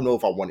match. I don't know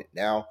if I want it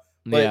now,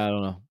 but Yeah, I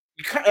don't know.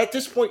 at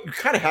this point, you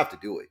kind of have to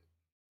do it.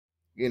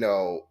 You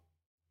know,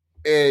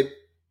 and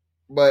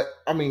but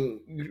I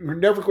mean, you're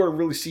never going to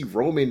really see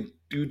Roman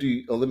do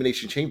the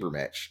Elimination Chamber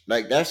match.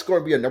 Like that's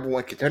going to be a number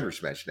one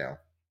contenders match now.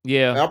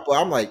 Yeah.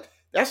 I'm like,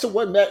 that's the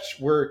one match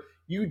where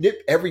you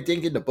nip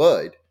everything in the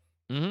bud.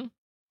 Mhm.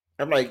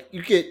 I'm like,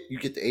 you get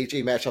the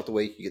AJ match out the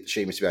way, you get the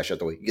Sheamus match out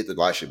the way, you get the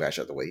Lashley match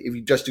out the way. If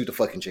you just do the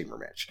fucking Chamber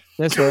match,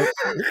 That's right.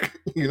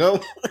 you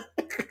know.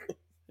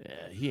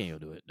 Yeah, he ain't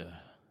gonna do it.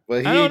 But I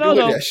he don't ain't know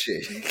doing though. that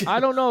shit. I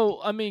don't know.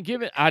 I mean,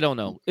 I don't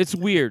know. It's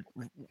weird.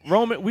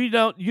 Roman,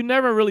 you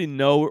never really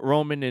know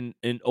Roman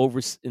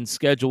in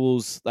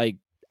schedules like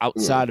Mm.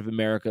 outside of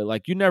America.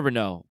 Like you never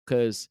know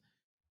because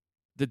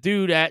the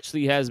dude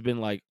actually has been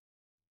like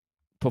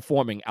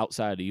performing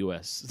outside the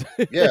US.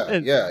 Yeah,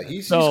 And yeah.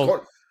 He's so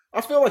going. I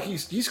feel like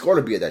he's going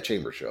to be at that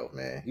Chamber show,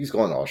 man. He's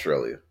going to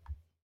Australia.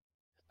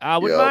 I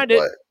wouldn't Yeah, mind it.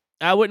 but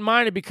I wouldn't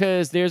mind it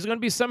because there's going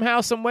to be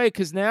somehow, some way.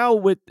 Because now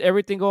with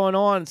everything going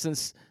on,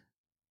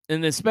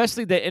 and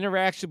especially the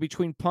interaction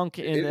between Punk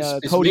and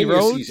it's Cody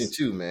Mania season Rhodes.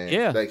 too, man.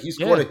 Yeah, Like yeah.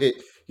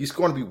 he's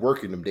going to be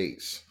working them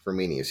dates for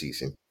Mania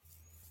season.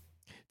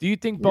 Do you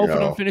think You both of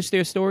them know, finished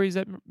their stories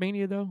at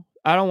Mania though?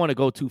 I don't want to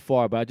go too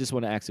far, but I just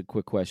want to ask a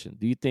quick question.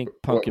 Do you think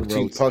Punk what and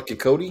between Rhodes? Punk and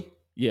Cody,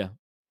 Yeah,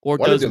 or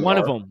one of does them one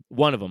of are. them?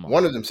 One of them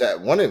One are of them sat.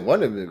 One of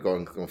them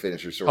going to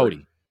finish her story.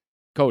 Cody.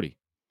 Cody.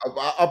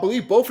 I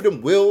believe both of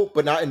them will,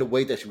 but not in the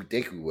way that you would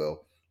think we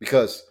will.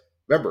 Because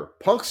remember,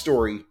 Punk's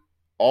story It's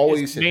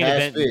always and main has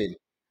event. been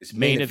is main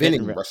Main event.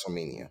 eventing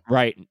WrestleMania.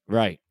 Right.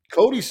 Right.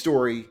 Cody's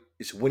story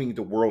is winning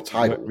the world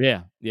title,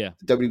 Yeah. Yeah.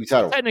 the WWE So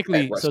title at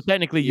technically, Wrestle.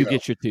 you You know,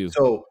 get your two.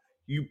 so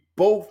you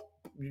both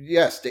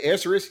yes, the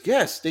answer is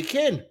yes. They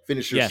can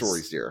finish their Yes,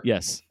 stories there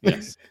yes,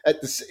 yes,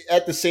 at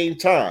the same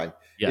time.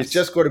 It's yes.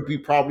 just going to be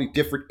probably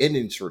different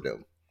endings for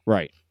them.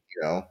 Right.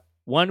 You know.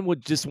 One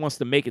would just wants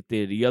to make it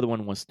there. The other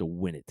one wants to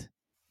win it.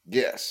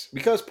 Yes,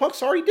 because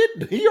Punk's already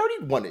did. He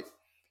already won it.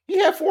 He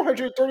had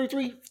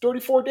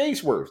 34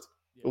 days worth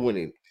of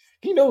winning.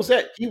 He knows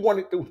that he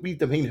wanted to be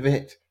the main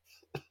event,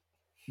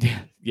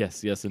 Yeah.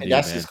 Yes. Yes. and Indeed,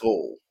 that's his man.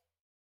 goal.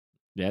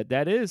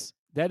 That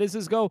is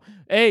his goal.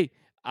 Hey,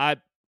 I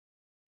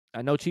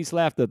know Chiefs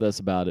laughed at us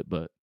about it,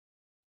 but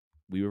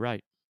we were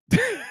right.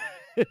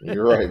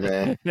 You're right,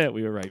 man. Yeah,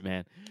 we were right,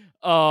 man.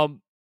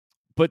 Um,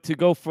 but to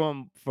go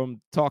from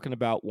talking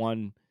about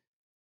one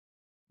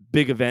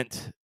big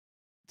event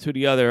to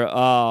the other,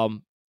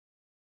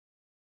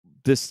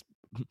 this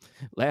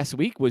last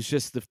week was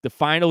just the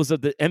finals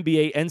of the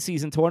NBA end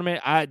season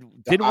tournament. I The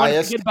didn't want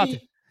to forget about the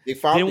IST.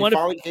 didn't They want to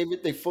finally gave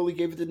it. They fully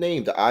gave it the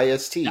name. The the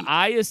IST.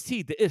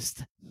 IST, the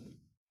IST,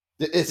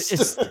 The the IST.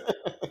 IST,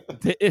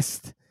 the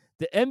IST,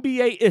 the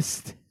NBA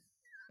IST.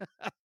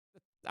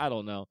 I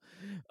don't know.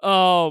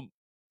 Um,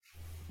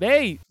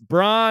 hey,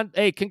 Bron.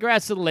 Hey,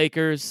 congrats to the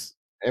Lakers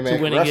Hey to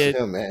man, winning congrats to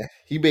it. him, man.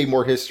 He made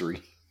more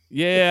history.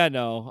 Yeah,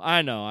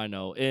 I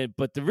know.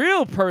 But the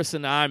real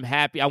person I'm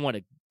happy, I want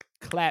to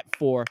clap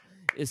for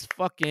is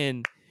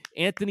fucking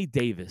Anthony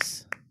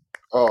Davis.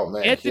 Oh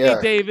man, Anthony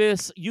yeah.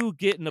 Davis, you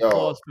get an Yo,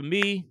 applause for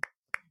me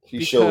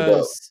he showed up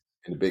because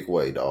in a big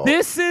way, dog.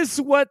 this is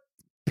what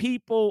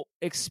people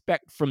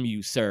expect from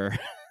you, sir.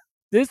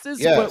 This is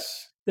what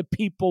Yes, the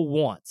people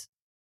want.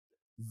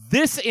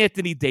 This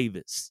Anthony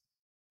Davis.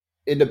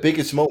 in the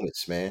biggest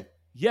moments, man.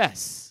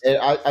 Yes. And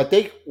I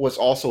think what's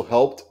also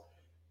helped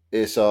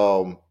is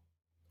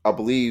I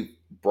believe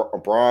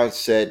Bron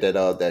said that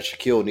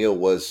Shaquille O'Neal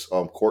was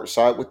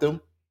courtside with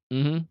them,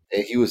 Mhm.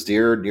 and he was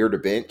there near the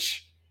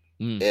bench,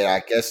 Mm. and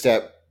I guess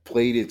that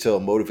played into a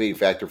motivating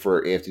factor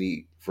for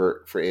Anthony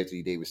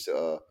Davis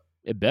to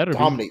It better be.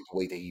 dominate the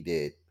way that he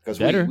did because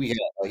Better. we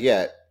had he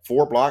had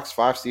 4 blocks,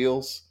 5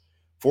 steals,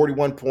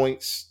 41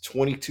 points,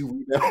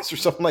 22 rebounds or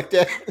something like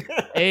that.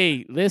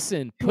 Hey,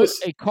 listen, He put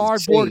was a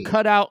cardboard insane.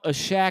 cutout of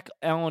Shaq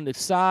on the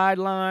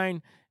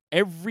sideline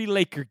every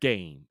Laker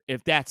game,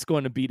 if that's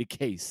going to be the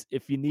case.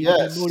 If you need to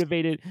be Yes,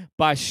 motivated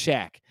by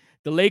Shaq,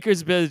 the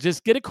Lakers better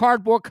just get a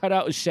cardboard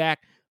cutout of Shaq,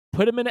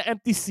 put him in an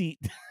empty seat,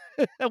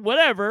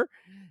 whatever,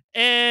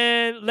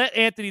 and let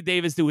Anthony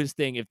Davis do his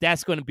thing. If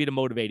that's going to be the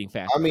motivating I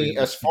factor for mean, him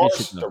to as far get shit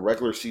as the done.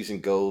 regular season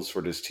goes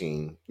for this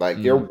team,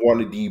 like they're Mm,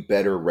 one of the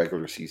better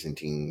regular season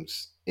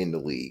teams in the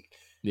league.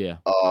 yeah.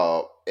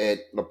 And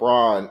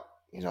LeBron,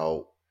 you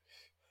know,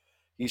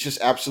 he's just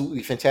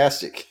absolutely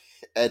fantastic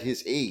at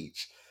his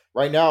age.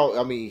 Right now,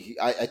 I mean,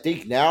 I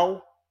think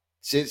now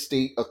since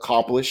they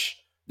accomplish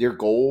their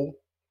goal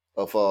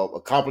of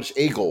accomplish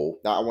a goal,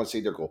 now I want to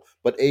say their goal,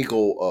 but a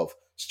goal of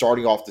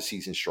starting off the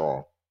season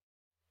strong,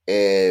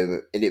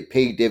 and it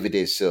paid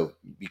dividends of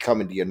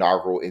becoming the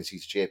inaugural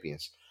NCAA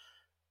champions.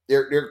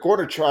 They're going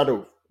to try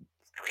to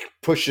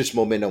push this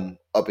momentum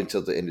up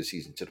until the end of the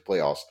season to the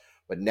playoffs.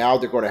 But now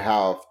they're going to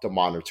have to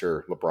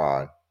monitor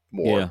LeBron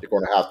more. Yeah. They're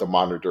going to have to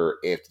monitor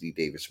Anthony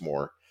Davis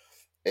more,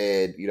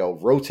 and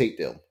rotate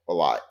them a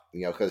lot.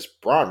 Because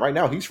Bron right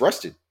now he's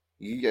rested.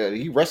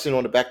 He resting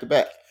on the back to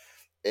back,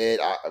 and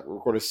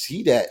we're going to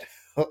see that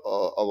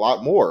a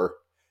lot more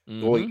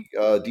going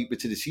Hmm. deep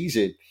into the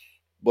season.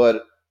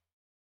 But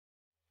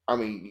I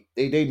mean,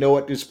 they know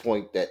at this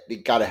point that they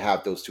got to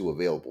have those two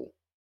available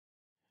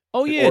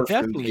Oh in yeah, order for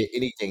them to get definitely,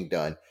 anything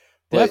done.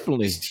 But this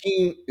definitely.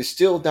 team is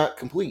still not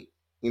complete.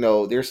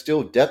 There's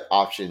still depth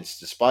options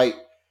despite,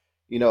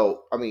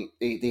 I mean,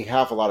 they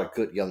have a lot of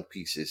good young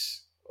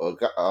pieces.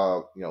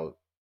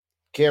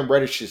 Cam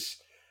Reddish has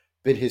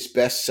been his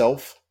best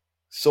self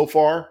so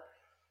far,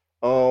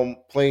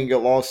 playing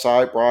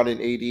alongside Braun and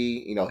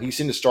AD. He's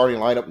in the starting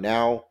lineup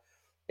now,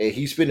 and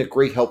he's been a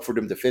great help for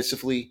them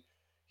defensively.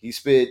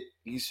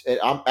 And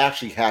I'm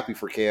actually happy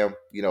for Cam.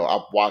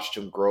 I've watched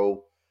him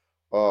grow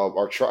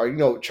or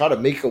try to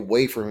make a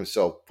way for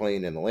himself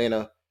playing in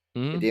Atlanta. It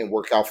Hmm. didn't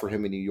work out for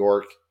him in New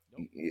York.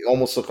 Nope. It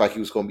almost looked like he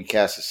was going to be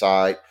cast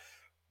aside,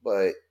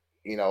 but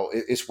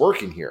it's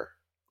working here.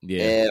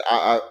 Yeah. And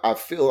I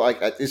feel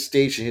like at this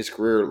stage in his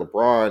career,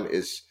 LeBron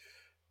is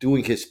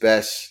doing his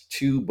best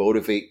to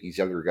motivate these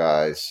younger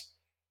guys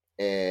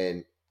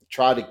and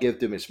try to give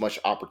them as much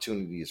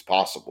opportunity as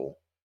possible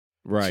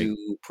Right.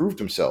 to prove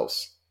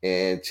themselves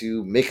and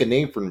to make a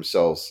name for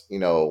themselves,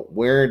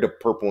 wearing the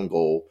purple and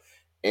gold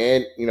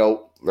and,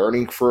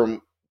 learning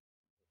from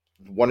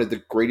one of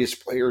the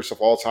greatest players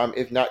of all time,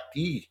 if not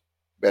the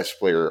best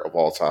player of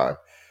all time.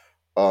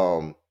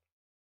 Um,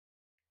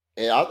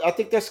 and I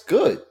think that's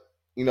good,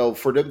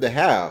 for them to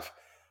have.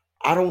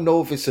 I don't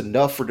know if it's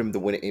enough for them to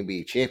win an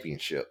NBA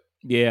championship.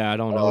 Yeah, I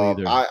don't know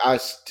either.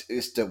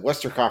 It's the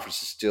Western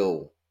Conference is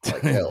still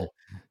like hell,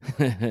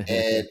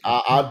 and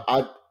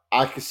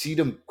I could see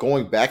them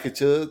going back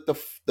into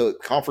the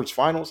conference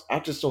finals. I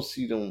just don't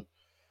see them.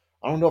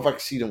 I don't know if I can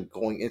see them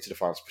going into the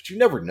finals, but you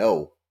never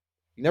know.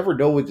 You never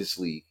know with this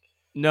league.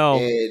 No.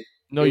 And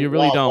No, you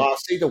really while don't. I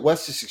say the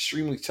West is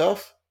extremely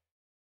tough,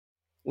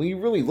 when you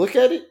really look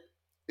at it,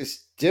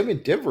 it's them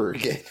and Denver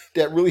again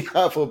that really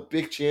have a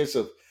big chance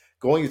of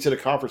going into the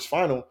conference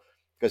final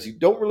because you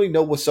don't really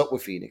know what's up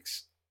with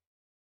Phoenix,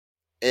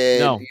 and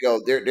No.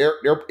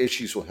 their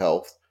issues with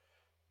health.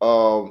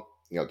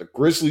 The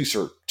Grizzlies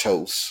are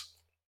toast,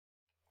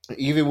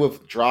 even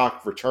with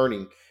Drock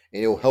returning,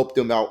 and it'll help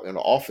them out in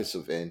the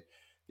offensive end.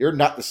 They're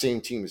not the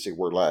same team as they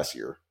were last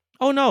year.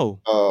 Oh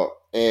no.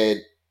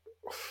 And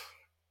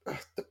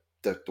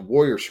the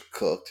Warriors are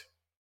cooked.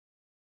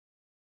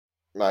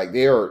 Like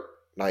they are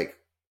like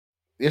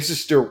this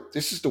is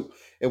the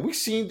and we've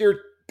seen their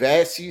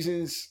bad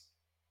seasons,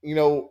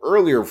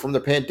 earlier from the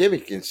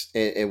pandemic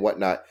and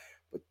whatnot.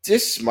 But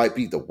this might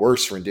be the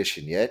worst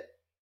rendition yet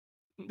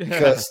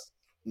because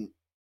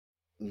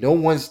no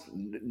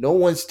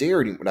one's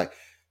there anymore.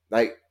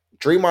 Like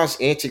Draymond's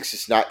antics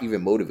is not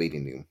even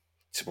motivating him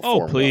to Oh perform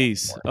well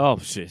please. anymore. Oh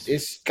shit.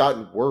 It's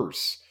gotten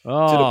worse to the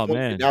Oh point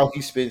that man. now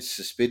he's been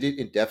suspended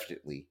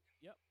indefinitely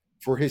Yep.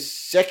 for his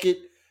second.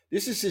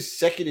 This is his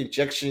second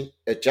ejection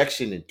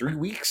in 3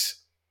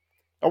 weeks.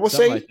 I would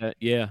Something like say, that.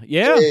 Yeah.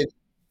 Yeah. and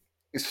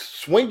it's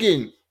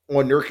swinging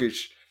on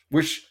Nurkic,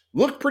 which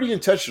looked pretty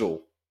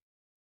intentional,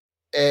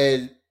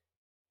 and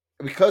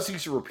because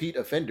he's a repeat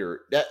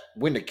offender, that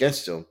went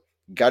against him.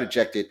 Got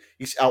ejected.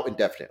 He's out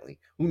indefinitely.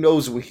 Who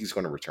knows when he's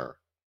going to return?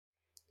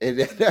 And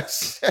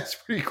that's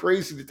pretty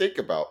crazy to think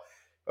about.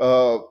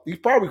 He's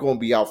probably going to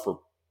be out for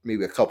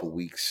maybe a couple of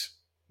weeks,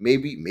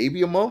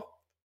 maybe a month.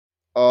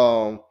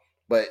 Um,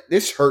 but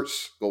this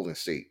hurts Golden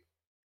State,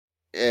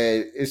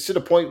 and it's to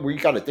the point where you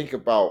got to think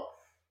about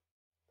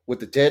with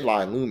the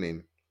deadline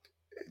looming.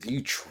 Do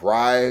you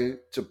try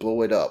to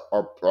blow it up,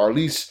 or at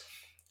least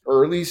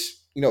throw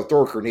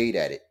a grenade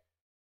at it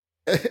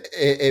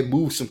and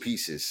move some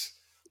pieces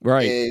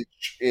Right. and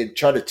and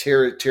try to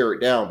tear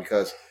it down?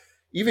 Because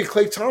even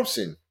Clay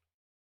Thompson,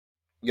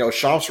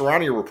 Shams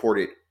Charania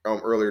reported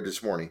earlier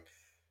this morning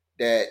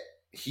that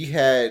he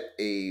had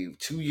a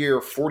 2-year,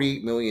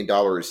 $48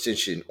 million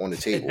extension on the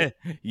table that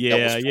was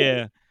Yeah. pulled.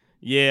 Yeah.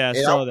 Yeah. I And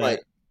I'm saw like,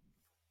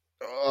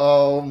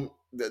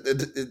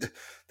 that.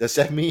 does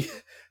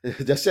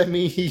that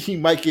mean he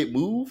might get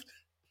moved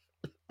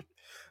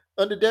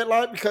under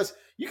deadline? Because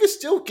you can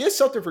still get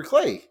something for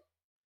Clay.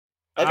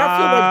 Like I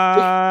feel like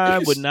they I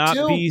could would not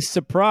still. be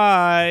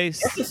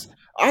surprised.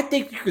 I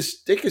think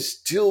they could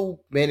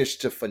still manage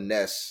to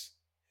finesse,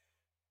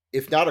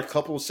 if not a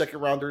couple of second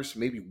rounders,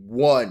 maybe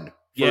one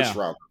first Yeah.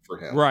 rounder for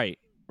him. Right.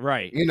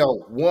 Right.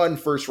 One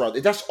first round.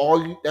 That's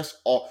all. That's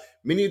all.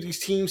 Many of these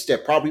teams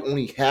that probably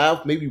only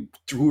have maybe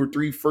 2 or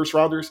 3 first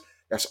rounders.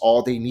 That's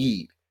all they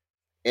need.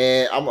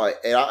 And I'm like,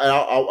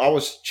 I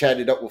was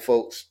chatting it up with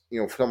folks,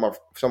 some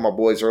of my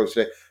boys earlier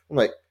today. I'm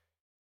like,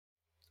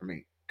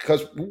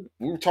 because we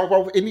were talking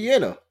about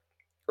Indiana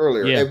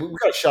earlier, Yeah. and we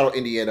got to shout out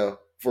Indiana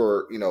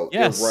for their run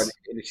Yes.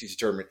 in the season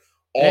tournament.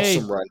 Hey.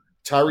 Awesome run.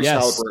 Tyrese Yes.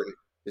 Halliburton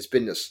has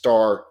been the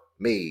star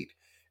made,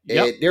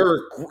 Yep. and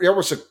there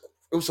was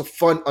a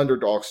fun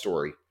underdog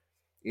story.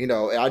 And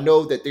I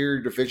know that they're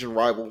division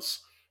rivals,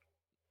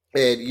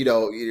 and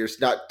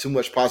there's not too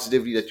much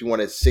positivity that you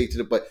want to say to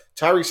them, but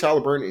Tyrese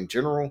Halliburton in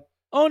general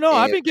Oh no,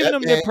 I've and been giving that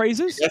them their man,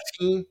 praises. that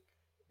team,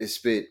 it's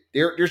been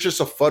there's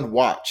just a fun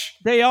watch.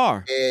 They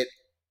are. And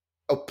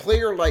a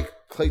player like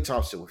Clay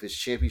Thompson with his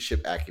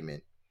championship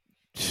acumen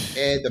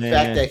and the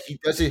fact Man. that he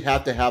doesn't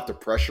have to have the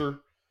pressure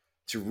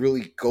to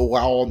really go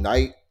out all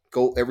night,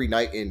 go every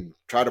night and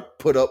try to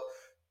put up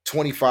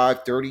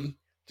 25, 30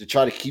 to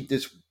try to keep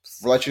this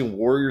fledgling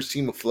Warriors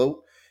team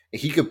afloat.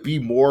 And he could be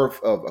more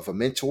of a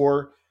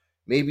mentor,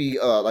 maybe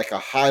like a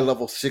high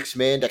level six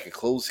man that could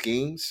close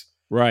games.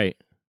 Right.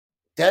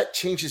 That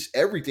changes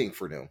everything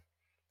for them.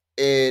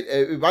 And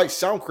it might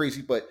sound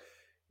crazy, but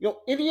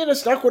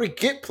Indiana's not going to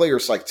get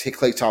players like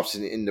Clay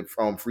Thompson in the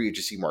free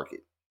agency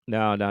market.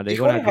 No, no, they're They're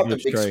gonna going have to to have give the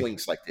us big Trey.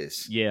 swings like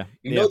this. Yeah.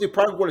 Yeah. They're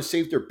probably going to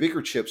save their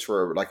bigger chips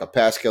for like a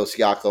Pascal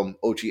Siakam,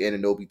 OG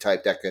Ananobi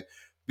type that could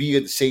be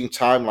in the same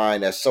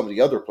timeline as some of the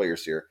other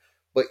players here.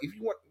 But if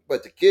you want,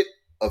 but to get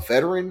a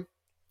veteran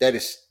that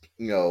is,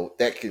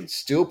 that can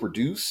still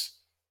produce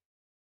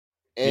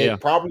Yeah.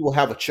 and probably will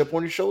have a chip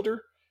on your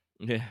shoulder,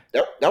 Yeah.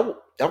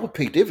 that would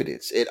pay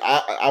dividends. And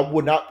I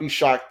would not be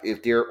shocked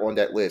if they're on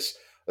that list.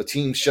 A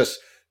team's just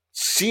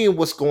seeing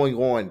what's going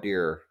on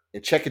there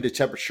and checking the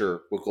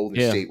temperature with Golden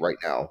Yeah. State right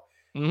now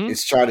Mhm.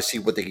 is trying to see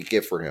what they can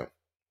get for him.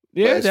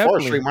 But Yeah, as far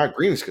as definitely. Draymond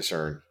Green is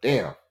concerned,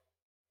 damn,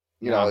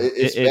 Nah,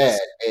 it's bad.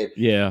 it's And,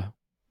 yeah.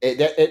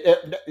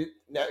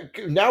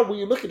 and now when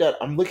you look at that,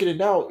 I'm looking at it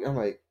now. I'm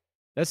like,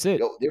 That's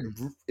it.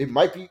 it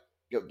might be.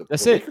 The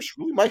That's it. Lakers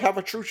really might have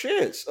a true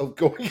chance of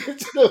going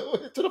into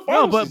the No,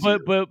 finals this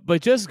year.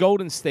 but just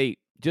Golden State.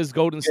 Just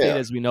Golden State Yeah,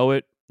 as we know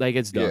it, like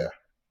it's yeah. done.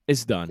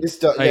 It's done. It's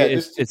done. Like Yeah,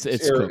 this it's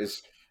era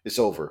cooked. is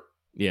over.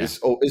 Yeah. It's.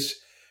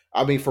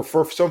 I mean, for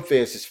some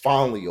fans, it's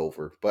finally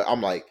over. But I'm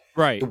like,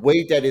 the Right.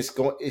 way that it's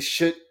going, it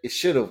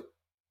should have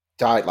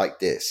died like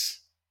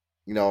this.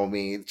 You know what I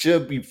mean? It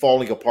should be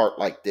falling apart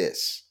like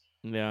this.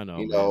 Yeah, I know,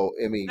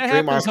 man. I mean, That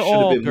Draymond happens to should have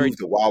all been great.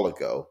 moved a while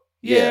ago.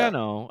 Yeah, I Yeah,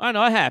 know. I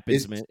know it happens,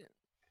 it's man.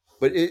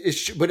 but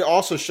but it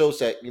also shows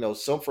that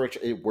some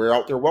franchise wear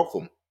out their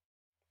welcome,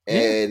 Yeah,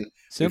 and if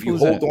simple you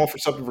as that. hold on for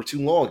something for too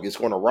long, it's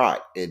going to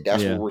rot, and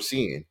that's what Yeah. we're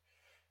seeing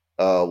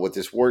with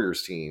this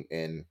Warriors team.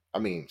 And I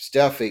mean,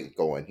 Steph ain't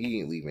going; he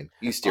ain't leaving.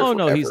 He's there Oh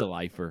no, he's a forever.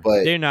 lifer.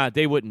 But They're not.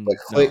 They but wouldn't.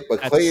 Clay, No,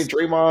 but Clay that's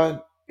and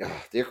Draymond,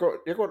 they're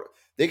going.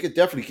 They could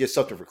definitely get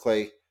something for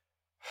Clay.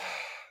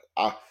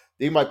 I,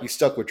 they might be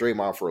stuck with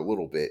Draymond for a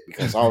little bit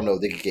because I don't know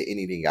if they could get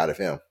anything out of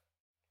him.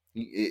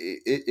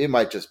 It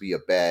might just be a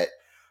bad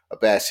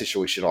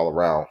situation all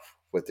around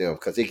with them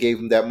because they gave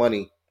him that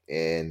money,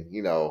 and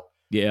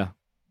yeah.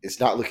 it's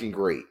not looking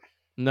great.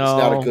 It's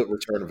not a No, good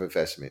return of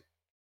investment.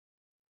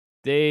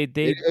 they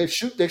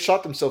They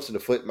shot themselves in the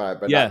foot by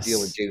not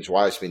dealing yes, James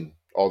Wiseman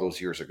all those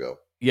years ago.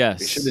 They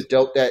shouldn't yes. have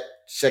dealt that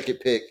second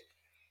pick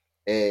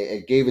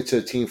and gave it to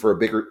a team for a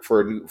bigger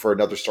for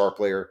another star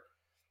player,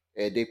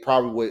 and they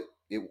probably would.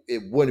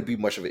 It wouldn't be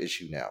much of an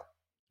issue now.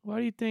 Why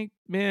do you think,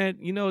 man?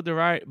 You know the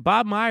right.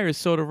 Bob Myers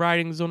saw the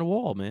writings on the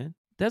wall, man.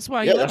 That's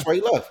why he Yeah, that's left. why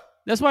he left.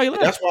 That's why he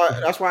And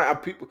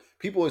left.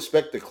 people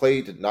expect the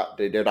Clay to not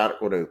they're not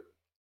going to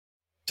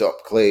dump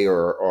Clay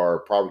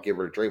or probably get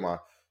rid of Draymond.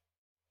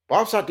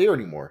 Bob's not there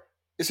anymore.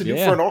 It's a new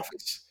Yeah. front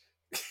office.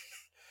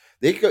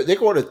 They're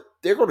going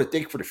to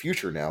think for the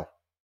future now,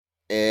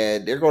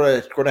 and they're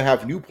going to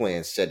have new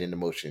plans set into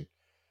motion.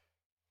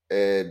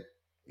 And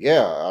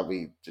yeah, I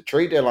mean the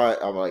trade deadline.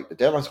 I'm like the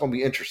deadline's going to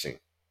be interesting.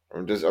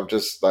 I'm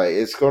just like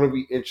it's going to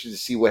be interesting to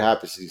see what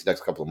happens these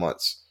next couple of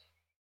months.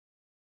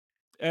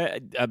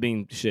 I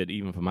mean, shit.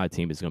 Even for my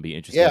team, it's gonna be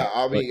interesting. Yeah,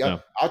 I But mean,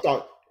 no. I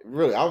thought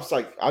really, I was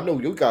like, I know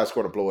you guys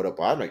going to blow it up,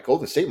 but I'm like,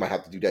 Golden State might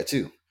have to do that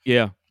too.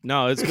 Yeah.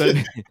 No, it's gonna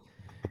be.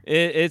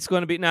 It's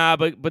gonna be nah.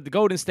 But the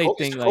Golden State It's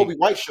thing, the like, Kobe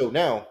White show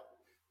now.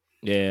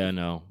 yeah, I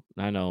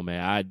know,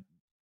 man.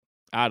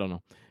 I don't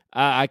know.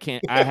 I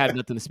can't. I have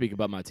nothing to speak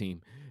about my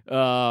team.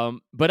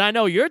 But I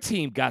know your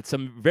team got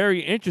some very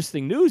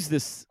interesting news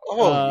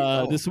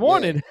Oh this man,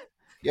 morning.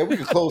 yeah, we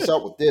can close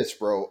out with this,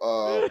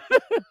 bro.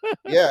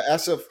 Yeah,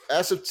 as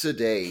of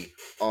today,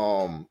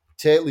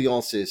 Ted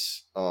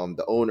Leonsis,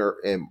 the owner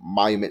in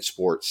Monument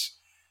Sports,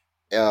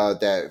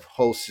 that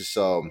hosts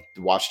the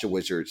Washington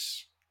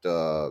Wizards,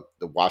 the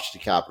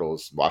Washington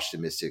Capitals,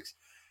 Washington Mystics.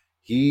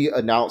 He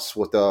announced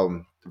with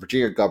the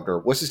Virginia governor,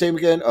 what's his name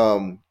again?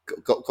 Gokin,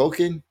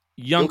 Yunkin.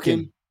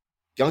 Gilkin,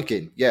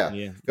 Youngkin, yeah,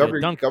 Yeah. Governor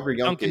Dunkin'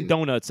 Youngkin,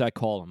 Donuts, I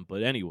call him.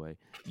 But anyway,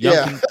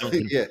 yeah, Yunkin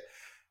Dunkin'. yeah,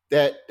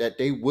 that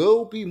they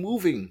will be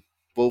moving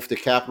both the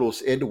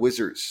Capitals and the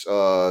Wizards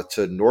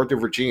to Northern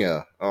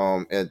Virginia,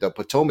 and the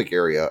Potomac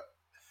area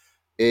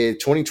in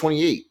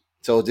 2028.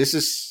 So this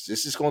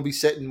is going to be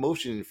set in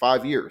motion in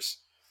 5 years,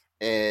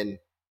 and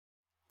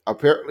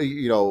apparently,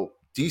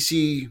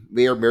 DC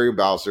Mayor Mary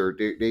Bowser,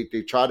 they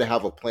try to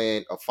have a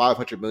plan, a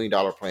 $500 million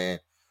plan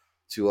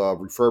to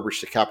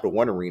refurbish the Capital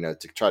One Arena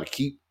to try to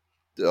keep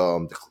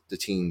the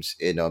teams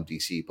in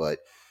DC. But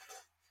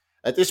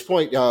at this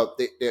point,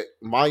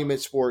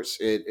 Monument Sports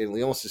and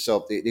Leon's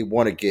itself, they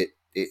want to get.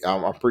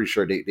 I'm pretty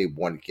sure they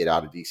want to get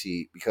out of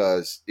DC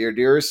because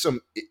there is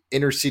some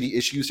inner city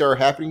issues that are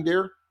happening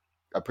there.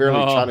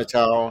 Apparently, Oh,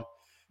 Chinatown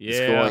is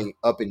yeah. going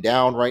up and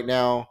down right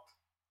now,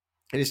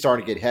 and it's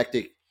starting to get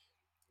hectic.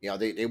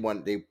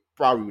 They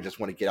probably just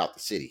want to get out the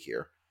city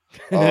here,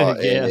 uh,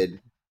 Yeah. and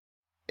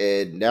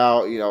and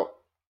now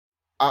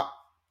I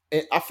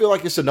I feel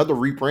like it's another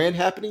rebrand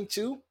happening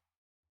too.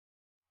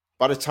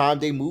 By the time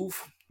they move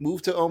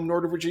to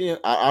Northern Virginia,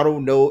 I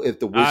don't know if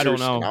the I don't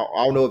Wizards and know.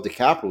 I don't know if the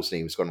Capitals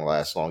name is going to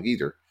last long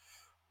either.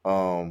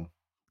 Um,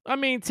 I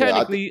mean, but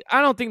I think technically,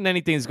 I don't think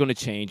anything's going to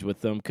change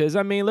with them because,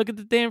 I mean, look at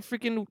the damn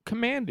freaking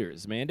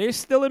Commanders, man. They're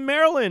still in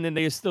Maryland and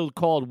they're still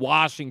called I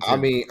Washington.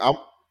 mean I'm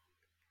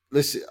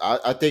listen.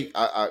 I think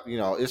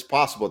it's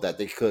possible that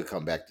they could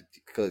come back to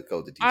could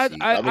go to DC. I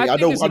I mean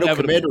think it's I know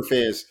inevitable.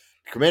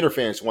 Commander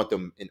fans want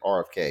them in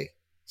RFK.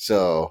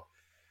 So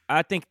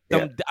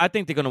yeah, I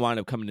think they're going to wind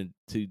up coming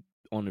to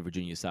on the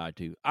Virginia side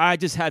too. I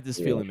just had this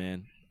yeah. feeling,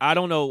 man. I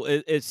don't know.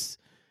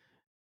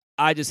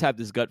 I just have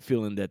this gut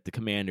feeling that the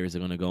Commanders are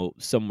going to go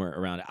somewhere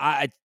around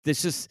it.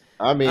 This just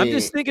I mean, I'm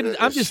just thinking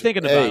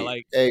about it,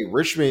 like, hey,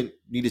 Richmond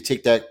need to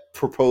take that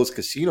proposed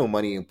casino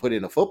money and put it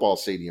in a football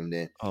stadium.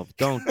 Then, oh,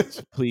 don't,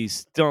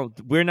 please don't.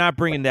 We're not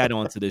bringing that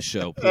onto this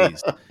show,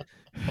 please.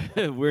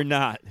 We're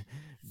not.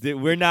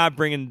 We're not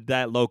bringing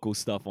that local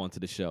stuff onto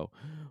the show.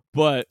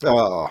 But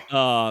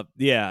oh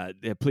yeah,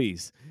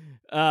 please.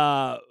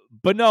 Uh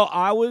but no,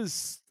 I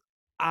was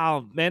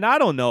oh man, I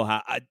don't know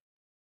how I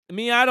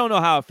mean, I don't know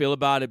how I feel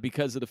about it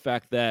because of the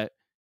fact that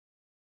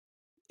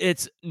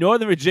it's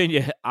Northern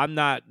Virginia. I'm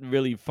not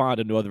really fond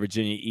of Northern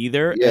Virginia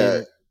either. yeah,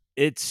 And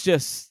it's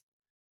just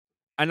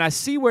and I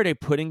see where they're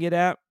putting it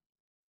at,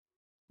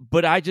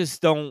 but I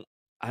just don't.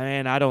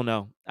 Man, I don't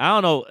know. I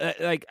don't know.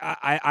 Like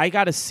I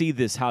got to see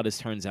this how this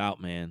turns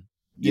out, man.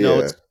 You know,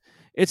 yeah,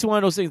 it's one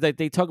of those things that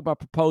they talk about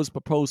propose,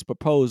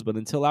 but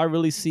until I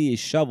really see a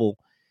shovel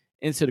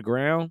into the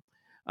ground,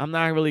 I'm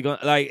not really going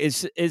to like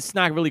it's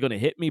not really going to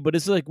hit me, but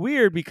it's like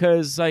weird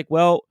because like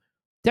well,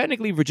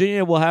 technically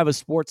Virginia will have a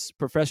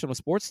professional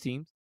sports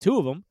team, two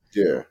of them.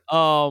 yeah,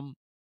 Um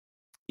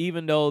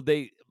even though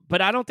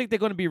but I don't think they're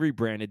going to be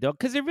rebranded though,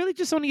 because they're really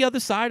just on the other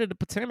side of the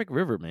Potomac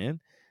River, man.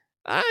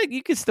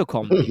 You can still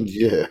call them,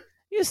 Yeah.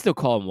 you can still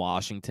call them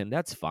Washington.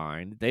 That's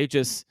fine. They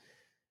just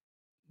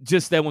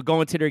then when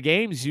going to their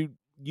games, you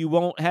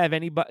won't have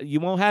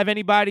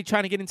anybody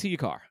trying to get into your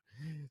car.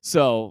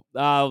 So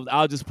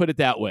I'll just put it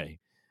that way,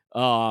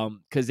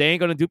 because they ain't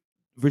gonna do.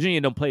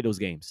 Virginia don't play those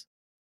games.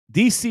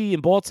 DC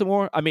and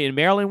Baltimore, I mean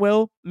Maryland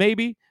will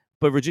maybe,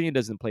 but Virginia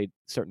doesn't play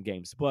certain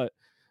games. But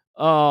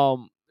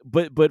for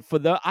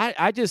the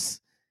I don't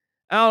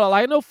know.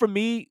 Like, I know for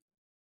me,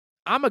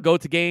 I'm gonna go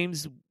to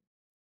games.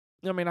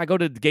 I mean, I go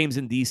to the games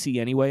in DC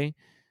anyway.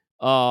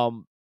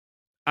 Um,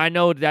 I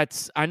know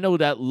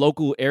that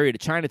local area, the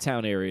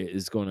Chinatown area,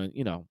 is gonna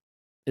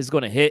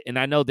hit, and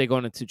I know they're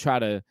going to try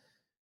to.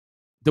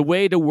 The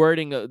way the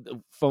wording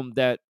from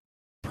that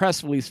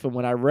press release from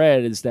what I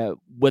read is that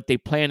what they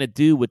plan to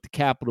do with the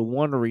Capital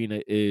One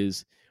Arena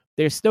is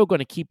they're still going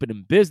to keep it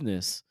in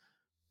business,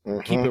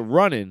 keep Hmm. it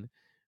running,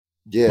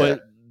 Yeah.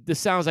 but this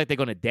sounds like they're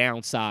going to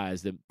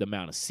downsize the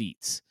amount of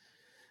seats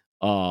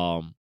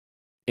um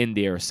in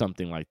there or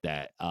something like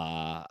that.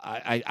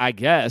 I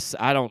guess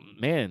I don't,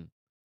 man.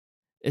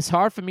 It's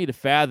hard for me to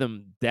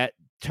fathom that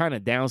trying to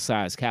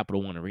downsize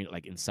Capital One Arena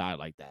like inside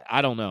like that.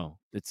 I don't know.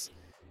 It's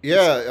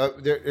Yeah,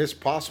 it's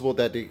possible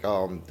that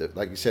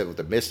like you said, with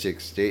the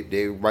Mystics,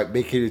 they might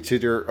make it to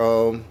their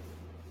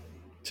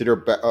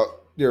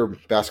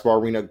basketball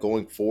arena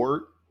going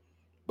forward.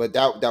 But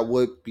that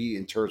would be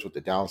in terms with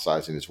the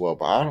downsizing as well.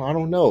 But I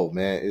don't know,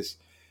 man.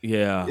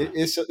 Yeah.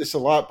 It's a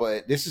lot,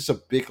 but this is a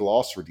big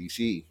loss for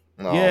DC.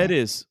 Yeah, it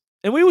is.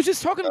 And we was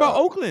just talking about Uh,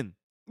 Oakland,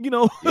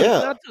 yeah.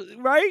 not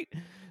right?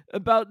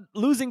 About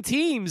losing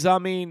teams. I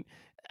mean,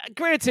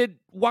 granted,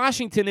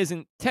 Washington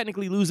isn't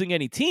technically losing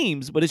any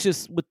teams, but it's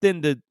just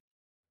within the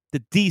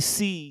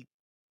DC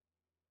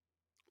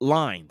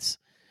lines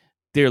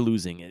they're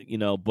losing it,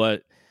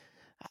 but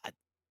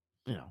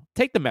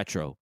take the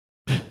Metro.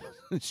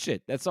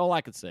 Shit, that's all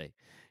I could say.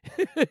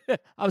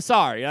 I'm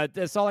sorry.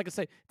 That's all I can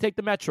say. Take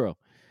the Metro.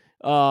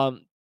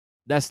 Um,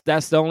 that's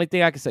the only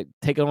thing I can say.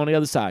 Take it on the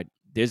other side.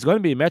 There's going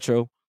to be a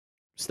Metro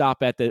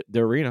stop at the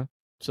arena,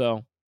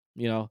 so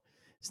you know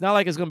it's not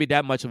like it's going to be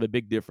that much of a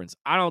big difference.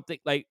 I don't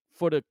think like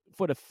for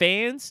the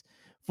fans,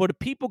 for the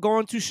people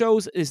going to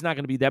shows, it's not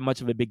going to be that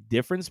much of a big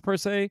difference per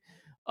se.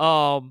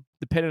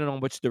 Depending on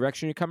which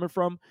direction you're coming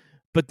from,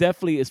 but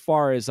definitely as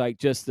far as like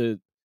just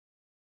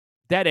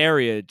that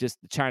area,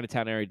 just the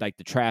Chinatown area, like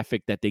the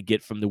traffic that they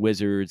get from the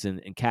Wizards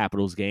and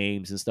Capitals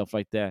games and stuff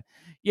like that.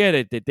 Yeah,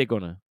 they're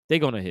gonna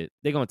hit.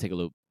 They're gonna take a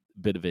little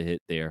bit of a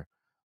hit there.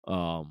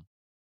 Um,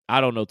 I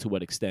don't know to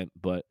what extent,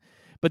 but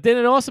then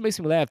it also makes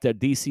me laugh that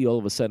DC all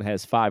of a sudden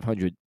has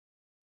 $500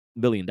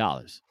 million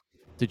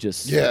to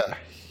just Yeah.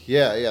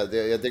 Yeah.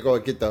 They're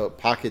going to get the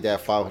pocket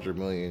that 500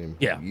 million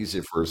yeah. and use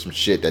it for some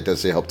shit that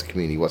doesn't help the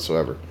community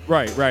whatsoever.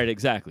 Right,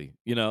 exactly.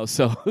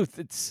 So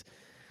it's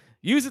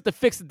use it to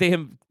fix the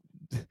damn.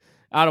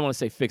 I don't want to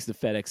say fix the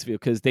FedEx Field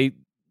because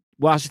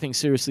Washington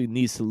seriously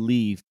needs to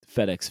leave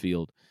FedEx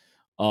Field.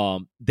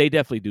 They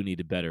definitely do need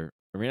it better.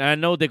 I mean, I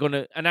know they're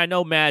gonna, and I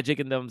know Magic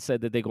and them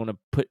said that they're gonna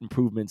put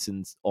improvements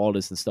in all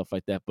this and stuff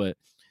like that, but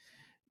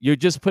you're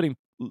just putting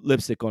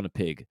lipstick on a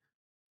pig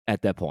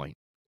at that point.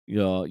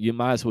 You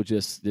might as well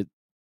just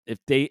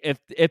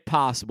if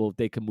possible, if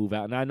they can move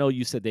out. And I know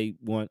you said they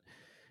want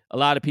a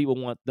lot of people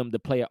want them to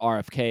play at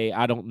RFK.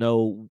 I don't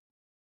know.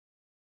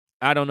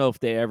 I don't know if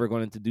they're ever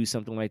going to do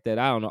something like that.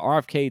 I don't know.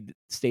 RFK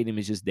Stadium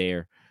is just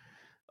there,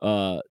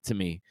 to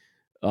me,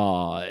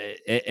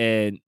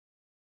 and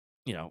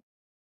you know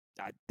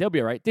they'll be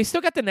all right. They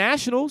still got the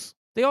Nationals.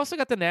 They also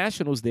got the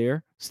Nationals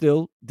there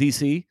still.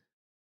 DC.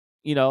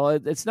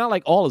 It's not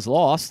like all is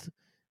lost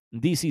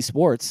in DC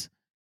sports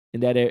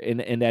in that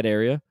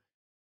area.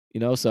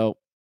 So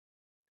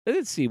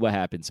let's see what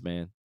happens,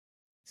 man.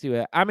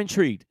 I'm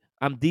intrigued.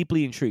 I'm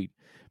deeply intrigued.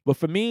 But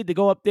for me to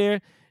go up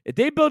there, if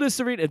they build this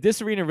arena, if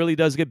this arena really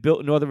does get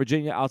built in Northern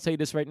Virginia, I'll tell you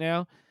this right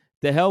now.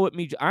 The hell with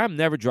me. I'm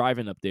never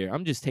driving up there.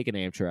 I'm just taking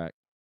Amtrak.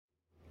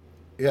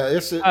 Yeah,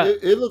 Uh,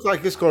 it looks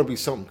like it's going to be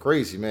something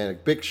crazy, man. A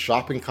big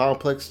shopping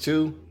complex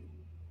too.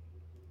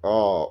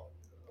 Uh,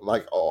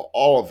 like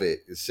all of it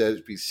is said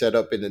to be set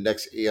up in the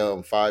next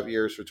 5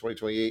 years for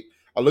 2028.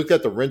 I looked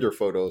at the render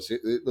photos.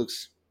 It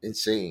looks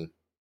insane.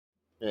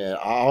 And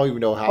I don't even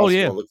know how oh it's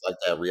yeah. going to look like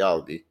that in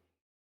reality.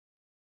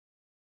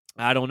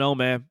 I don't know,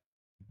 man.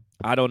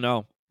 I don't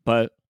know,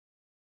 but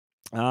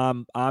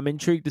I'm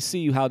intrigued to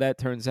see how that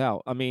turns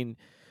out. I mean,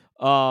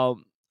 I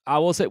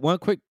will say one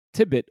quick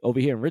tidbit over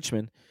here in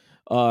Richmond,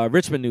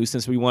 Richmond news,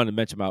 since we wanted to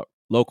mention about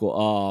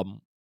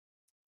local.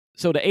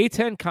 So the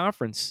A10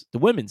 conference, the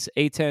women's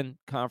A10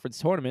 conference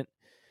tournament,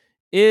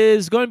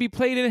 is going to be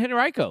played in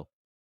Henrico.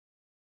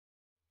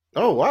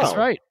 Oh That's wow.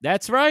 right.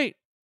 That's right.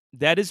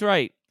 That is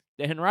right.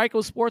 The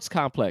Henrico Sports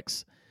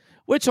Complex,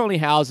 which only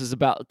houses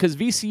about because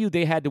VCU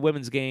they had the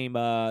women's game.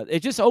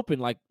 It just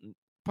opened like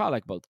probably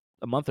like about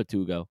a month or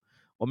two ago,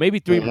 or maybe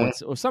 3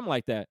 months or something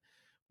like that.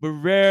 But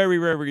very,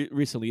 very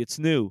recently, it's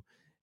new,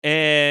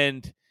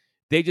 and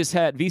they just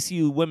had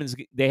VCU women's.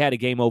 They had a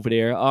game over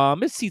there.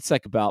 It seats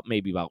like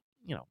maybe about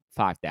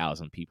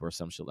 5,000 people or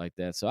some shit like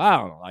that. So I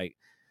don't know, like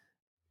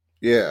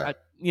Yeah, I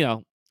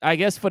I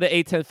guess for the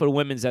A10 for the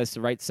women's, that's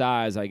the right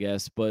size, I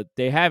guess. But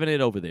they having it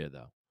over there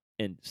though,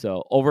 and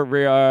so over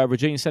where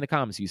Virginia Center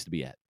Commons used to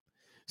be at.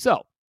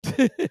 So,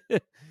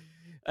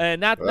 and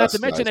not to that's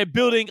mention nice. they're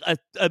building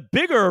a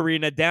bigger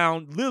arena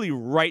down, literally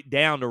right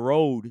down the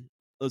road,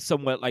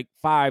 somewhat like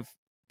 5-6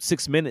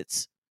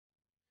 minutes,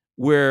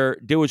 where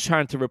they were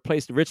trying to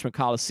replace the Richmond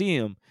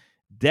Coliseum.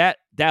 That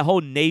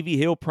whole Navy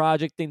Hill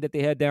project thing that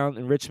they had down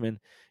in Richmond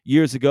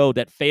years ago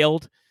that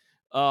failed.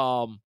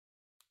 Um,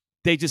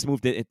 they just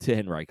moved it to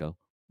Henrico.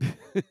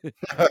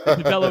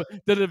 The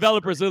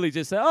developers literally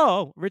just said,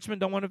 "Oh,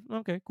 Richmond don't want to."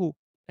 Okay, cool.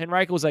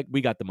 Henrico was like,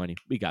 "We got the money.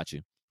 We got you.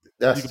 You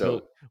That's could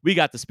build. dope. We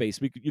got the space.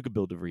 You could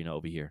build the arena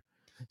over here."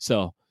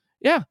 So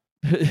yeah.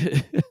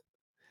 So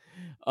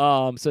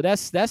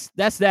that's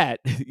that.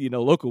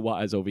 Local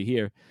wise over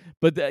here,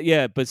 but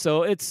yeah, but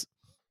so it's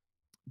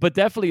but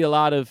definitely a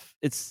lot of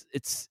it's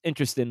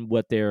interesting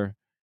what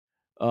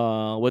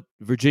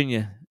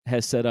Virginia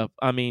has set up.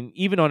 I mean,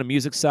 even on the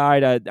music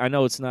side, I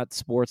know it's not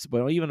sports,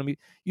 but even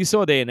you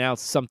saw they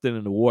announced something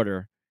in the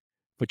water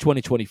for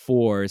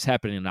 2024 is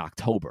happening in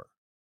October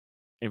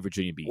in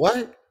Virginia Beach.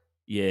 What?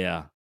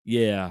 Yeah,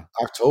 yeah.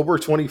 October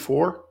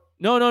 24?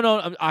 No, no,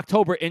 no.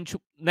 October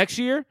next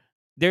year.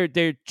 They're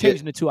Yeah,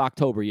 changing it to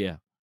October. Yeah.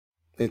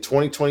 in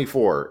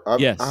 2024.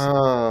 Yes.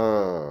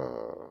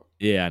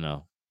 Yeah, I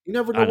know. You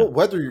never know I know. what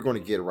weather you're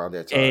going to get around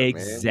that time, man.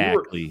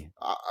 Exactly.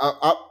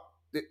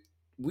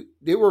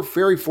 They were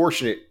very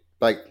fortunate.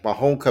 Like my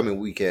homecoming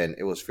weekend,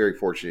 it was very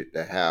fortunate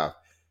to have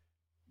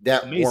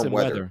that warm Amazing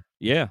weather weather.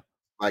 Yeah.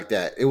 like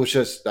that. It was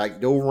just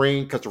like no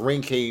rain because the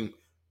rain came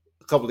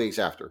a couple days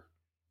after.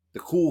 The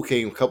cool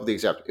came a couple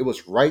days after. It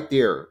was right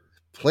there,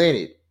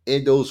 planted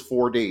in those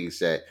 4 days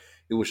that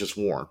it was just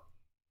warm.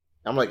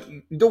 I'm like,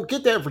 you don't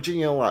get that in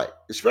Virginia a lot,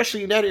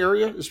 especially in that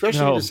area,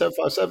 especially in the No.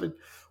 757.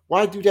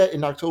 Why do that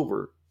in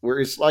October where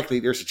it's likely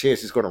there's a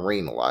chance it's going to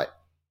rain a lot?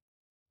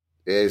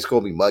 It's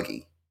going to be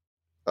muggy.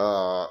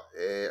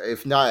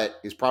 If not,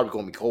 it's probably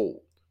going to be cold.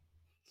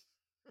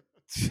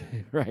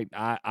 Right.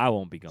 I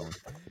won't be going.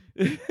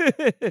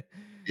 I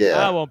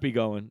Yeah, won't be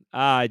going.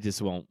 I just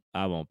won't.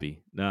 I won't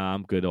be. No,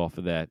 I'm good off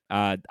of that.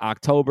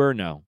 October,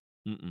 no.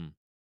 Mm-mm.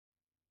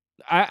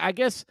 I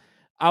guess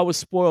I was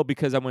spoiled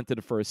because I went to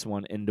the first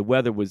one and the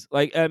weather was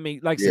like I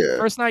said, yeah.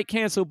 first night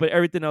canceled, but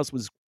everything else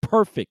was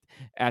perfect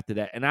after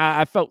that. And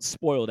I felt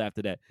spoiled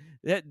after that.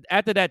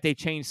 After that, they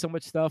changed so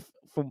much stuff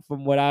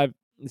from what I've.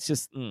 It's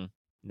just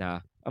nah.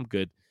 I'm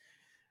good.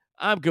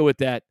 I'm good with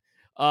that.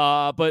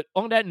 But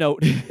on that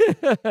note,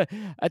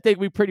 I think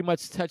we pretty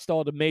much touched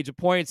all the major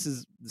points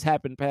as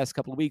happened the past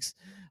couple of weeks.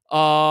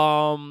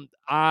 I'm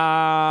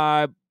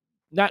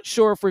not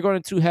sure if we're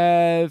going to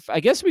have. I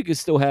guess we could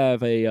still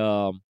have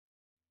a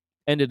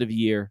end of the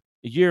year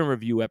in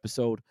review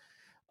episode.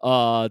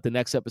 The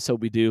next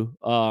episode we do,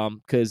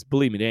 because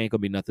believe me, there ain't gonna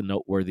be nothing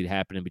noteworthy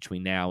happening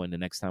between now and the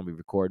next time we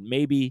record.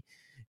 Maybe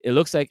it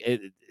looks like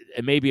it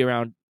may be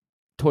around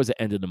towards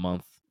the end of the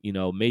month,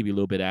 maybe a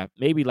little bit after,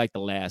 maybe like the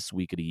last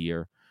week of the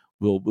year.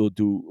 We'll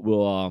do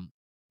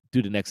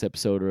the next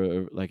episode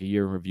or like a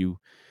year in review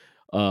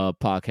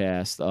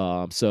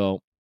podcast.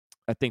 So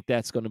I think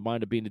that's going to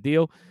wind up being the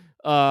deal.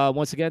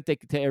 Once again,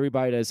 thank you to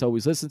everybody that's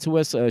always listened to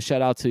us.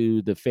 Shout out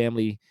to the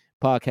Family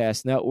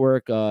Podcast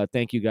Network.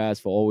 Thank you guys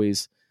for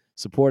always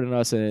supporting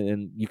us,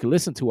 and you can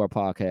listen to our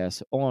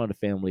podcast on the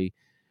Family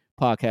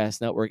Podcast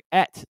Network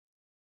at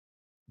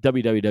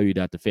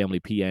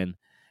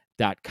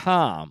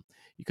www.thefamilypn.com.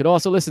 You could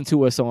also listen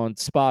to us on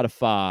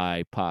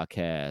Spotify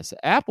podcasts,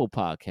 Apple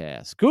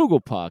Podcasts,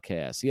 Google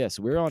Podcasts. Yes,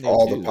 we're on there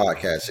All the too.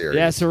 podcast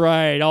Yes, areas.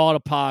 right. All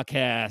the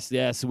podcasts.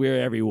 Yes, we're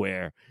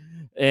everywhere.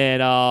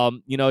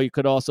 And you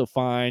could also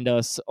find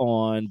us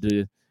on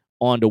the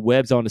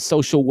webs, on the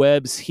social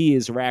webs. He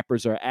is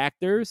rappers or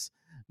actors.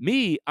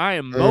 Me, I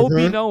am Mo Be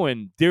Mm-hmm.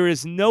 Knowin. There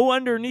is no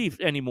underneath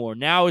anymore.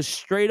 Now it's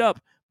straight up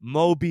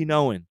Mo Be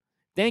Knowin.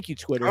 Thank you,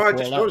 Twitter, Oh, I for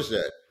just allowing. noticed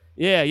that.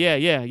 Yeah, yeah,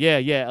 yeah, yeah,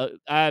 yeah.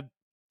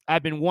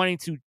 I've been wanting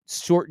to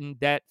shorten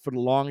that for the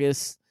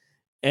longest,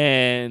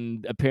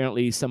 and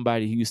apparently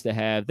somebody who used to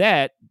have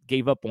that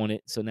gave up on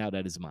it, so now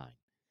that is mine.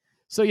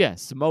 So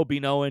yes, Mo Be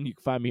Knowin. You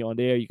can find me on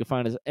there. You can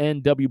find us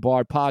NW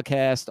Bard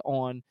Podcast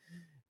on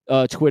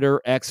Twitter,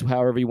 X,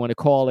 however you want to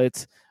call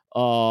it.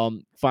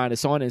 Find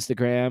us on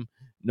Instagram.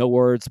 No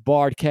Words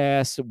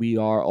Bardcast. We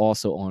are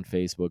also on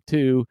Facebook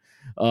too.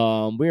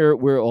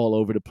 We're all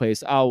over the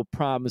place. I'll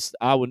promise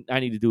I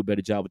need to do a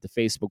better job with the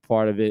Facebook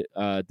part of it.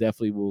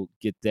 Definitely will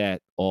get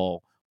that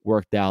all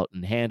worked out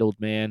and handled,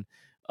 man.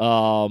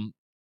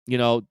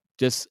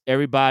 Just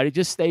everybody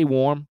just stay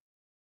warm.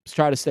 Just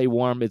try to stay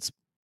warm. It's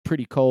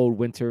pretty cold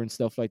winter and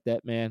stuff like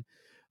that, man.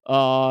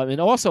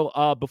 And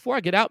also, before I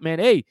get out, man,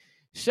 hey,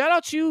 shout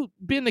out you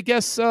being a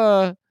guest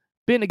on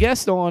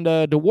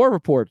the War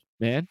Report,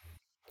 man.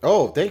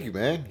 Oh, thank you,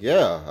 man.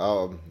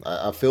 Yeah,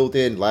 I filled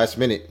in last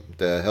minute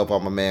to help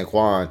out my man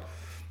Quan.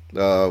 We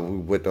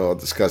would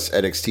discuss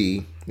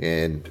NXT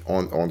and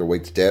on the way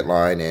to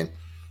Deadline and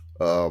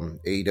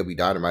AEW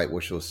Dynamite,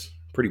 which was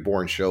a pretty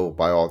boring show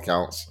by all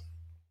accounts.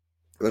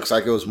 Looks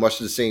like it was much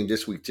the same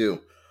this week too.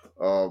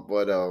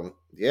 But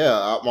yeah,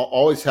 I'm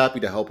always happy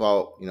to help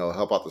out.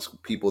 Help out the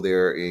people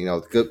there.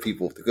 The good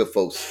people, the good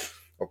folks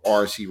of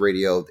RNC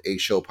Radio, the A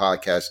Show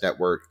Podcast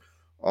Network.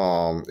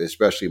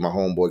 Especially my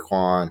homeboy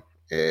Quan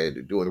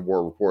and doing the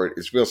War Report.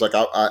 It feels like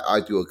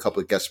I do a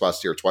couple of guest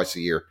spots there twice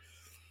a year.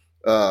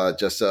 Uh,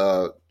 just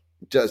uh,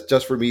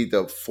 just for me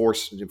to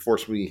force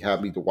me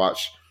have me to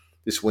watch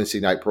this Wednesday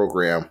night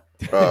program.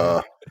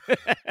 Uh,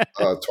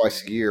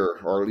 Twice a year,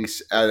 or at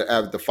least out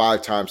of the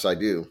 5 times I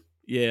do.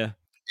 Yeah.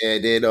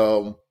 And then,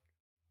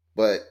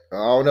 but I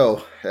don't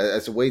know.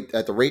 As the way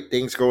at the rate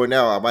things going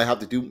now, I might have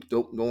to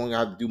don't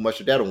have to do much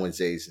of that on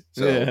Wednesdays.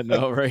 So Yeah,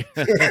 no, right.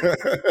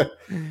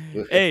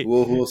 we'll, Hey,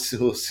 we'll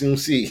soon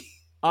see.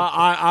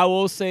 I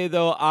will say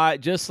though, I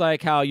just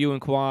like how you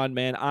and Quan,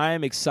 man, I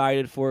am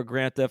excited for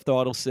Grand Theft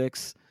Auto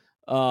 6.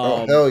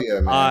 Oh Um, hell yeah,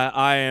 man!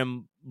 I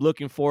am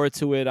looking forward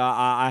to it.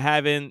 I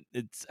haven't,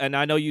 and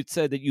I know you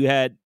said that you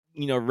had,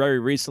 very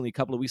recently, a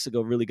couple of weeks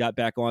ago, really got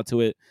back onto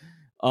it.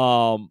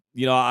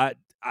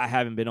 I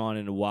haven't been on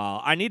in a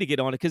while. I need to get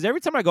on it because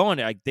every time I go on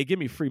there, they give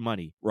me free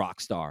money,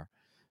 Rockstar.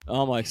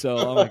 I'm like,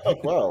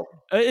 Wow.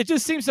 it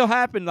just seems to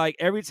happen like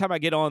every time I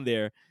get on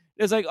there.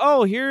 It's like,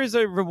 oh, here's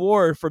a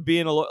reward for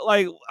being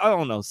like, I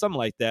don't know, something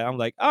like that. I'm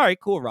like, all right,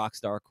 cool,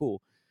 Rockstar,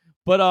 cool.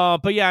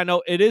 But yeah, I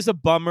know it is a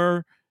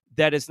bummer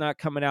that it's not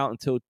coming out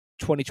until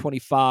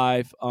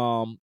 2025.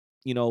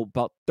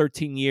 About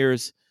 13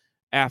 years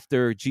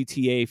after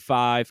GTA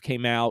 5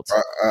 came out.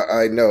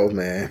 I know,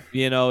 man.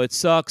 It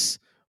sucks,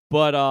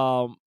 but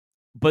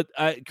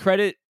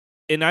credit,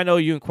 and I know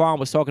you and Quan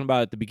was talking about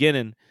it at the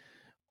beginning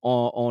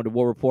on the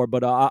War Report,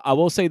 but I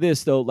will say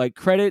this though, like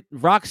credit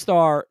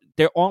Rockstar,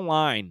 the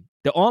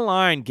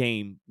online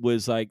game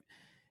was like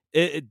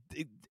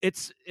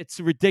it's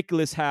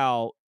ridiculous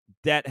how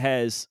that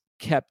has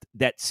kept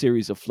that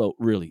series afloat.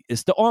 Really,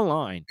 it's the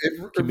online It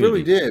really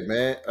community. did,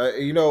 man.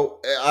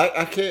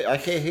 I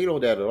can't hate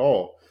on that at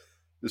all.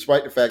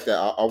 Despite the fact that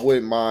I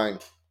wouldn't mind,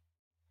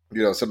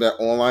 some of that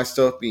online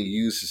stuff being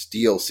used as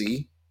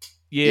DLC.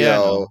 you Yeah, I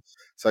know, know.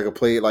 so I could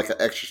play it like an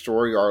extra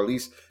story, or at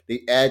least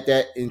they add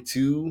that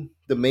into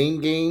the main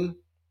game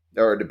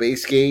or the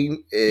base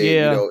game, and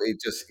Yeah.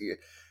 it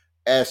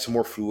adds some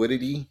more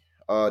fluidity.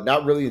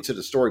 Not really into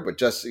the story, but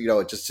just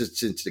it just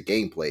sits into the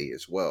gameplay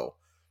as well.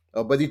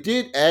 But they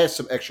did add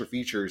some extra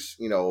features,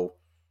 through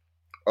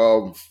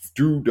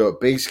the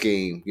base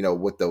game,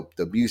 with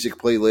the music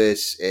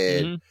playlist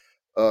and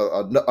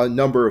Hmm. a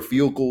number of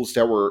vehicles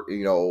that were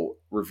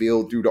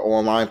revealed through the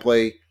online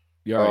play.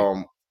 You're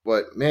right.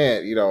 But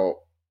man,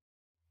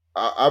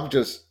 I'm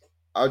just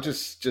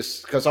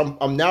because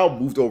I'm now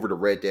moved over to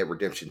Red Dead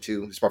Redemption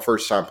 2. It's my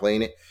first time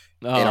playing it,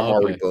 and I'm Oh,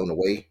 already okay. blown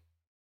away.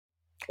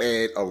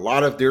 And a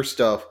lot of their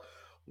stuff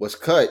was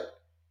cut,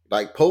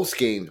 like post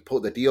game,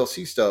 the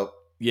DLC stuff,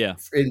 Yeah.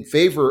 in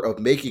favor of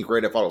making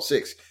Grand Theft Auto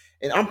 6.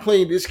 And I'm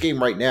playing this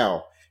game right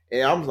now,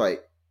 and I'm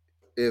like,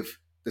 if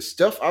the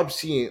stuff I'm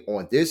seeing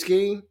on this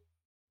game,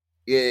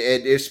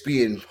 and it's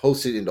being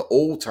hosted in the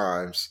old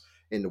times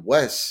in the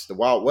West, the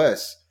Wild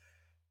West,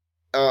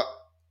 uh,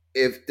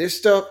 if this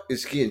stuff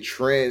is getting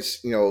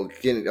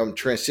getting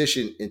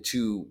transitioned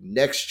into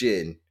next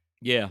gen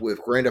Yeah.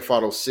 with Grand Theft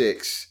Auto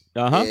 6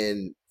 Uh huh.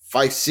 and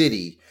Vice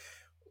City,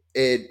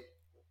 and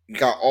you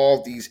got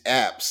all these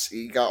apps,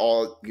 you got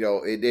all,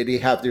 and then they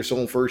have their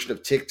own version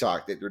of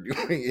TikTok that they're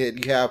doing,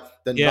 and you have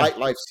the Yeah.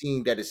 nightlife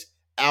scene that is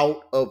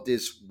out of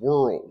this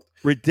world.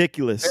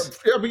 Ridiculous.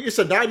 I mean, it's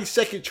a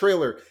 90-second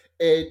trailer,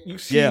 and you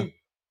Yeah. see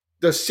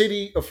the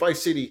city of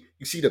Vice City,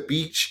 you see the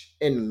beach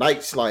and the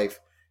nightlife,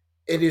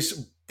 and it's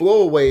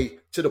blow away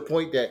to the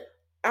point that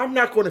I'm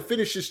not going to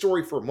finish this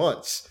story for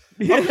months.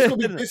 I'm just Yeah. going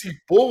to be busy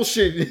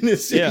bullshitting in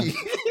this Yeah. city.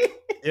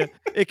 Yeah,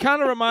 it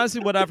kind of reminds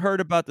me what I've heard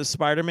about the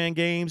Spider-Man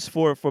games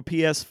for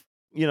PS,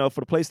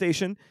 for the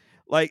PlayStation.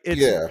 Like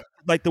it's Yeah,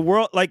 like the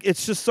world, like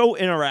it's just so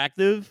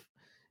interactive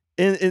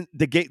in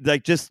the game.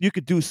 Like just you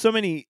could do so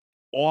many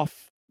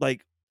off,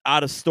 like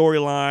out of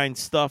storyline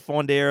stuff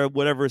on there,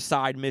 whatever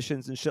side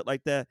missions and shit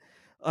like that.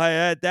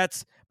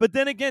 That's but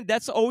then again,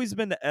 that's always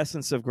been the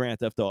essence of Grand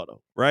Theft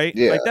Auto, right?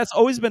 yeah, Like that's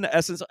always been the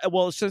essence.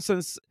 Well,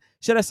 since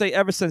should I say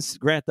ever since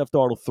Grand Theft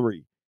Auto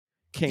 3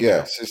 came out,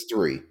 yes, it's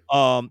three.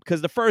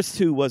 because the first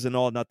two wasn't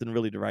all nothing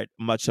really to write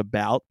much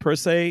about per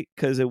se,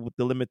 because there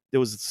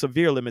was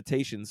severe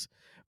limitations.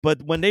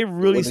 But when they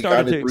really When they got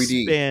started in to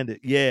 3D, expand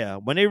it, yeah,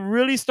 when they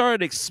really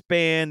started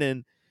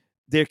expanding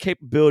their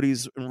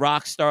capabilities, and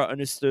Rockstar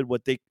understood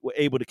what they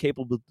were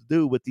capable to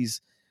do with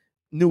these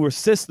newer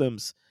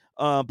systems.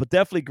 But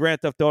definitely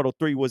Grand Theft Auto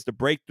 3 was the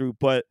breakthrough.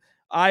 But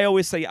I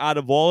always say out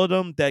of all of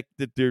them, that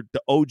they're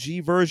the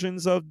OG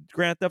versions of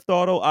Grand Theft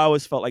Auto, I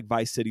always felt like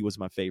Vice City was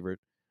my favorite.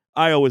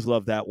 I always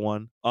loved that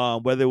one.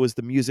 Whether it was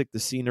the music, the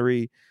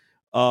scenery,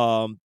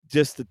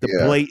 just the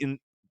yeah,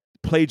 blatant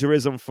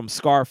plagiarism from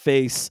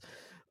Scarface.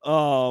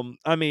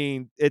 I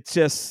mean, it's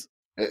just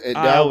And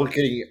I now would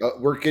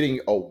we're getting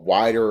a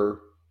wider,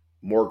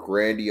 more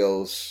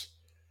grandiose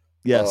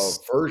yes,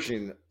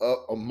 version of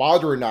a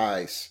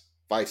modernized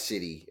Vice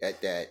City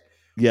at that,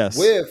 yes,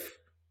 with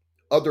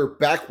other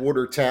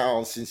backwater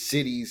towns and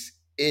cities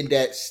in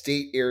that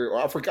state area.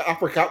 I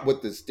forgot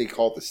what this they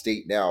call the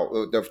state now.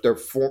 Their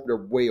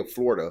way of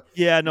Florida.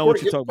 yeah. I You're know going what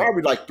to you're get talking about.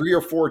 probably like 3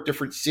 or 4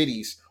 different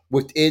cities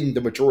within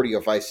the majority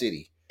of Vice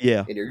City,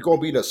 Yeah, and you're going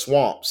to be in the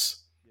swamps.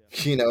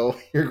 You know,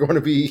 you're going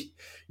to be,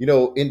 in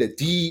the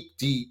deep,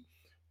 deep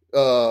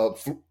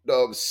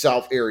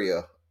south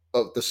area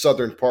of the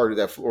southern part of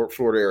that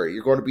Florida area.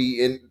 You're going to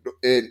be in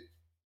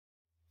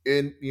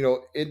in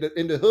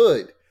the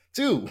hood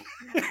too.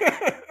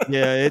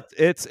 yeah.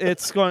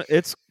 It's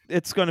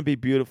going to be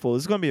beautiful.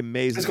 It's going to be It's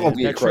amazing, going to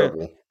man. be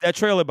incredible. That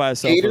trailer by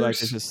itself, like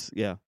it's Gators. just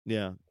yeah,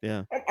 yeah,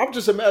 yeah. I'm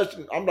just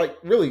imagining. I'm like,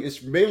 really,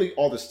 it's mainly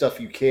all the stuff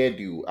you can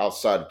do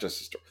outside of just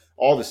the store.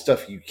 All the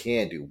stuff you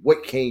can do.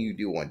 What can you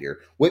do on there?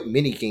 What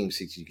mini games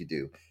that you could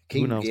do? Can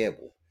Who you knows?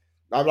 gamble?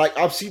 I'm like,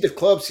 I've seen the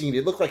club scene.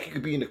 It looked like you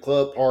could be in the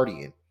club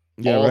partying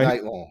Yeah, all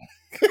right. night long.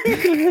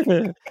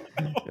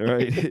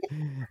 Right.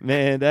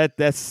 Man,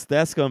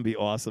 that's gonna be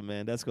awesome,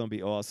 man. That's gonna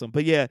be awesome.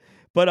 But yeah,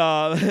 but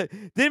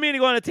didn't mean to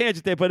go on a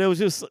tangent there, but it was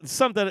just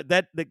something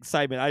that the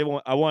excitement.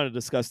 I want to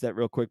discuss that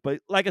real quick. But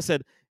like I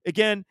said,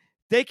 again,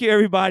 thank you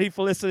everybody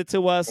for listening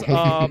to us.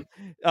 Like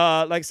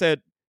I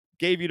said,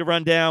 gave you the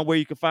rundown where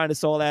you can find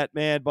us all at,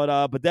 man.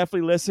 But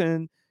definitely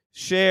listen,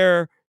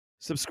 share,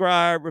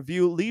 subscribe,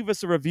 review, leave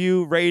us a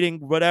review, rating,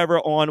 whatever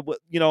on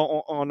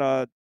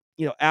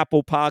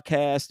Apple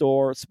Podcast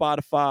or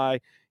Spotify,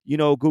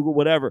 Google,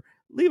 whatever.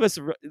 Leave us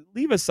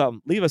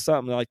something. Leave us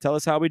something. Like tell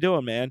us how we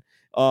doing, man.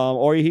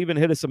 Or you even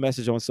hit us a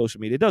message on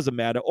social media. It doesn't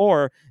matter.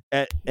 Or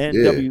at Yeah.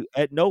 NW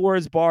at no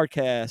words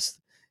barcast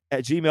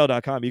at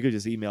gmail.com. You could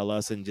just email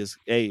us and just,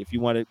 hey, if you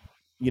want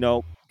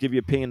to, give your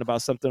opinion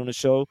about something on the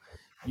show.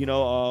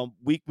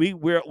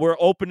 We're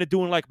open to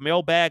doing like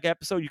mailbag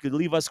episode. You could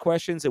leave us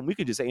questions and we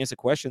could just answer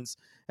questions.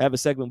 Have a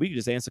segment. We could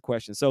just answer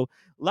questions. So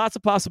lots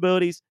of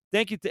possibilities.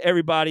 Thank you to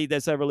everybody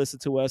that's ever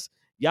listened to us.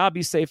 Y'all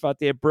be safe out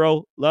there,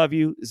 bro. Love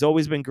you. It's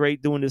always been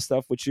great doing this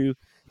stuff with you.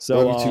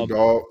 So Love you too,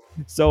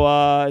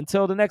 dog.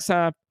 until the next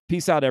time,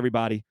 peace out,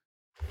 everybody.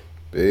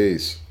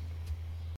 Peace.